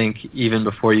 So I think even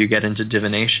before you get into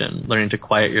divination, learning to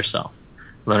quiet yourself,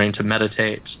 learning to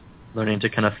meditate, learning to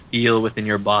kind of feel within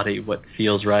your body what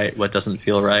feels right, what doesn't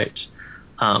feel right,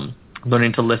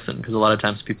 learning to listen, because a lot of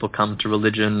times people come to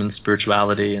religion and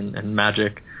spirituality and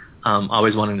magic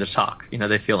always wanting to talk.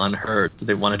 They feel unheard.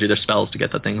 They want to do their spells to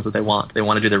get the things that they want. They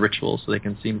want to do their rituals so they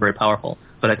can seem very powerful.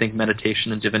 But I think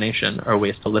meditation and divination are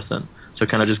ways to listen. So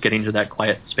kind of just getting to that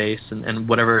quiet space and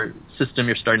whatever system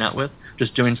you're starting out with,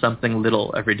 just doing something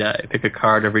little every day. Pick a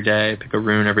card every day, pick a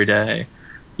rune every day,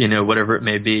 whatever it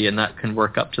may be, and that can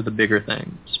work up to the bigger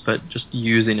things. But just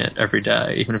using it every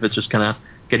day, even if it's just kind of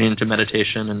getting into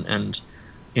meditation and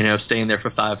staying there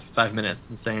for five minutes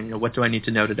and saying, what do I need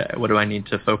to know today? What do I need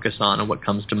to focus on, and what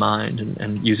comes to mind,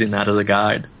 and using that as a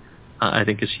guide, I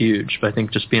think is huge. But I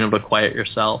think just being able to quiet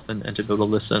yourself and to be able to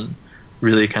listen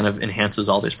really kind of enhances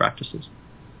all these practices.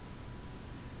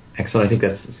 Excellent. I think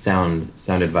that's sound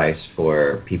advice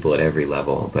for people at every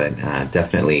level, but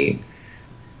definitely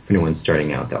for anyone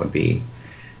starting out, that would be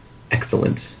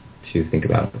excellent to think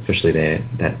about, especially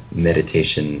that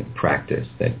meditation practice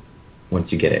that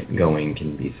once you get it going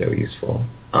can be so useful.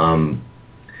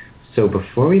 So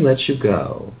before we let you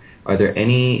go, are there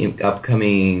any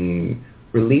upcoming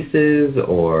releases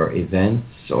or events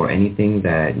or anything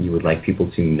that you would like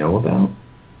people to know about?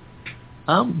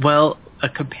 Well, a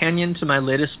companion to my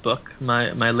latest book.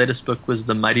 My latest book was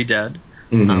The Mighty Dead.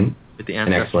 With the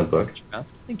An excellent book.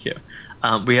 Thank you.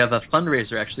 We have a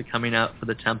fundraiser actually coming out for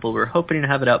the temple. We're hoping to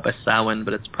have it out by Samhain,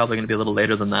 but it's probably going to be a little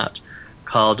later than that,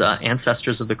 called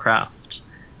Ancestors of the Craft.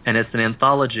 And it's an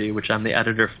anthology, which I'm the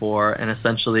editor for, and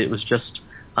essentially it was just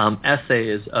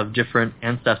essays of different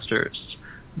ancestors.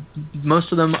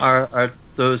 Most of them are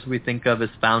those we think of as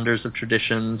founders of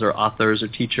traditions or authors or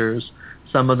teachers.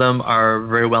 Some of them are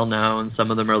very well known.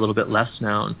 Some of them are a little bit less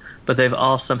known. But they've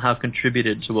all somehow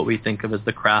contributed to what we think of as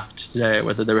the craft today,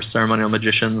 whether they were ceremonial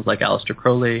magicians like Aleister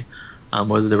Crowley,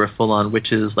 whether they were full-on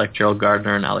witches like Gerald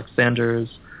Gardner and Alex Sanders,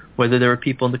 whether there were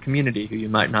people in the community who you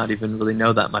might not even really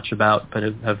know that much about but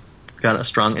have got a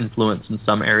strong influence in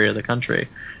some area of the country.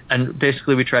 And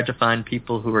basically we tried to find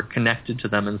people who were connected to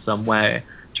them in some way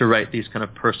to write these kind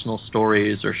of personal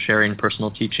stories or sharing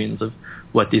personal teachings of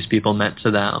what these people meant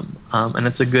to them. And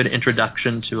it's a good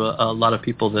introduction to a lot of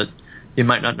people that you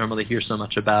might not normally hear so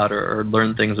much about or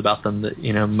learn things about them that,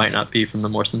 might not be from the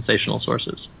more sensational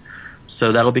sources.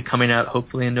 So that'll be coming out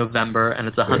hopefully in November, and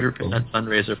it's a 100%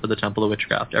 fundraiser for the Temple of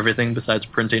Witchcraft. Everything besides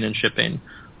printing and shipping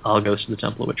all goes to the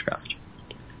Temple of Witchcraft.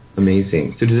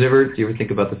 Amazing. So do you ever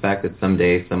think about the fact that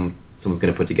someday someone's going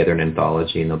to put together an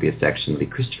anthology and there'll be a section that'll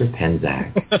be Christopher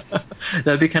Penczak?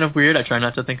 That'd be kind of weird. I try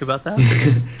not to think about that.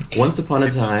 Once upon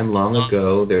a time, long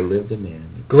ago, there lived a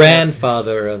man.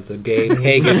 Grandfather of the gay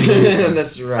pagan.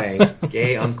 That's right.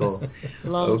 Gay uncle.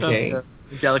 Okay.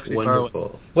 Galaxy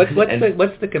Wonderful. What's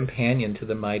the companion to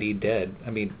The Mighty Dead? I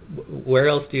mean, where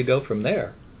else do you go from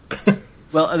there?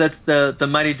 Well, that's the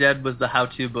Mighty Dead was the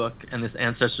how-to book, and this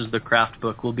Ancestors of the Craft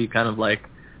book will be kind of like,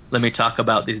 let me talk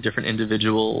about these different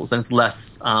individuals, and it's less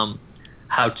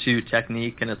how-to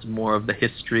technique, and it's more of the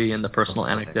history and the personal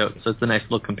anecdotes. So it's a nice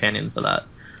little companion to that.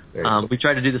 Cool. We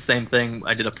tried to do the same thing.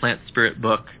 I did a plant spirit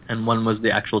book, and one was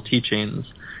the actual teachings,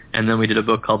 and then we did a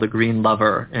book called The Green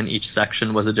Lover, and each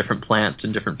section was a different plant,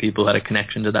 and different people had a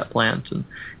connection to that plant, and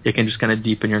it can just kind of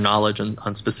deepen your knowledge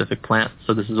on specific plants.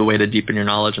 So this is a way to deepen your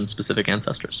knowledge on specific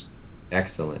ancestors.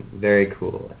 Excellent. Very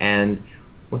cool. And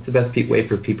what's the best way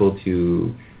for people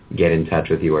to get in touch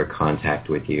with you or contact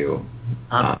with you?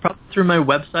 Probably through my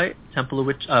website,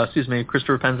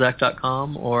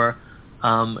 ChristopherPenczak.com, or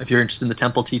if you're interested in the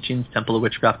temple teachings,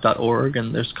 templeofwitchcraft.org,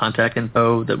 and there's contact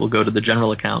info that will go to the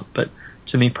general account. But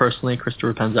to me personally,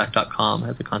 ChristopherPenczak.com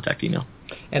has a contact email.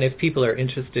 And if people are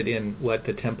interested in what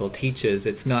the temple teaches,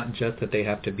 it's not just that they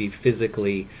have to be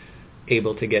physically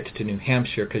able to get to New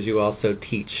Hampshire, because you also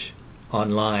teach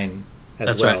online as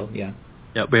That's well. Right. Yeah.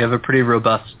 Yeah, we have a pretty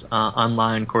robust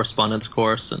online correspondence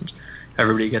course, and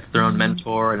everybody gets their own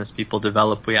mentor, and as people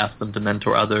develop, we ask them to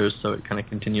mentor others, so it kind of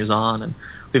continues on. And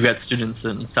we've got students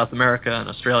in South America and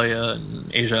Australia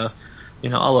and Asia,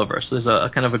 all over. So there's a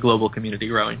kind of a global community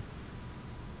growing.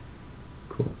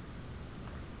 Cool.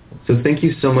 So thank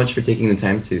you so much for taking the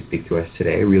time to speak to us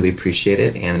today. I really appreciate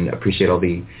it, and appreciate all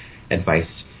the advice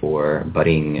for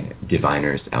budding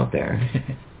diviners out there.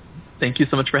 Thank you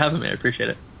so much for having me. I appreciate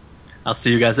it. I'll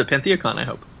see you guys at PantheaCon, I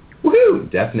hope. Woohoo!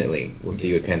 Definitely. We'll see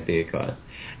you at PantheaCon.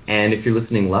 And if you're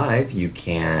listening live, you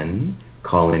can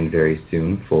call in very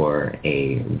soon for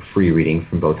a free reading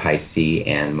from both High C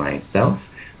and myself.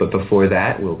 But before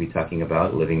that, we'll be talking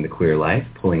about living the queer life,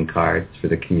 pulling cards for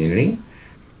the community.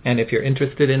 And if you're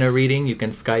interested in a reading, you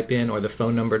can Skype in, or the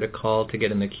phone number to call to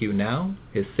get in the queue now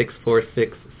is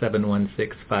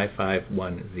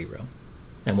 646-716-5510.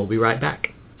 And we'll be right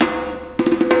back.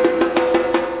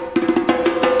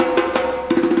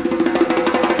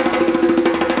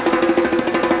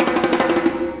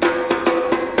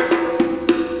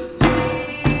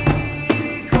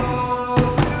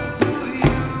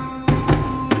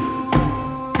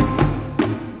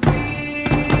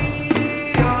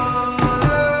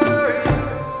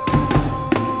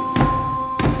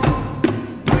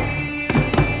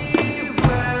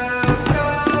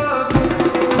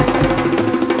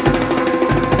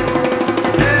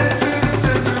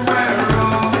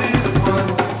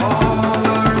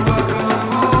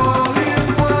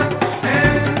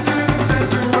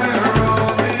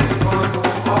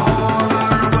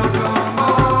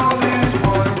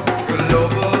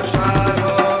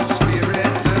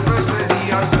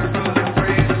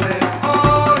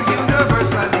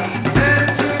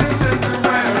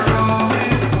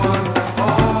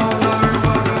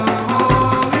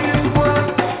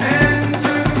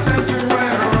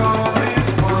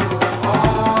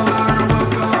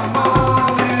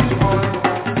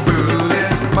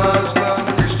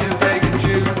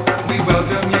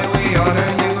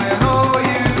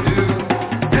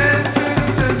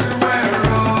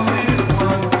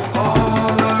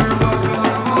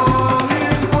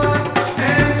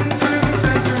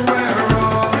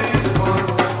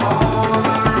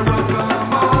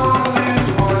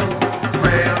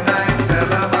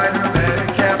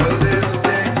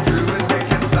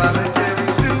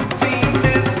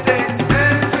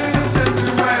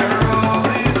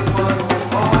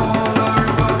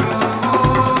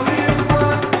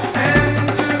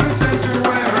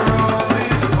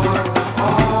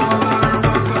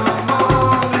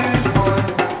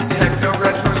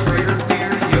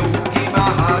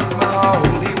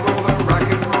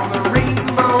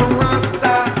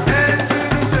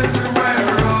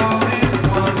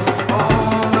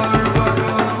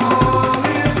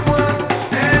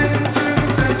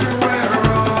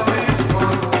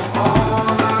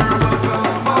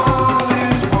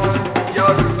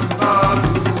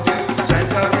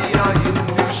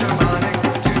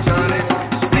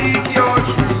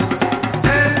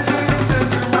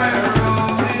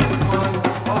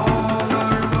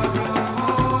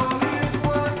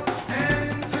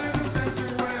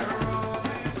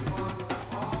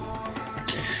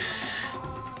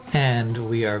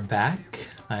 back.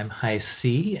 I'm High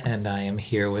C, and I am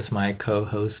here with my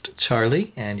co-host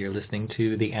Charlie, and you're listening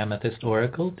to the Amethyst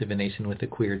Oracle, Divination with a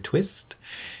Queer Twist.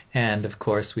 And of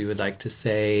course, we would like to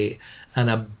say an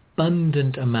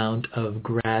abundant amount of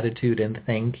gratitude and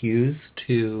thank yous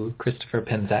to Christopher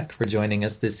Penzak for joining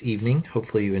us this evening.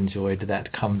 Hopefully you enjoyed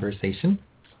that conversation.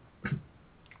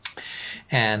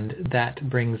 And that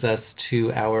brings us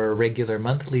to our regular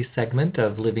monthly segment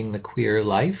of Living the Queer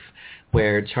Life,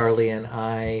 where Charlie and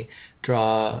I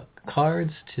draw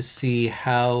cards to see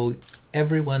how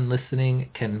everyone listening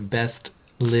can best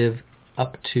live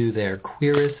up to their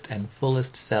queerest and fullest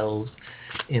selves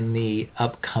in the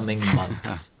upcoming month.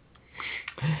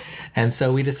 And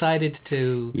so we decided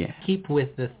to keep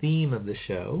with the theme of the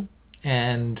show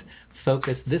and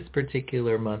focus this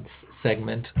particular month's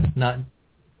segment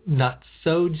not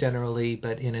so generally,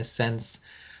 but in a sense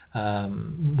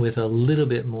with a little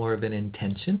bit more of an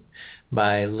intention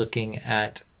by looking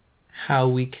at how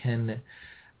we can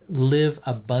live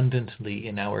abundantly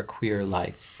in our queer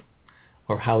life,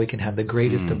 or how we can have the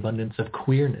greatest abundance of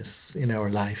queerness in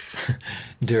our life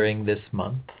during this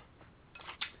month.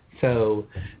 So,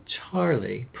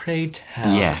 Charlie, pray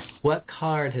tell, what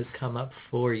card has come up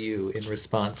for you in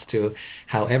response to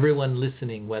how everyone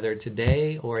listening, whether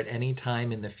today or at any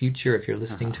time in the future, if you're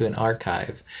listening to an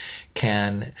archive,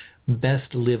 can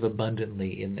best live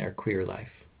abundantly in their queer life?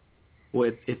 Well,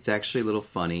 it's actually a little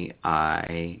funny.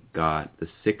 I got the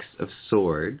Six of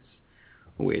Swords,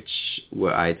 which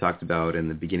what I talked about in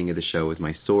the beginning of the show was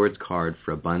my Swords card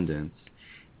for abundance.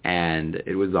 And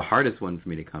it was the hardest one for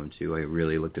me to come to. I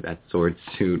really looked at that sword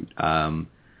suit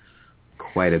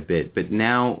quite a bit. But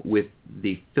now with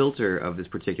the filter of this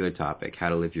particular topic, how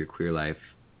to live your queer life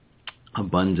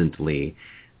abundantly,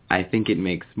 I think it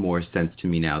makes more sense to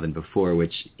me now than before,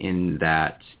 which in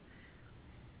that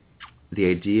the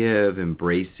idea of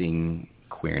embracing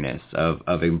queerness,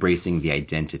 of embracing the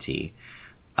identity,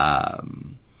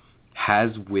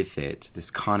 has with it this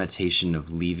connotation of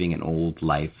leaving an old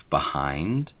life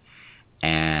behind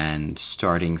and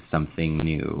starting something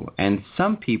new. And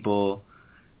some people,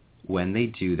 when they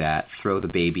do that, throw the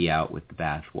baby out with the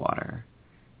bathwater.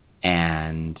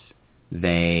 And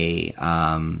they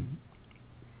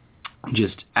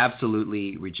just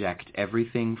absolutely reject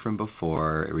everything from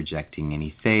before, rejecting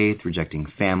any faith, rejecting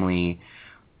family,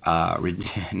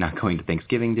 not going to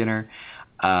Thanksgiving dinner.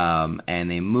 And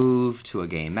they move to a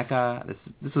gay Mecca.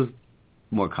 This was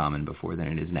more common before than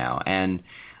it is now, and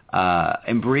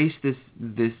embrace this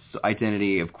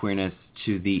identity of queerness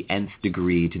to the nth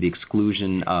degree, to the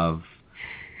exclusion of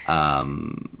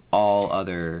all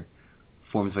other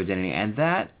forms of identity, and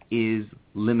that is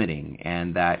limiting,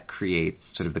 and that creates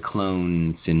sort of the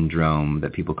clone syndrome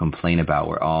that people complain about,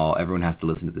 where everyone has to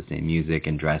listen to the same music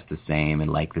and dress the same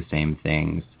and like the same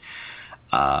things.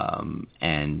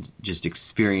 And just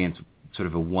experience sort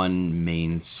of a one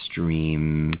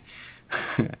mainstream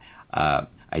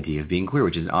idea of being queer,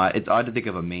 which is odd. It's odd to think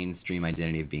of a mainstream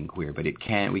identity of being queer, but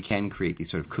we can create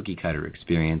these sort of cookie cutter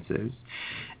experiences.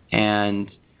 And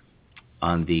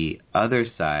on the other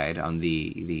side, on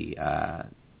the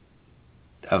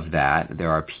of that, there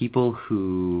are people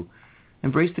who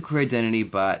embrace the queer identity,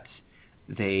 but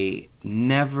they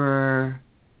never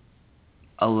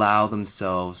allow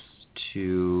themselves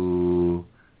to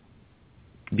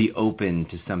be open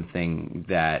to something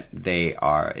that they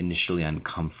are initially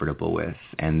uncomfortable with.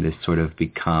 And this sort of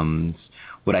becomes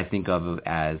what I think of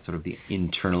as sort of the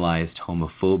internalized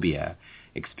homophobia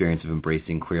experience of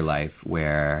embracing queer life,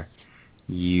 where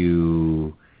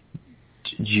you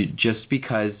just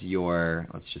because you're,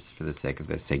 let's just for the sake of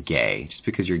this say gay, just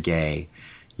because you're gay,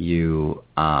 you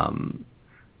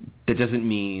that doesn't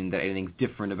mean that anything's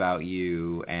different about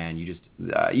you, and you just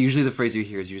usually the phrase you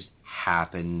hear is you just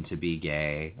happen to be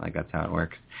gay, like that's how it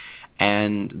works.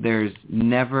 And there's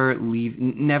never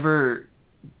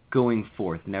going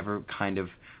forth, never kind of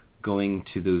going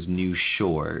to those new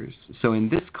shores. So in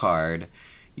this card,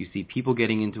 you see people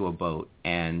getting into a boat,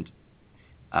 and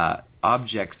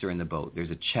objects are in the boat.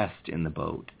 There's a chest in the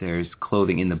boat. There's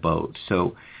clothing in the boat.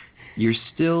 So you're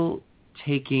still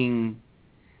taking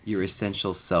your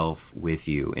essential self with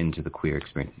you into the queer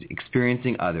experience,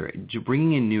 experiencing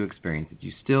bringing in new experiences.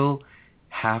 You still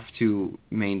have to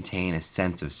maintain a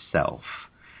sense of self.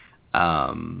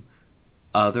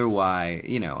 Otherwise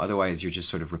you're just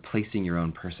sort of replacing your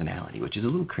own personality, which is a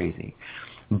little crazy.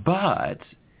 But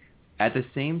at the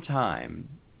same time,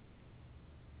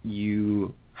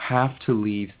 you have to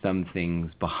leave some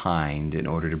things behind in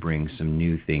order to bring some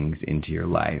new things into your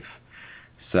life.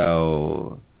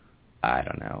 So, I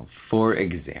don't know. For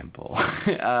example,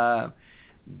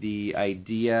 the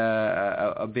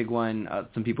idea, a big one,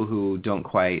 some people who don't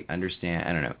quite understand,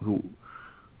 I don't know, who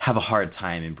have a hard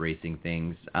time embracing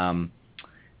things,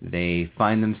 they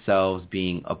find themselves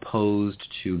being opposed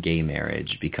to gay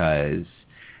marriage because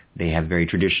they have very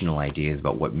traditional ideas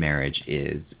about what marriage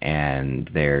is, and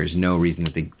there's no reason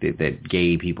that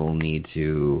gay people need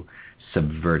to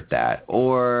subvert that,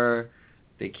 or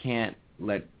they can't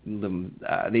let them,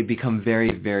 they become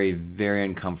very, very, very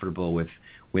uncomfortable with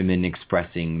women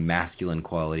expressing masculine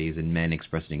qualities and men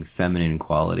expressing feminine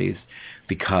qualities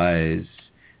because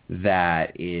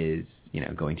that is,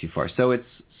 going too far. So it's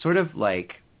sort of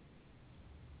like,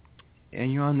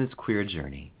 and you're on this queer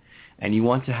journey, and you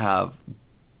want to have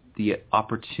the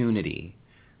opportunity,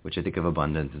 which I think of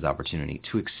abundance as opportunity,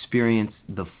 to experience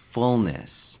the fullness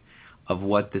of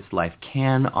what this life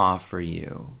can offer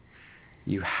you.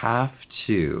 You have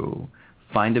to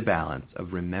find a balance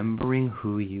of remembering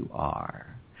who you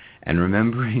are and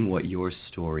remembering what your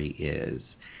story is,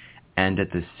 and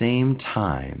at the same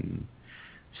time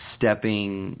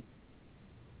stepping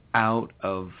out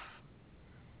of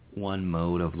one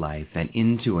mode of life and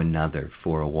into another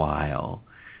for a while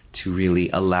to really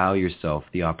allow yourself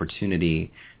the opportunity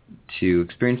to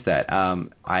experience that.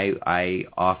 I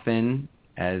often,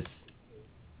 as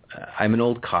I'm an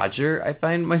old codger, I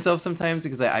find myself sometimes,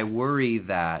 because I worry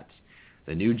that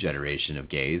the new generation of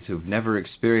gays who've never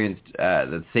experienced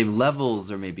the same levels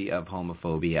or maybe of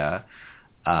homophobia,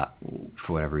 for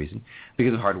whatever reason,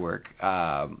 because of hard work,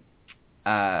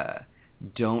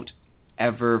 don't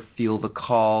ever feel the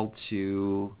call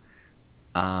to,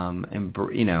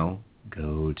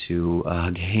 go to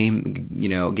a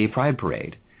gay pride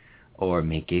parade or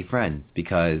make gay friends,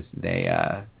 because they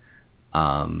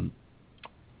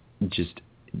just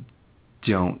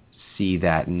don't see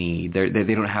that need. They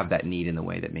don't have that need in the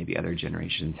way that maybe other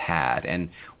generations had. And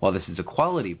while this is a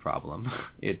quality problem,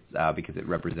 it's because it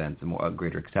represents a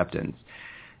greater acceptance.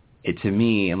 To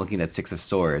me, I'm looking at Six of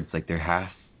Swords, like there has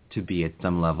to be at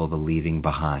some level the leaving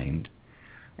behind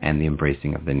and the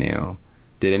embracing of the new.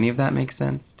 Did any of that make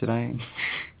sense? Did I?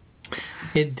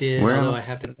 It did. Although I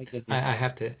have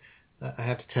to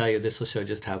tell you, this will show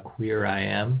just how queer I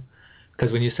am.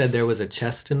 Because when you said there was a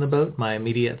chest in the boat, my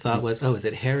immediate thought was, is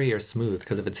it hairy or smooth?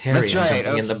 Because if it's hairy, I'm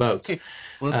jumping in the boat.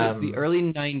 Well, the early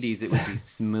 90s, it would be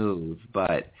smooth,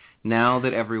 but now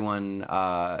that everyone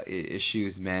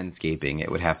eschews manscaping,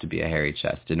 it would have to be a hairy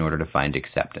chest in order to find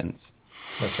acceptance.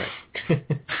 That's right.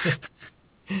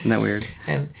 Isn't that weird?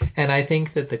 And I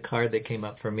think that the card that came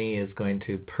up for me is going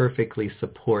to perfectly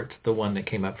support the one that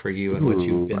came up for you and what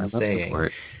you've been saying.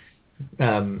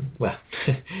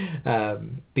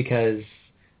 Because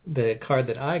the card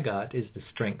that I got is the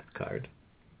Strength card.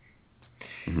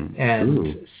 Mm-hmm.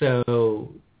 And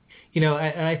so,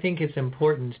 I think it's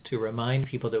important to remind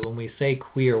people that when we say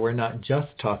queer, we're not just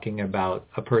talking about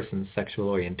a person's sexual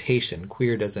orientation.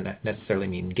 Queer doesn't necessarily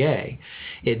mean gay.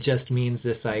 It just means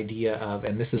this idea of,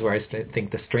 and this is where I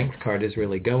think the Strength card is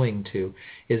really going to,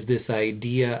 is this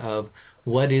idea of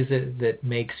what is it that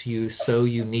makes you so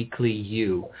uniquely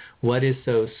you? What is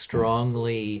so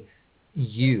strongly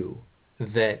you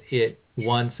that it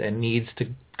wants and needs to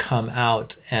come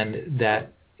out, and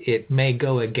that it may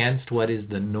go against what is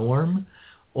the norm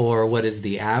or what is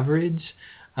the average.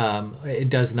 It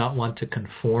does not want to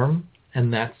conform,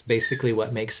 and that's basically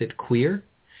what makes it queer.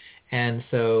 And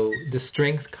so the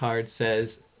Strength card says,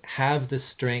 have the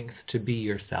strength to be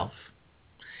yourself.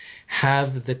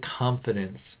 Have the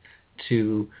confidence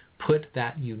to put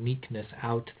that uniqueness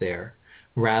out there,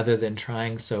 rather than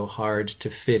trying so hard to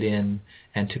fit in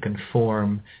and to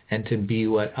conform and to be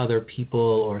what other people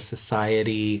or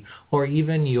society or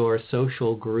even your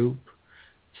social group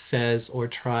says or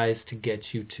tries to get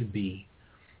you to be.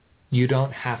 You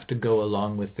don't have to go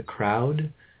along with the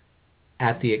crowd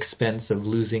at the expense of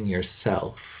losing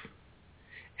yourself.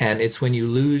 And it's when you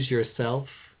lose yourself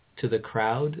to the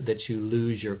crowd that you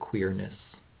lose your queerness.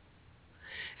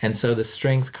 And so the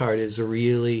Strength card is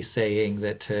really saying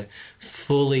that to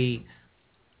fully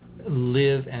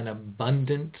live an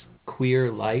abundant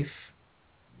queer life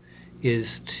is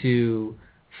to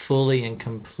fully and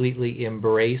completely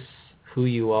embrace who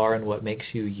you are and what makes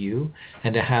you you,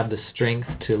 and to have the strength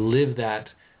to live that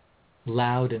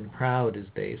loud and proud, as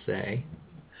they say,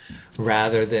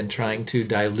 rather than trying to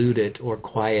dilute it or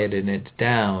quieten it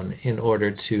down in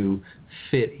order to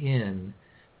fit in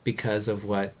because of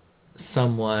what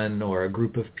someone or a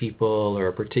group of people or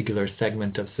a particular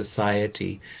segment of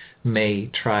society may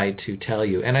try to tell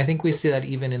you. And I think we see that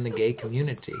even in the gay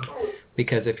community,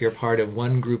 because if you're part of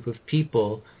one group of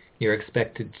people You're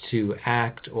expected to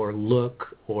act or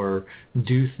look or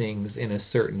do things in a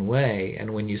certain way.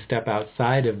 And when you step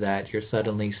outside of that, you're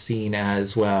suddenly seen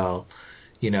as, well,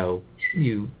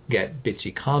 you get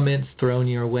bitchy comments thrown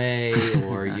your way,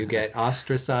 or you get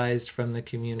ostracized from the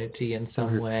community in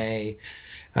some way.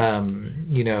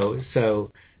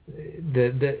 So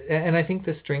and I think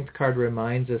the strength card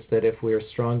reminds us that if we're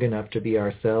strong enough to be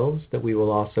ourselves, that we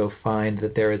will also find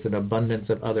that there is an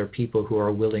abundance of other people who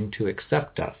are willing to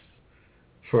accept us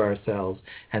for ourselves,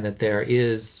 and that there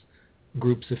is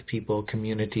groups of people,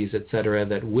 communities, etc.,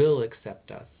 that will accept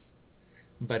us.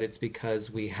 But it's because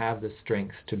we have the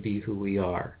strength to be who we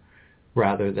are,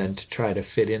 rather than to try to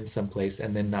fit in someplace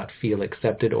and then not feel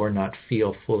accepted or not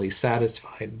feel fully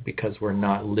satisfied because we're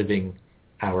not living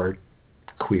our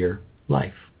queer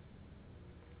life.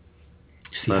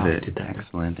 See Love how it. I did that?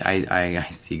 Excellent.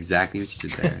 I see exactly what you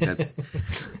did there.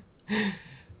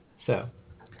 So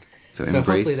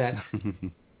embrace.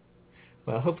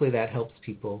 hopefully that helps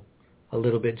people a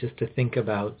little bit, just to think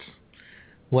about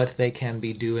what they can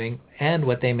be doing and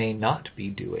what they may not be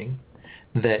doing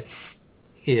that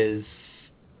is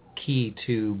key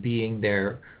to being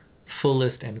their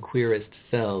fullest and queerest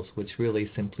selves, which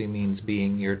really simply means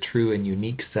being your true and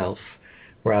unique self,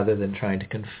 rather than trying to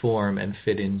conform and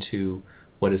fit into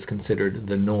what is considered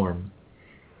the norm.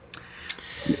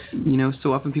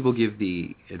 So often people give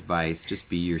the advice, just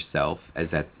be yourself,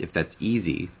 if that's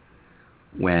easy,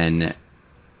 when,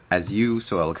 as you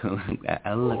so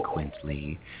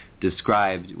eloquently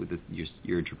described with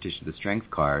your interpretation of the strength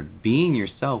card, being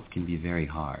yourself can be very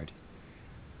hard.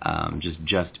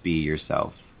 Just be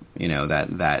yourself.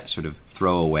 That sort of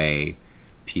throwaway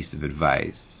piece of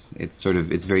advice.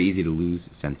 It's very easy to lose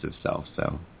a sense of self.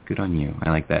 So good on you. I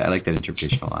like that. I like that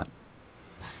interpretation a lot.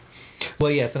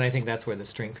 Well, yes, and I think that's where the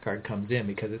strength card comes in,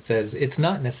 because it says it's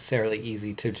not necessarily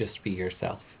easy to just be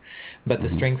yourself. But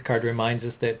the strength card reminds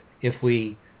us that if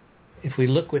we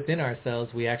look within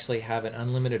ourselves, we actually have an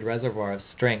unlimited reservoir of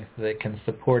strength that can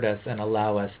support us and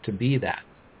allow us to be that.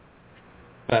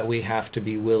 But we have to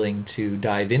be willing to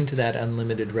dive into that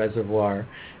unlimited reservoir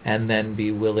and then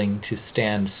be willing to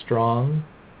stand strong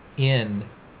in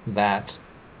that,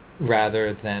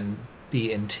 rather than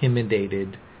be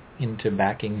intimidated into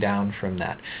backing down from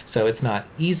that. So it's not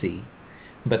easy,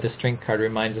 but the strength card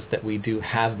reminds us that we do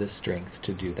have the strength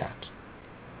to do that.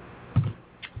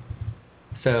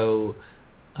 So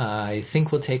I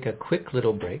think we'll take a quick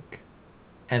little break,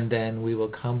 and then we will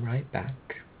come right back.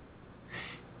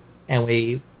 And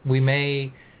we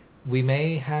may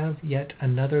have yet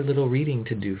another little reading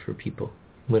to do for people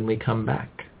when we come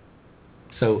back.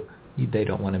 So they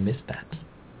don't want to miss that.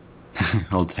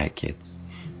 Hold tight, kids.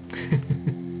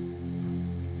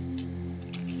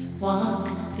 Walk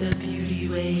the beauty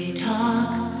way,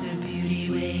 talk the beauty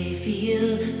way,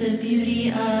 feel the beauty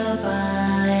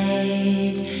abide.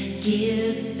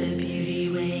 Give the beauty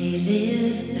way,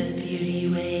 live the beauty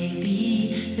way,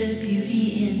 be the beauty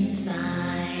inside.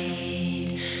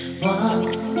 Walk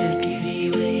the beauty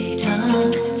way,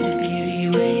 talk the beauty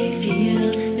way, feel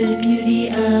the beauty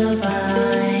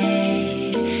abide.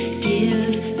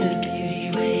 Give the beauty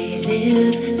way,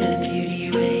 live the beauty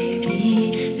way, be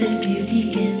the beauty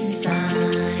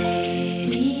inside.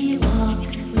 We walk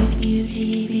with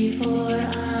beauty before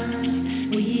us,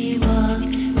 we walk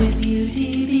with beauty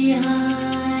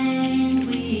behind,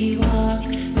 we walk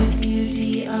with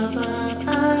beauty above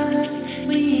us,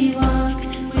 we walk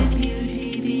with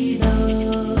beauty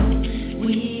below.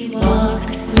 We walk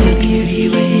the beauty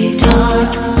way,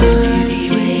 talk the beauty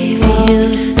way, feel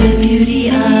the beauty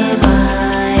abide.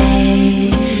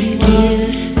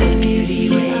 Give the beauty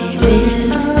way, live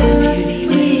the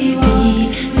beauty way,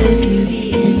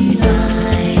 be the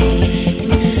beauty inside.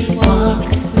 Walk the beauty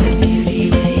way, talk the beauty way, feel the beauty abide. Give the beauty way,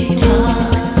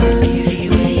 live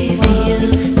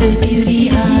the beauty way, be the beauty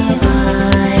inside.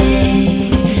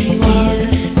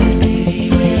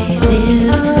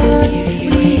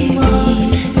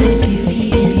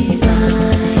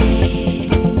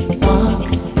 Walk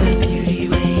the beauty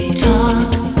way, talk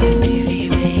the beauty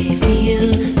way, feel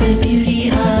the beauty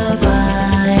abide.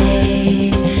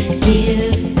 Give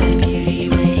the beauty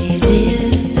way, live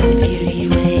the beauty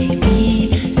way, be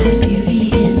the beauty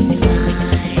inside. Walk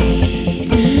the beauty way, talk the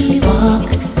beauty way, feel the beauty abide. Give the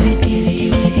beauty way, live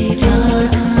the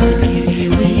beauty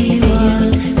way,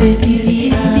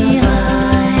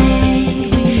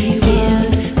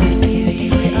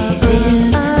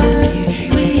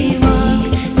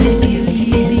 walk the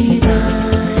beauty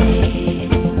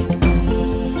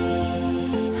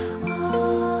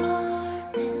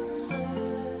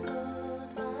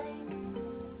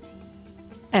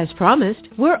As promised,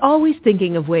 we're always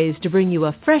thinking of ways to bring you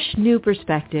a fresh new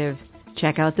perspective.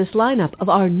 Check out this lineup of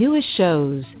our newest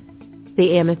shows.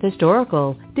 The Amethyst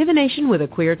Oracle, Divination with a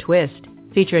Queer Twist,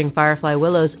 featuring Firefly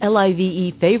Willow's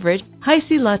LIVE favorite,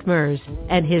 Heisey Lutmers,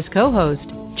 and his co-host,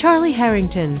 Charlie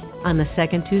Harrington, on the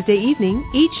second Tuesday evening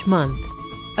each month.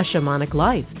 A Shamanic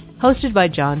Life, hosted by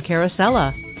John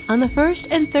Carosella, on the first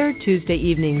and third Tuesday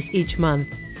evenings each month.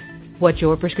 What's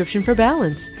Your Prescription for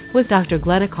Balance, with Dr.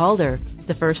 Glenna Calder,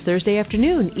 the first Thursday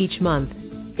afternoon each month.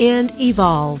 And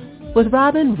Evolve, with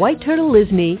Robin White Turtle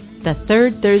Lisney, the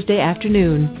third Thursday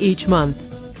afternoon each month.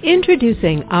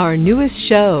 Introducing our newest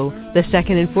show, the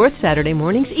second and fourth Saturday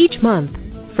mornings each month,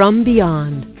 From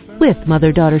Beyond, with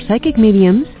mother-daughter psychic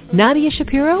mediums Nadia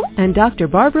Shapiro and Dr.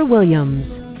 Barbara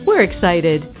Williams. We're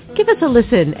excited. Give us a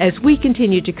listen as we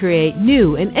continue to create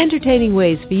new and entertaining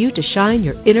ways for you to shine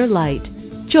your inner light.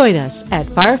 Join us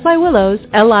at Firefly Willow's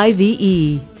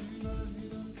LIVE.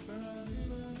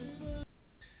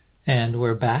 And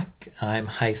we're back. I'm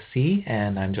Heisey,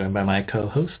 and I'm joined by my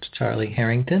co-host, Charlie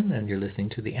Harrington, and you're listening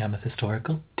to the Amethyst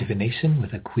Oracle, Divination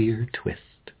with a Queer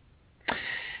Twist.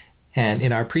 And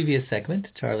in our previous segment,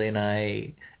 Charlie and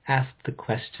I asked the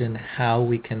question how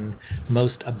we can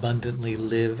most abundantly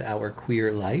live our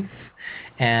queer life.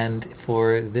 And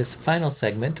for this final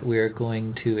segment, we're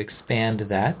going to expand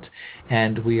that,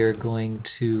 and we are going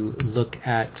to look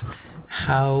at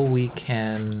how we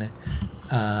can...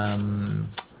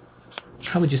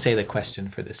 how would you say the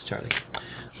question for this, Charlie?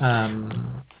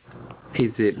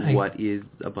 Is it what is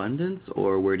abundance,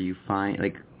 or where do you find,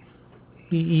 like...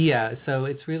 Yeah, so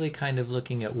it's really kind of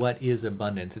looking at what is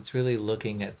abundance. It's really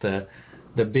looking at the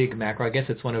big macro. I guess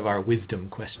it's one of our wisdom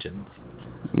questions.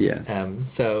 Yeah.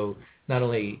 So not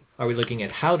only are we looking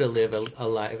at how to live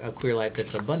a queer life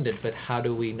that's abundant, but how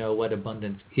do we know what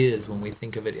abundance is when we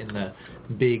think of it in the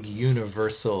big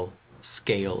universal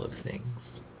scale of things?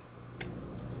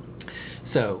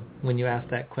 So, when you asked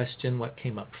that question, what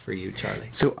came up for you, Charlie?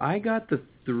 So I got the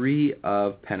Three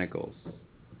of Pentacles.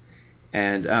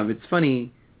 And it's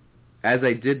funny, as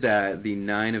I did that, the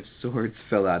Nine of Swords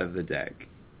fell out of the deck.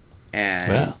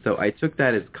 And so I took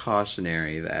that as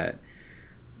cautionary that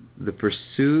the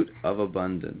pursuit of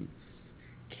abundance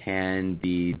can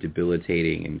be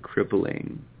debilitating and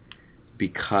crippling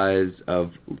because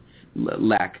of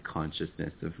lack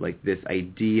consciousness, of like this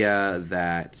idea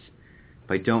that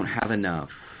if I don't have enough,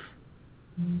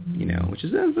 you know, which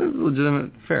is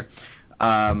legitimate, fair.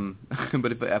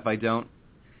 But if I don't,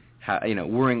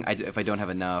 worrying if I don't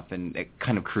have enough, and it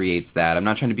kind of creates that. I'm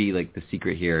not trying to be like the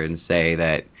secret here and say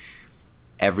that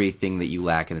everything that you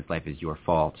lack in this life is your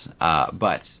fault,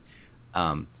 but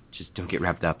just don't get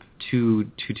wrapped up too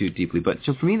deeply. But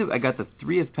so for me, I got the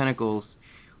Three of Pentacles,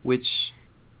 which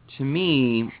to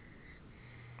me,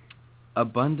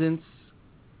 abundance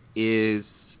is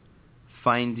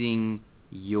finding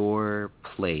your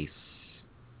place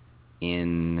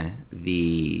in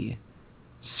the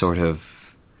sort of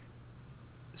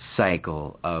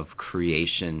cycle of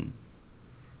creation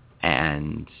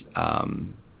and sort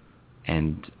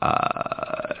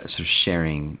of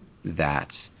sharing that.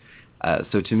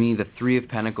 So to me, the Three of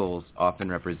Pentacles often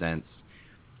represents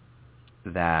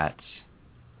that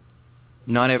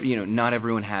not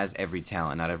everyone has every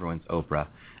talent, not everyone's Oprah,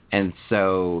 and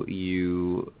so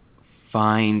you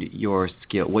find your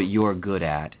skill, what you're good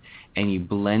at, and you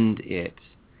blend it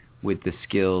with the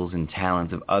skills and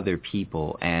talents of other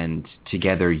people, and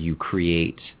together you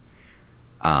create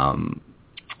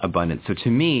abundance. So to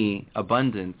me,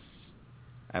 abundance,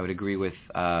 I would agree with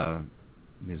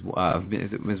Ms.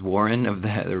 Warren of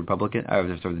the Republican,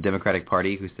 the Democratic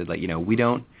Party, who said, we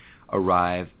don't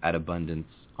arrive at abundance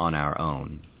on our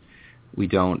own. We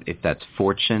don't, if that's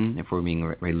fortune, if we're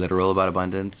being very literal about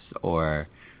abundance, or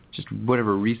just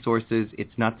whatever resources,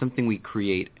 it's not something we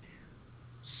create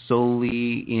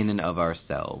solely in and of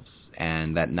ourselves.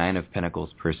 And that Nine of Pentacles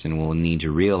person will need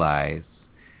to realize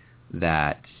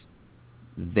that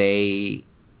they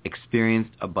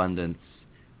experienced abundance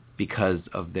because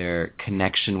of their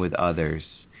connection with others,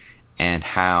 and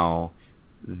how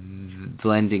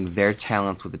blending their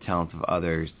talents with the talents of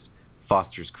others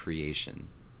fosters creation.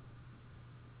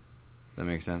 Does that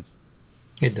make sense?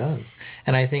 It does.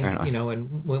 And I think,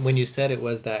 when you said it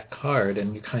was that card,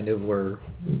 and you kind of were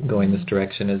going this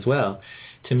direction as well,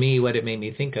 to me what it made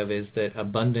me think of is that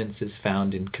abundance is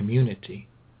found in community.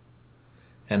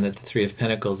 And that the Three of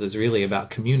Pentacles is really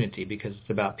about community, because it's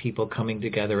about people coming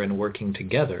together and working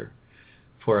together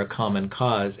for a common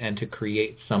cause and to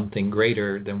create something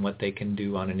greater than what they can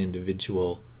do on an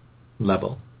individual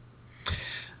level.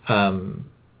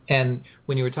 And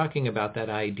when you were talking about that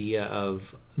idea of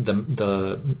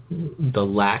the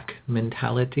lack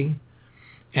mentality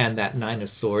and that Nine of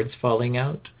Swords falling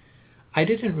out, I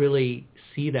didn't really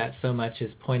see that so much as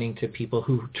pointing to people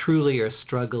who truly are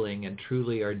struggling and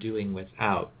truly are doing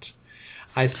without.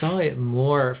 I saw it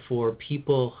more for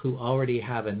people who already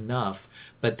have enough,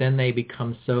 but then they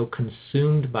become so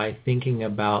consumed by thinking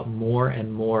about more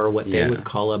and more what they would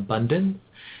call abundance,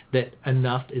 that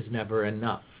enough is never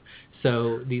enough.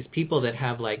 So these people that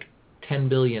have like $10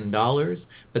 billion,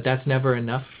 but that's never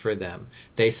enough for them.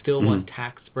 They still want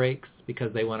tax breaks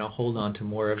because they want to hold on to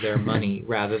more of their money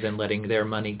rather than letting their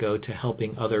money go to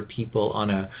helping other people on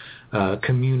a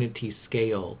community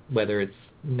scale, whether it's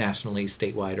nationally,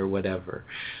 statewide, or whatever.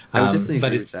 I would definitely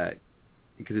agree with that,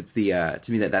 because it's the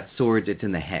to me that swords, it's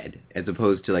in the head, as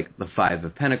opposed to like the Five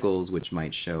of Pentacles, which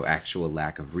might show actual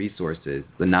lack of resources.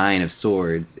 The Nine of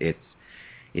Swords,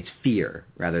 it's fear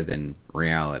rather than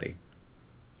reality.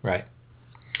 Right.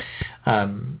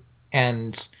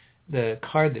 And the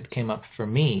card that came up for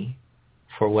me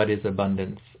for what is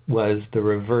abundance was the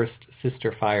reversed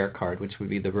Sister Fire card, which would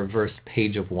be the reversed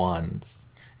Page of Wands.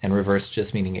 And reverse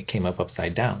just meaning it came up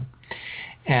upside down.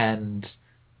 And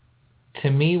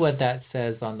to me what that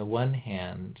says on the one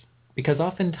hand, because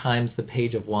oftentimes the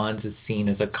Page of Wands is seen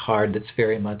as a card that's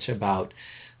very much about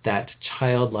that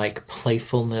childlike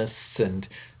playfulness and,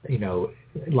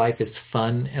 life is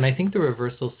fun. And I think the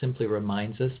reversal simply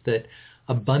reminds us that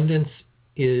abundance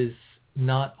is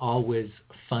not always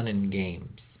fun and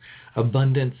games.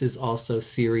 Abundance is also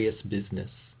serious business.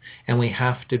 And we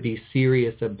have to be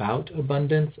serious about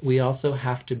abundance. We also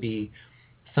have to be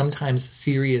sometimes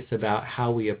serious about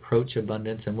how we approach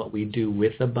abundance and what we do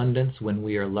with abundance when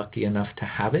we are lucky enough to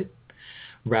have it,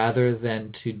 rather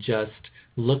than to just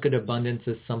look at abundance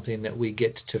as something that we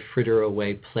get to fritter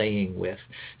away playing with.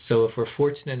 So if we're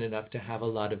fortunate enough to have a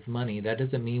lot of money, that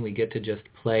doesn't mean we get to just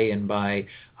play and buy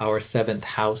our 7th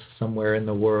house somewhere in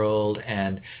the world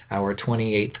and our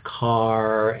 28th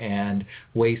car and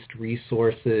waste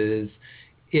resources.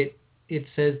 It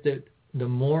says that the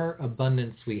more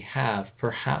abundance we have,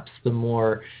 perhaps the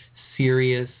more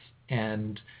serious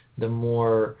and the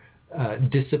more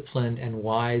disciplined and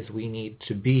wise we need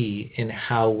to be in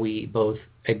how we both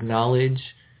acknowledge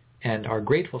and are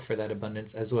grateful for that abundance,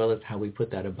 as well as how we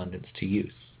put that abundance to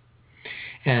use.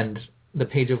 And the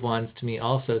Page of Wands to me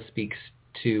also speaks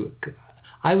to,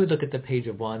 I would look at the Page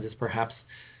of Wands as perhaps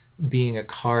being a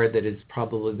card that is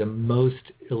probably the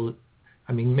most,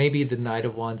 maybe the Knight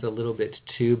of Wands a little bit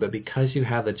too, but because you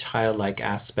have the childlike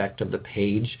aspect of the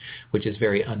page, which is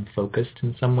very unfocused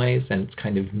in some ways, and it's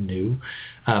kind of new,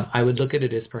 I would look at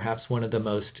it as perhaps one of the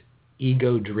most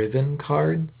ego-driven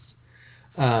cards.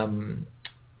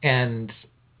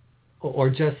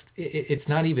 It's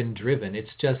not even driven,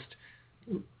 it's just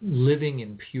living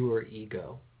in pure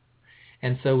ego.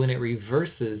 And so when it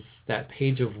reverses, that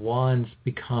Page of Wands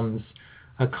becomes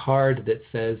a card that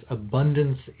says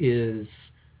abundance is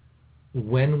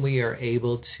when we are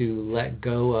able to let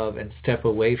go of and step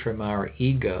away from our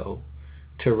ego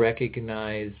to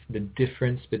recognize the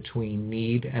difference between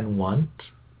need and want,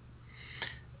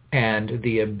 and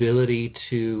the ability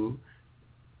to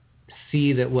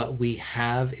see that what we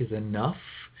have is enough,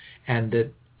 and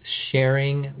that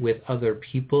sharing with other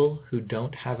people who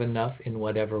don't have enough in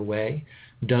whatever way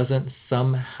doesn't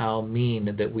somehow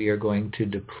mean that we are going to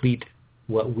deplete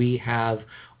what we have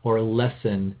or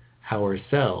lessen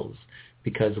ourselves,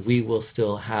 because we will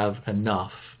still have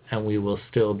enough and we will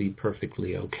still be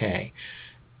perfectly okay.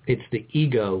 It's the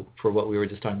ego, for what we were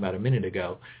just talking about a minute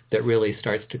ago, that really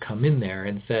starts to come in there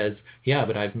and says, yeah,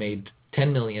 but I've made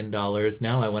 $10 million,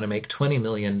 now I want to make $20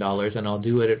 million, and I'll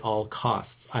do it at all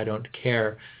costs. I don't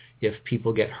care if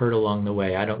people get hurt along the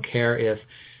way. I don't care if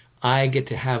I get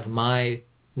to have my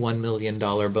 $1 million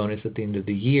bonus at the end of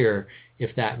the year,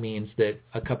 if that means that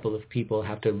a couple of people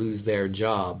have to lose their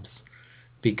jobs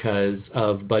because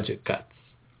of budget cuts.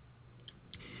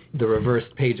 The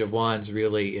reversed Page of Wands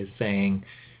really is saying,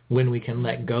 when we can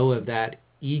let go of that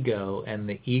ego, and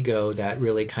the ego, that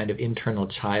really kind of internal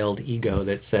child ego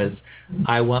that says,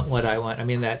 I want what I want.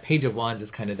 That Page of Wands is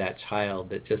kind of that child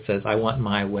that just says, I want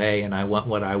my way, and I want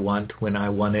what I want when I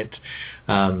want it.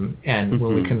 And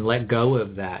when we can let go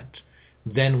of that,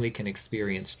 then we can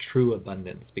experience true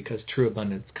abundance, because true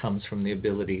abundance comes from the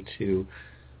ability to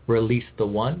release the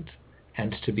want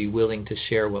and to be willing to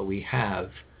share what we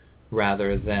have,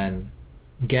 rather than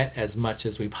get as much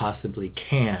as we possibly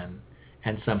can,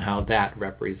 and somehow that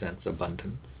represents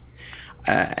abundance.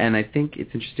 And I think it's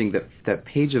interesting that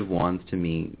Page of Wands, to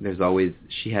me,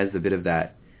 she has a bit of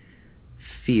that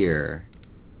fear,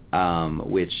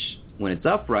 which when it's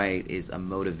upright is a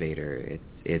motivator.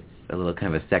 It's a little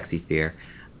kind of a sexy fear.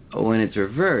 When it's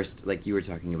reversed, like you were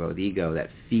talking about with ego, that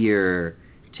fear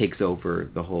takes over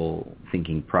the whole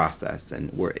thinking process,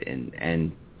 and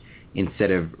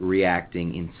instead of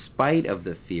reacting in spite of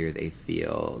the fear they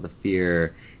feel, the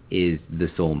fear is the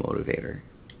sole motivator.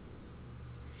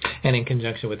 And in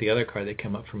conjunction with the other card that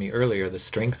came up for me earlier, the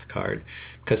Strength card,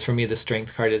 because for me the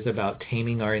Strength card is about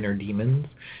taming our inner demons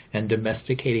and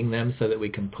domesticating them so that we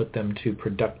can put them to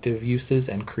productive uses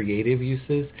and creative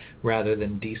uses rather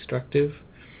than destructive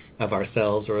of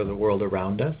ourselves or the world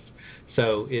around us.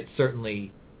 So it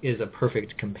certainly is a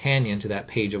perfect companion to that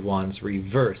Page of Wands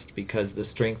reversed, because the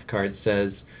Strength card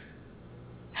says,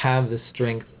 have the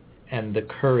strength and the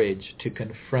courage to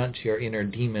confront your inner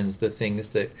demons, the things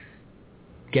that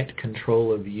get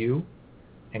control of you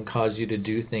and cause you to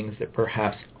do things that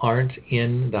perhaps aren't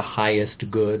in the highest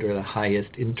good or the highest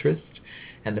interest.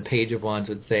 And the Page of Wands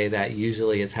would say that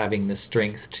usually is having the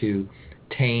strength to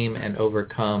tame and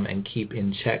overcome and keep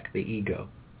in check the ego.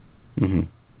 Mm-hmm.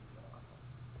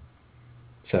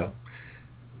 So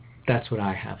that's what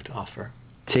I have to offer.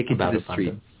 Take it about to the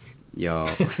abundance. streets,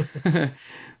 y'all.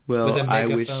 Well, with a I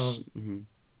wish... megaphone. Mm-hmm.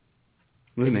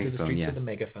 With a megaphone, yeah. With a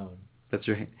megaphone. That's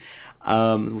right.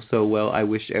 I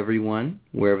wish everyone,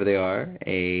 wherever they are,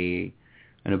 an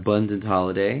abundant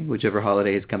holiday, whichever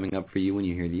holiday is coming up for you when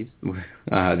you hear these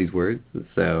words.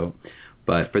 So,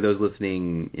 but for those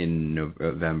listening in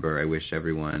November, I wish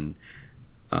everyone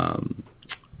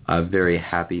a very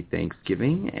happy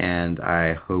Thanksgiving, and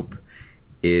I hope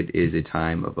it is a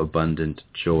time of abundant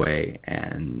joy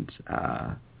and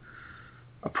a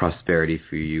prosperity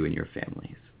for you and your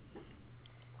families.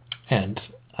 And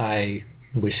I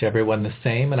wish everyone the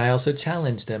same, and I also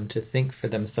challenge them to think for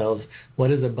themselves, what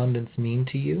does abundance mean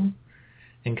to you?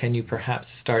 And can you perhaps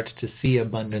start to see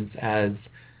abundance as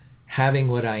having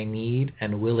what I need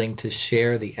and willing to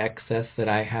share the excess that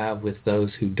I have with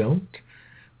those who don't,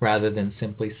 rather than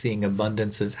simply seeing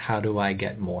abundance as how do I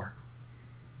get more?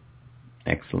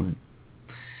 Excellent.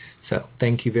 So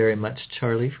thank you very much,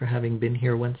 Charlie, for having been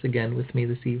here once again with me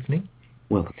this evening.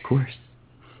 Well, of course.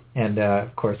 And,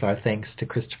 of course, our thanks to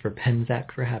Christopher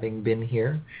Penzak for having been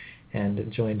here and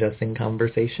joined us in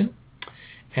conversation.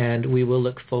 And we will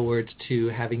look forward to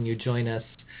having you join us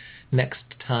next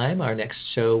time. Our next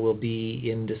show will be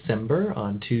in December,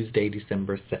 on Tuesday,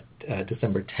 December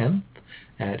 10th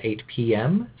at 8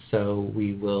 p.m. So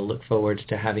we will look forward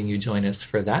to having you join us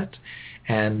for that.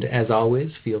 And as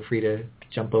always, feel free to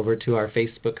jump over to our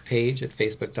Facebook page at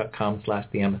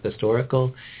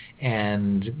facebook.com/theamethystoracle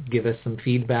and give us some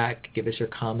feedback, give us your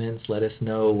comments, let us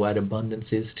know what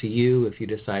abundance is to you. If you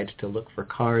decide to look for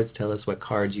cards, tell us what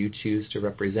cards you choose to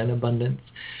represent abundance,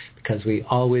 because we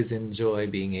always enjoy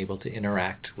being able to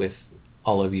interact with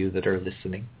all of you that are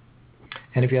listening.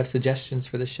 And if you have suggestions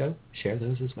for the show, share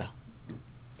those as well.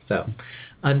 So,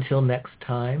 until next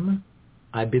time,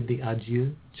 I bid thee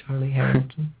adieu, Charlie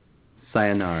Harrington.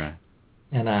 Sayonara.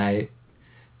 And I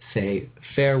say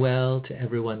farewell to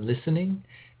everyone listening,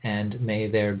 and may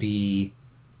there be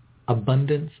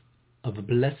abundance of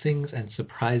blessings and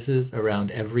surprises around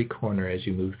every corner as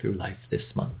you move through life this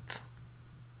month.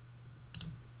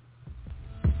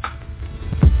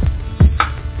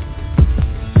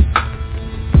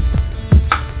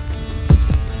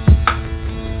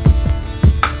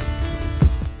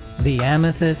 The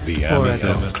Amethyst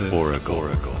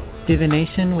Oracle.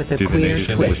 Divination with a queer twist.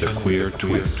 Divination with a queer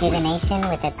twist.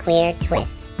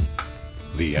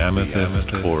 The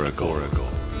Amethyst Oracle.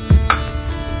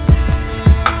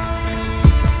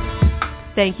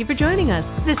 Thank you for joining us.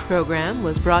 This program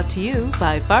was brought to you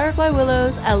by Firefly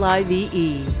Willows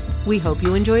LIVE. We hope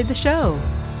you enjoyed the show.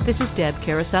 This is Deb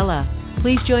Carosella.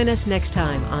 Please join us next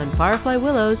time on Firefly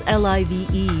Willows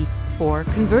LIVE for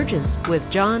Convergence with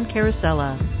John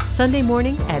Carosella, Sunday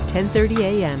morning at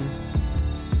 10:30 a.m.